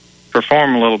we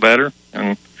perform a little better,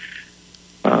 and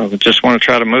we just want to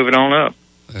try to move it on up.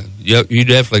 You're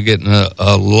definitely getting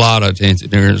a lot of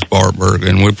attention here in Spartanburg,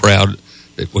 and we're proud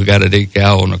that we got a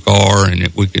decal on the car and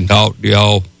that we can talk to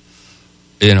y'all,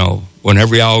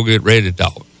 whenever y'all get ready to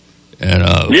talk. And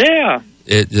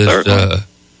it just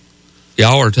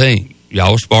y'all are a team.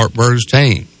 Y'all Spartanburg's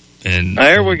team. And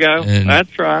there we go.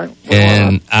 That's right.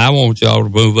 And I want y'all to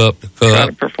move up the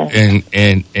cup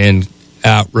and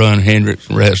outrun Hendricks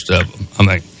and the rest of them. I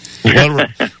mean, well,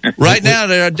 right now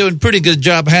they're doing a pretty good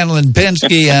job handling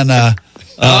Penske and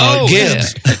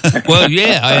Gibbs. Yeah. Well,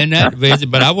 yeah, in that division,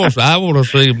 but I want to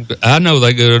see them. I know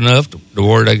they're good enough to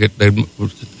where they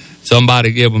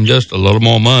somebody give them just a little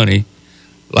more money.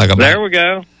 There we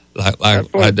go. Like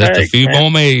just a few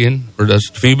more million, or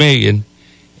just a few million,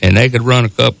 and they could run a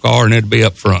cup car and it'd be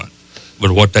up front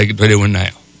with what they could be doing now.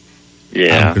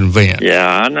 Yeah. I'm convinced. Yeah,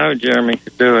 I know Jeremy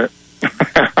could do it.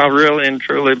 I really and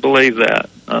truly believe that.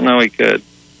 I know he could.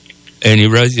 And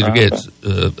you're ready to get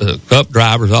cup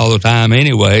drivers all the time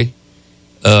anyway.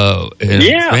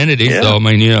 Xfinity, so I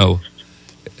mean,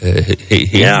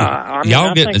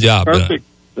 y'all getting the job done. Perfect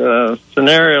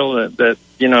scenario that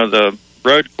the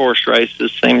road course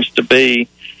races seems to be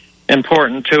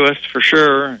important to us for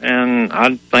sure, and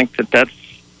I think that's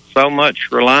so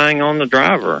much relying on the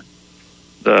driver.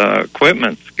 The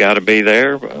equipment's got to be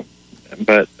there,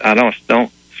 but I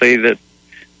don't see that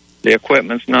the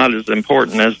equipment's not as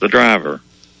important as the driver.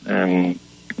 And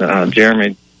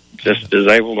Jeremy just is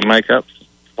able to make up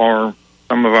for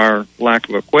some of our lack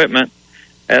of equipment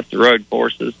at the road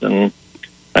courses, and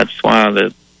that's why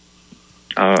that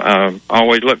I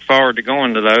always look forward to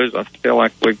going to those. I feel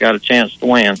like we've got a chance to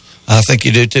win. I think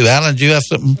you do too. Alan, do you have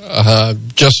something?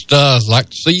 Just like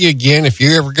to see you again if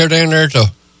you ever go down there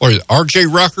to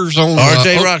RJ Rockers on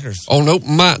Rockers on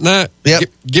open mic night. Yep.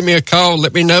 Give me a call,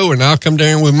 let me know, and I'll come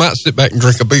down and we might sit back and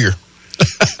drink a beer.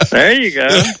 There you go.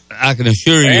 I can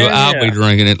assure you I'll be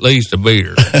drinking at least a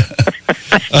beer.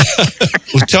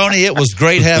 Well, Tony, it was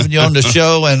great having you on the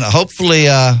show, and hopefully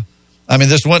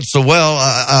this went so well.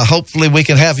 Hopefully we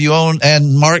can have you on,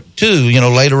 and Mark too,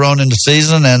 later on in the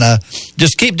season, and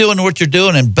just keep doing what you're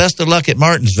doing, and best of luck at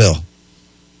Martinsville.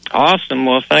 Awesome.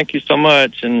 Well, thank you so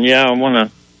much. And I want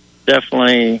to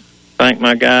definitely thank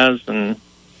my guys and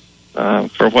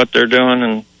for what they're doing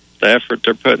and the effort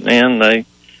they're putting in. They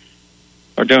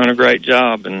are doing a great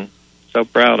job, and so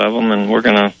proud of them. And we're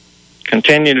going to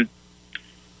continue to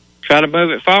try to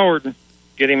move it forward and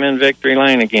get him in victory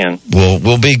lane again. Well,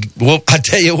 I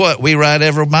tell you what, we ride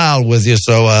every mile with you.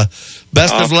 So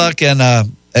best of luck, and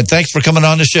thanks for coming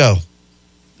on the show.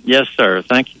 Yes, sir.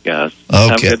 Thank you, guys. Okay.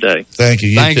 Have a good day. Thank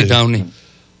you. Thank you, Tony.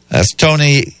 That's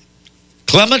Tony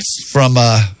Clements from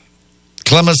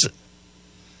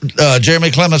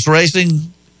Jeremy Clements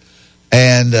Racing,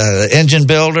 and engine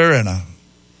builder, and a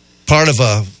part of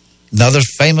another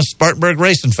famous Spartanburg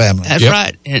racing family. That's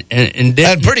right. And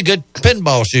pretty good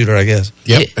pinball shooter, I guess.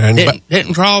 Yep.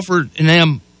 Didn't Crawford and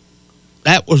them,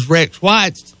 that was Rex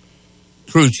White's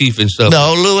crew chief and stuff.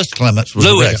 No, Lewis Clements was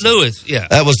Lewis, yeah.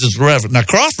 That was his reverend. Now,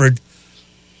 Crawford,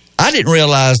 I didn't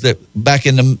realize that back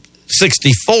in the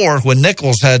 64, when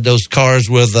Nichols had those cars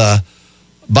with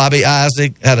Bobby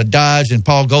Isaac had a Dodge and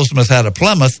Paul Goldsmith had a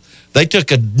Plymouth, they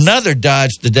took another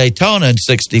Dodge to Daytona in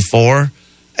 64,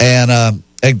 and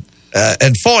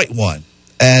Foyt won.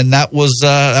 And that was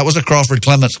a Crawford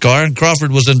Clements car, and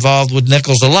Crawford was involved with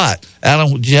Nichols a lot.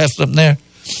 Alan, did you have something there?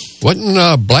 Wasn't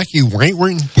Blackie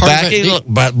Wangren part of that deal?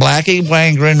 Blackie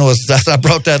Wangren was. I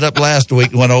brought that up last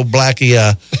week when old Blackie.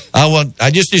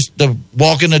 I just used to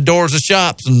walk in the doors of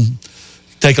shops and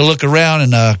take a look around,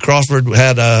 and Crawford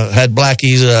had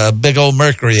Blackie's big old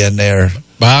Mercury in there.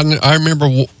 But I remember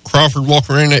Crawford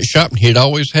walking around that shop, and he'd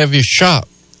always have his shop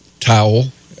towel.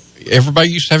 Everybody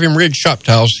used to have him red shop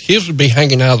towels. His would be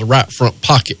hanging out of the right front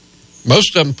pocket.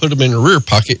 Most of them put them in the rear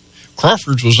pocket.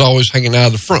 Crawford's was always hanging out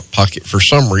of the front pocket for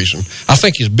some reason. I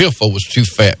think his billfold was too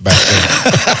fat back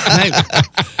then.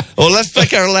 Well, let's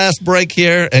take our last break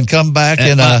here and come back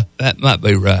that might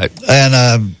be right.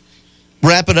 And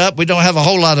wrap it up. We don't have a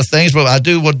whole lot of things, but I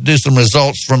do want to do some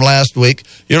results from last week.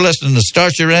 You're listening to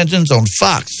Start Your Engines on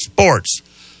Fox Sports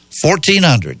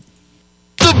 1400.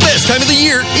 The best time of the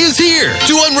year is here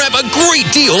to unwrap a great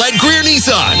deal at Greer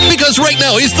Nissan. Because right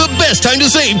now is the best time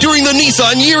to save during the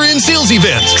Nissan year-end sales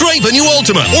event. Drive a new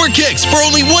Altima or Kicks for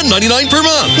only $199 per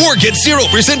month. Or get 0%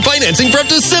 financing for up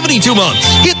to 72 months.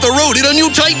 Hit the road in a new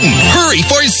Titan. Hurry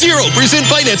for 0%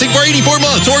 financing for 84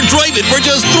 months or drive it for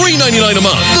just $399 a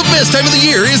month. The best time of the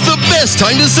year is the best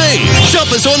time to save. Shop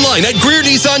us online at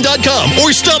GreerNissan.com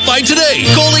or stop by today.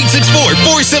 Call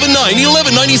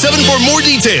 864-479-1197 for more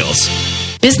details.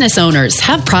 Business owners,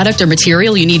 have product or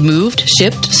material you need moved,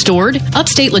 shipped, stored?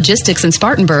 Upstate Logistics in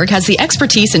Spartanburg has the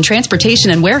expertise in transportation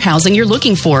and warehousing you're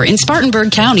looking for in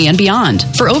Spartanburg County and beyond.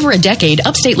 For over a decade,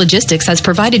 Upstate Logistics has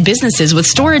provided businesses with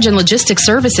storage and logistics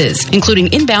services,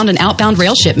 including inbound and outbound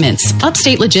rail shipments.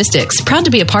 Upstate Logistics, proud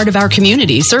to be a part of our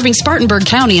community, serving Spartanburg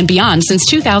County and beyond since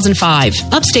 2005.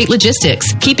 Upstate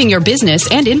Logistics, keeping your business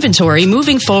and inventory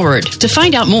moving forward. To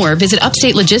find out more, visit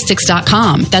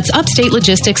upstatelogistics.com. That's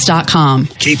upstatelogistics.com.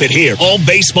 Keep it here all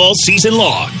baseball season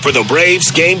long for the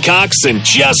Braves, Gamecocks, and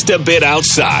Just a Bit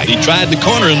Outside. He tried the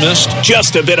corner and missed.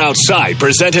 Just a Bit Outside,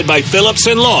 presented by Phillips &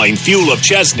 Loyne Fuel of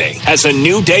Chesney, has a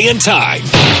new day and time.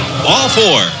 All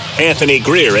four. Anthony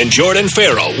Greer and Jordan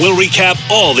Farrell will recap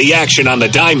all the action on the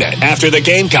diamond after the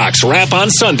Gamecocks wrap on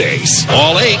Sundays.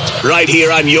 All eight. Right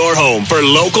here on your home for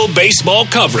local baseball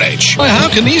coverage. Well, how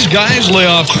can these guys lay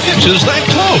off pitches that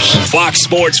close? Fox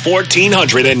Sports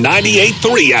 1400 and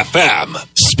 98.3 FM.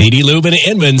 Speedy Lube in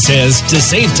Inman says to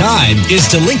save time is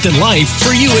to lengthen life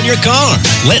for you and your car.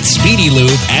 Let Speedy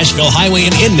Lube, Asheville Highway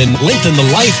in Inman, lengthen the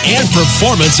life and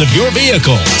performance of your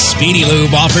vehicle. Speedy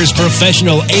Lube offers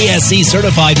professional ASE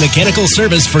certified mechanical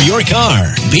service for your car.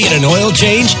 Be it an oil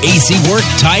change, AC work,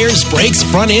 tires, brakes,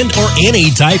 front end, or any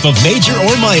type of major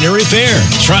or minor repair.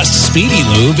 Trust Speedy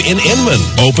Lube in Inman.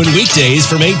 Open weekdays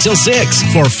from 8 till 6.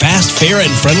 For fast, fair,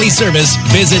 and friendly service,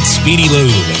 visit Speedy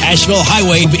Lube, Asheville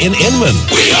Highway in Inman.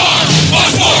 We are Fox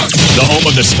Sports. The home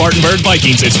of the Spartanburg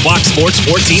Vikings is Fox Sports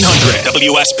 1400.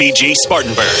 WSPG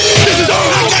Spartanburg. This is all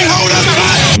I can hold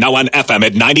us. Now on FM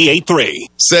at 98.3.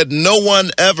 Said no one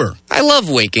ever. I love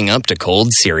waking up to cold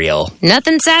cereal.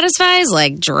 Nothing satisfies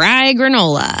like dry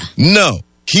granola. No.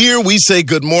 Here we say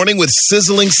good morning with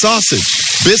sizzling sausage,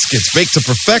 biscuits baked to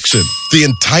perfection, the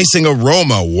enticing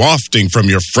aroma wafting from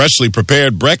your freshly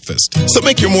prepared breakfast. So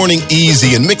make your morning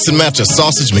easy and mix and match a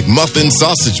sausage McMuffin,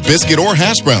 sausage biscuit, or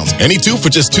hash browns. Any two for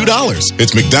just $2.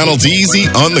 It's McDonald's Easy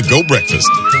on-the-go breakfast.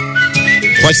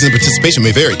 Prices and participation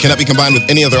may vary. Cannot be combined with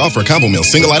any other offer or combo meal.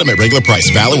 Single item at regular price.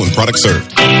 Valid when product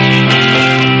served.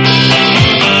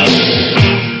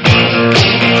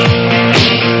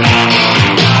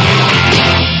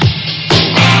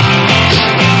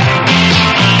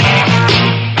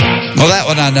 Well, that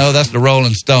one I know. That's the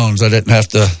Rolling Stones. I didn't have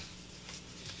to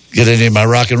get any of my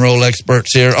rock and roll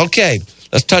experts here. Okay,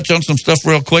 let's touch on some stuff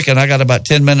real quick, and I got about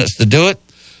 10 minutes to do it.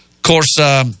 Of course,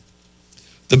 the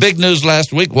big news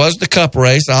last week was the Cup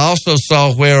race. I also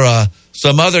saw where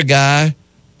some other guy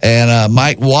and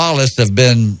Mike Wallace have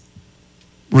been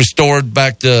restored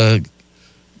back to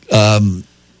their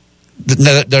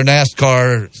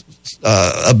NASCAR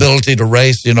ability to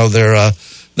race. You know,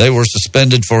 they were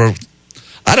suspended for...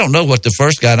 I don't know what the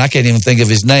first guy, and I can't even think of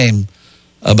his name,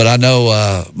 but I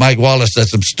know Mike Wallace said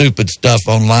some stupid stuff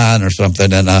online or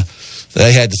something, and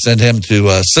they had to send him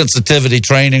to sensitivity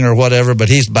training or whatever, but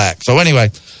he's back. So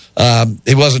anyway,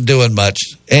 he wasn't doing much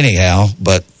anyhow,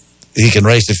 but he can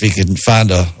race if he can find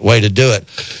a way to do it.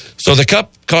 So the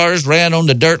Cup cars ran on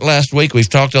the dirt last week. We've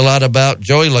talked a lot about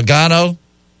Joey Logano,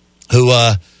 who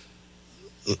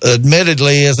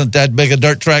admittedly isn't that big a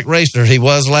dirt track racer. He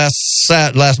was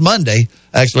last Monday.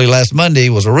 Actually, last Monday he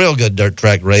was a real good dirt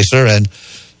track racer, and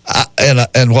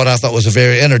what I thought was a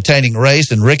very entertaining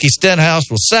race. And Ricky Stenhouse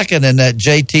was second in that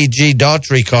JTG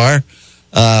Daughtry car,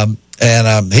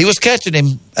 and he was catching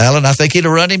him, Alan. I think he'd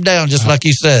have run him down, just like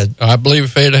you said. I believe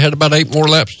if they had about 8 more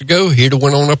laps to go, he'd have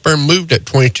went on up there and moved that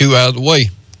 22 out of the way.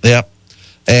 Yep.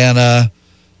 And,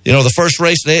 the first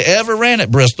race they ever ran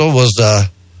at Bristol was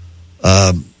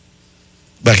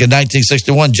back in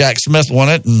 1961. Jack Smith won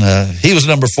it, and he was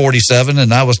number 47.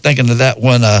 And I was thinking of that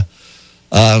when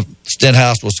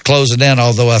Stenhouse was closing in,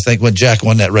 although I think when Jack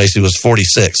won that race, he was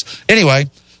 46. Anyway,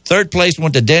 third place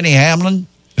went to Denny Hamlin,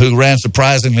 who ran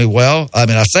surprisingly well. I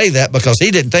mean, I say that because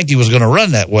he didn't think he was going to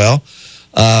run that well.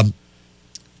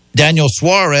 Daniel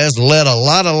Suarez led a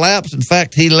lot of laps. In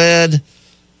fact, he led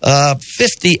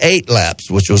 58 laps,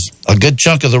 which was a good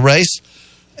chunk of the race.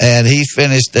 And he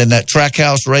finished in that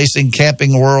Trackhouse Racing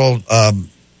Camping World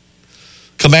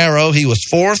Camaro. He was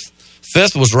fourth.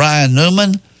 Fifth was Ryan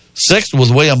Newman. Sixth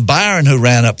was William Byron, who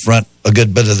ran up front a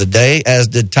good bit of the day, as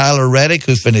did Tyler Reddick,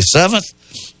 who finished seventh.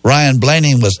 Ryan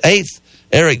Blaney was eighth.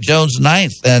 Eric Jones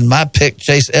ninth. And my pick,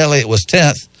 Chase Elliott, was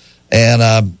 10th.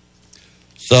 And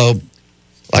so,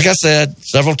 like I said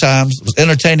several times, it was an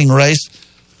entertaining race.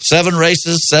 7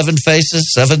 races, 7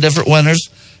 faces, 7 different winners.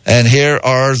 And here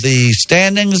are the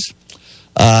standings.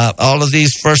 All of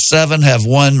these first 7 have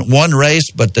won one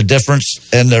race, but the difference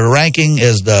in their ranking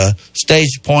is the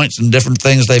stage points and different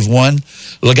things they've won.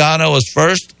 Logano is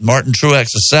first. Martin Truex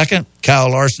is second.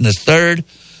 Kyle Larson is third.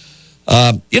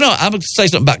 I'm going to say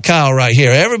something about Kyle right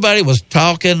here. Everybody was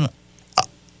talking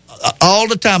all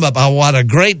the time about what a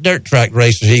great dirt track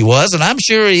racer he was, and I'm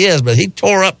sure he is, but he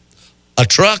tore up a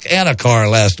truck and a car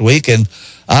last week, and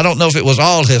I don't know if it was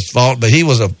all his fault, but he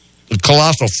was a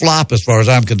colossal flop as far as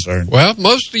I'm concerned. Well,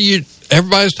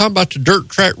 everybody's talking about the dirt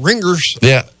track ringers.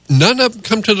 Yeah. None of them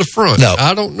come to the front. No.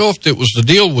 I don't know if it was the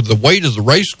deal with the weight of the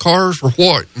race cars or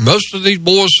what. Most of these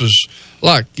boys is,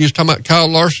 like you was talking about Kyle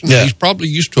Larson, he's probably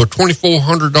used to a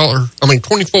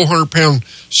 $2,400-pound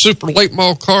super late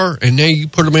model car, and now you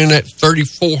put him in that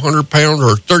 3,400-pound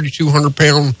or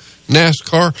 3,200-pound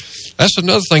NASCAR. That's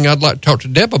another thing I'd like to talk to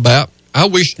Deb about. I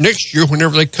wish next year,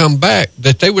 whenever they come back,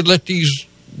 that they would let these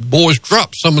boys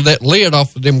drop some of that lead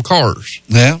off of them cars.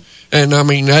 Yeah. And, I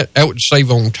mean, that would save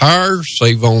on tires,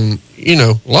 save on,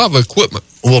 a lot of equipment.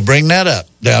 We'll bring that up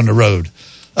down the road.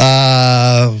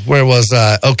 Where was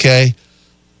I? Okay.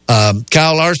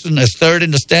 Kyle Larson is third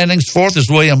in the standings. Fourth is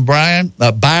William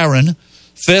Byron.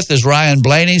 Fifth is Ryan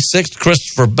Blaney. Sixth,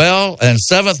 Christopher Bell. And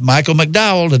seventh, Michael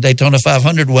McDowell, the Daytona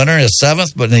 500 winner, is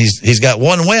seventh, but he's got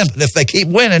one win. But if they keep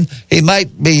winning, he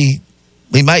might be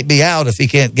out if he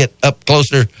can't get up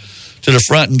closer to the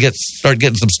front and start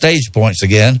getting some stage points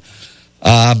again.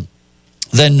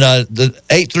 Then the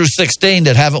 8 through 16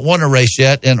 that haven't won a race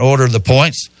yet, in order of the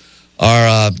points,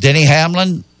 are Denny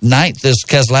Hamlin. 9th is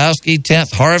Keselowski.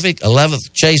 10th, Harvick.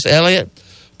 11th, Chase Elliott.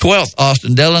 12th,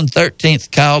 Austin Dillon.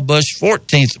 13th, Kyle Busch.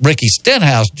 14th, Ricky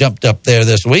Stenhouse jumped up there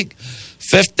this week.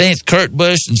 15th, Kurt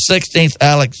Busch. And 16th,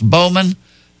 Alex Bowman.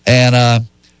 And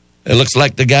it looks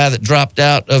like the guy that dropped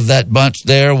out of that bunch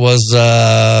there was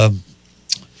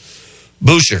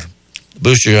Boucher.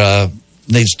 Boucher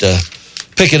needs to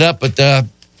pick it up, but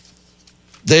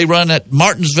they run at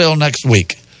Martinsville next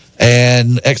week.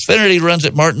 And Xfinity runs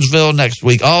at Martinsville next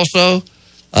week also.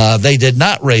 They did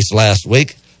not race last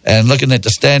week. And looking at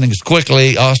the standings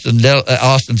quickly, Austin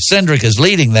Cindric is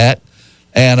leading that.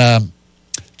 And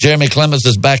Jeremy Clements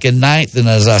is back in 9th. And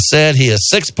as I said, he is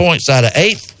 6 points out of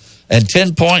 8th. And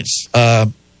 10 points,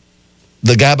 the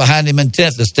guy behind him in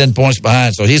 10th is 10 points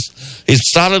behind. So he's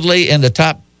solidly in the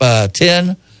top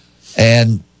 10.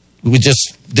 And we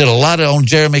just did a lot on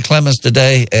Jeremy Clements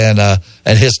today and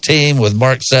his team with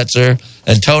Mark Setzer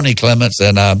and Tony Clements.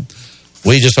 And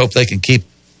we just hope they can keep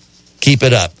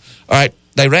it up. All right.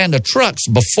 They ran the trucks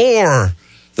before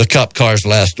the Cup cars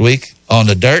last week on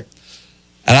the dirt.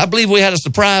 And I believe we had a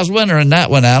surprise winner in that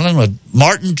one, Alan, with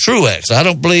Martin Truex. I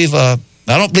don't believe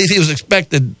he was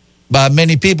expected by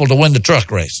many people to win the truck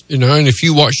race. And if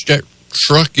you watch that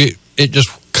truck, it just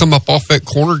come up off that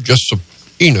corner just,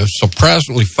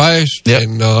 surprisingly fast. Yep.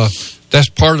 And that's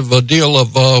part of the deal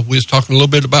of, we was talking a little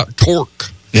bit about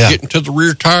torque. Yeah. Getting to the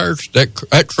rear tires, that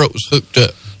truck was hooked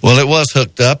up. Well, it was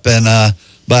hooked up, and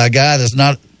by a guy that's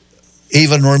not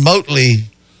even remotely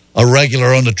a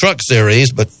regular on the truck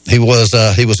series, but he was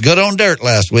good on dirt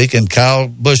last week in Kyle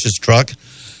Busch's truck.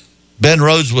 Ben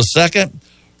Rhodes was second.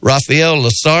 Rafael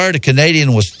Lessard, a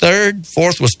Canadian, was third.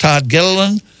 Fourth was Todd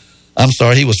Gilliland. I'm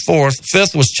sorry, he was fourth.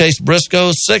 Fifth was Chase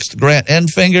Briscoe. Sixth, Grant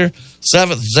Enfinger.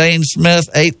 Seventh, Zane Smith.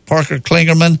 Eighth, Parker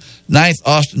Klingerman. Ninth,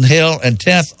 Austin Hill. And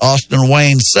 10th, Austin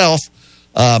Wayne Self.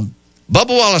 Bubba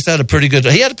Wallace had a pretty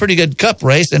good Cup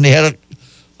race, and he had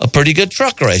a pretty good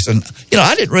truck race. And,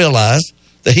 I didn't realize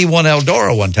that he won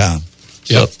Eldora one time.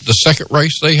 Yep, the second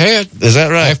race they had. Is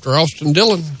that right? After Austin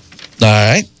Dillon. All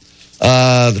right.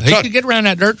 He could get around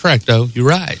that dirt track, though. You're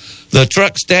right. The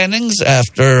truck standings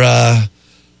after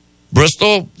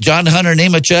Bristol, John Hunter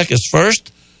Nemechek is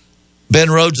first. Ben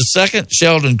Rhodes is second.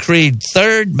 Sheldon Creed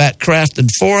third. Matt Crafton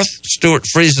fourth. Stuart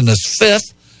Friesen is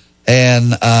fifth.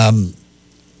 And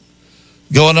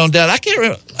going on down, I can't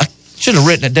remember. I should have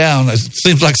written it down. It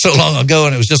seems like so long ago,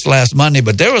 and it was just last Monday.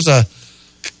 But there was a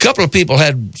couple of people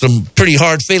had some pretty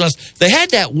hard feelings. They had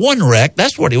that one wreck.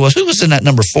 That's what it was. Who was in that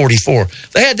number 44?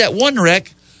 They had that one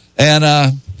wreck, and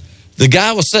the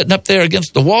guy was sitting up there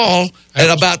against the wall at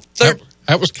about 30.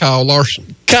 That was Kyle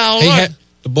Larson.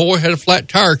 The boy had a flat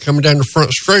tire coming down the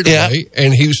front straightaway,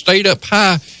 and he stayed up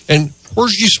high. And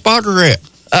where's your spotter at?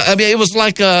 I mean, it was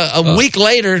like a week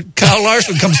later, Kyle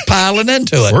Larson comes piling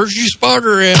into it. Where's your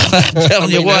spotter at? I'm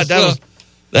telling you what,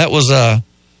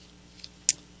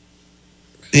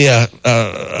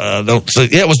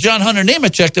 it was John Hunter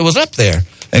Nemechek that was up there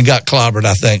and got clobbered,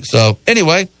 I think. So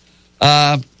anyway,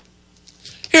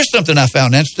 here's something I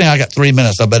found interesting. I got 3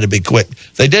 minutes. I better be quick.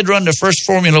 They did run their first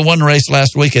Formula One race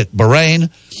last week at Bahrain.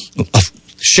 A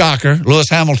shocker. Lewis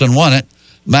Hamilton won it.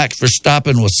 Max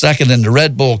Verstappen was second in the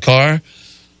Red Bull car.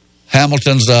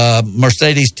 Hamilton's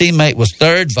Mercedes teammate was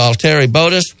third, Valtteri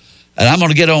Bottas. And I'm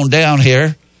going to get on down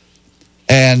here.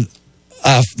 And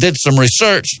I did some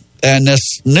research. And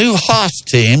this new Haas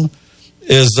team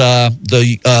is the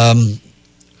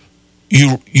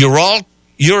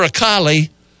Uralkali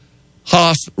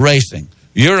Haas Racing.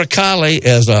 Uralkali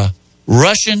is a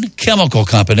Russian chemical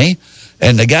company,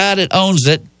 and the guy that owns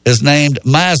it is named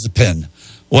Mazepin.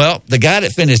 Well, the guy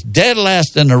that finished dead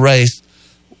last in the race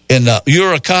in the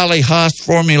Uralkali Haas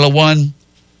Formula One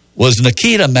was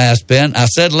Nikita Mazepin. I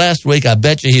said last week, I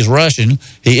bet you he's Russian.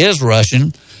 He is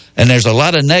Russian, and there's a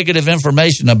lot of negative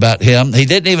information about him. He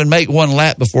didn't even make one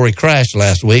lap before he crashed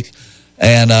last week,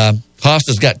 and Haas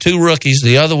has got two rookies.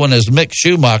 The other one is Mick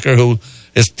Schumacher, who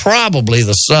is probably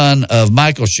the son of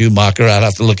Michael Schumacher. I'd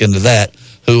have to look into that,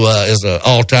 who is an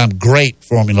all-time great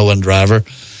Formula One driver.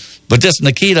 But this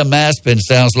Nikita Mazepin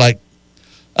sounds like,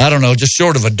 I don't know, just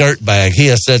short of a dirt bag. He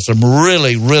has said some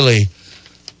really, really,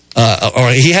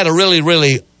 or he had a really,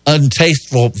 really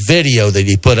untasteful video that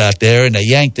he put out there, and they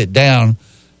yanked it down.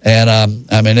 And,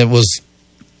 I mean, it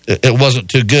wasn't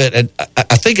too good. And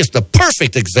I think it's the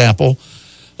perfect example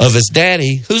of his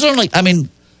daddy, who's only, I mean,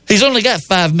 he's only got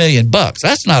 $5 million.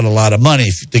 That's not a lot of money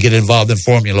to get involved in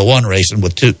Formula One racing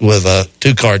with a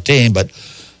two-car team. But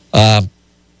I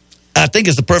think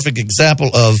it's the perfect example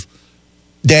of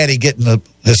daddy getting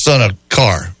his son a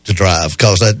car to drive.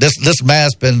 Because this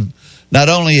Mazepin, not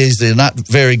only is he not a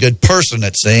very good person,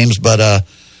 it seems, but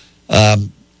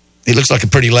he looks like a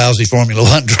pretty lousy Formula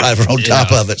One driver on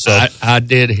top of it. So I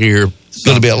did hear it's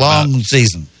going to be a long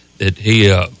season. That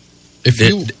he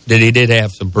he did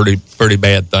have some pretty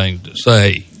bad things to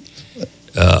say,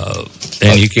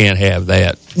 and you can't have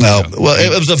that. No, well,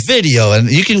 it was a video, and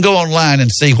you can go online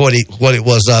and see what it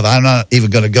was of. I'm not even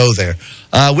going to go there.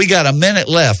 We got a minute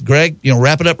left. Greg,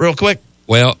 wrap it up real quick.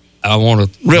 Well, I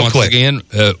want to once again.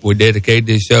 We dedicate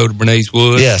this show to Bernice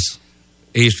Wood. Yes,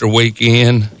 Easter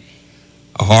weekend.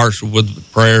 Hearts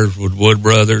with prayers with Wood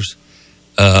Brothers.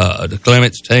 The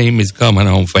Clements team is coming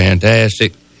on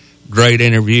fantastic. Great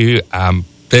interview. I'm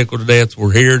tickled to death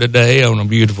we're here today on a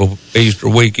beautiful Easter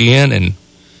weekend and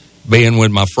being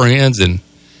with my friends. And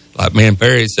like me and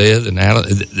Perry says, and Alan,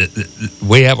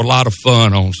 we have a lot of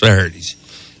fun on Saturdays.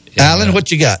 Alan,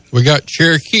 what you got? We got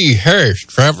Cherokee, Harris,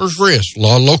 Travelers Rest, a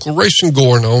lot of local racing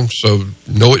going on, so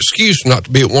no excuse not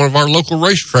to be at one of our local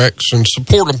racetracks and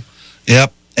support them.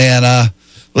 Yep, and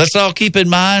let's all keep in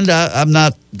mind, I'm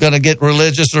not going to get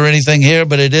religious or anything here,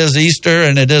 but it is Easter,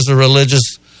 and it is a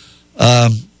religious,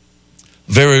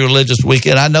 very religious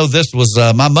weekend. I know this was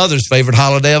my mother's favorite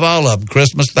holiday of all of them,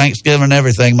 Christmas, Thanksgiving,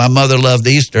 everything. My mother loved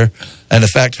Easter, and in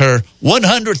fact, her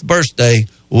 100th birthday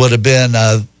would have been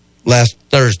last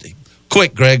Thursday.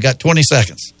 Quick, Greg, got 20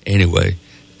 seconds. Anyway,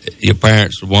 your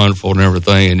parents are wonderful and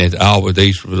everything, and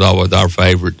Easter was always our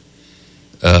favorite.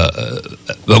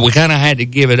 But we kind of had to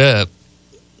give it up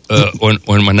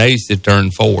when my niece had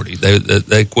turned 40.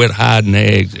 They quit hiding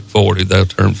eggs at 40. They'll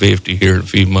turn 50 here in a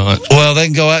few months. Well, they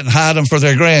can go out and hide them for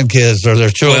their grandkids or their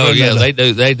children. Well, yeah,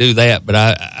 they do that.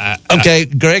 But okay,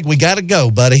 Greg, we got to go,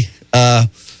 buddy.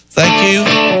 Thank you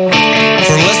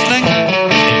for listening.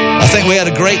 I think we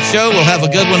had a great show. We'll have a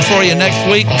good one for you next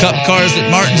week. Cup Cars at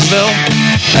Martinsville.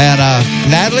 And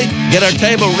Natalie, get our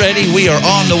table ready. We are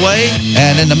on the way.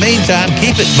 And in the meantime,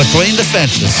 keep it between the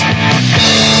fences.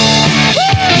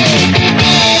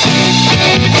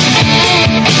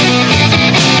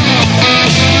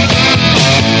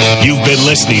 You've been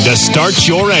listening listening to Start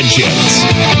Your Engines.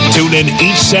 Tune in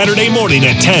each Saturday morning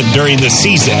at 10 during the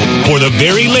season for the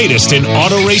very latest in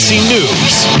auto racing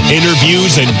news,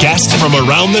 interviews, and guests from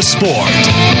around the sport.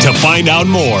 To find out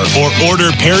more or order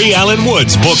Perry Allen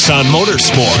Wood's books on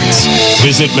motorsports,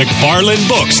 visit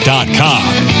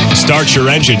McFarlandBooks.com. Start Your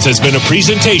Engines has been a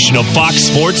presentation of Fox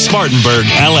Sports Spartanburg,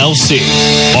 LLC.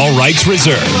 All rights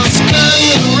reserved.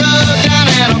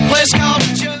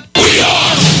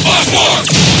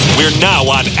 We're now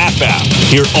on FM.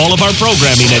 Hear all of our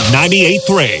programming at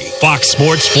 98.3 Fox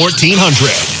Sports 1400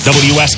 WS.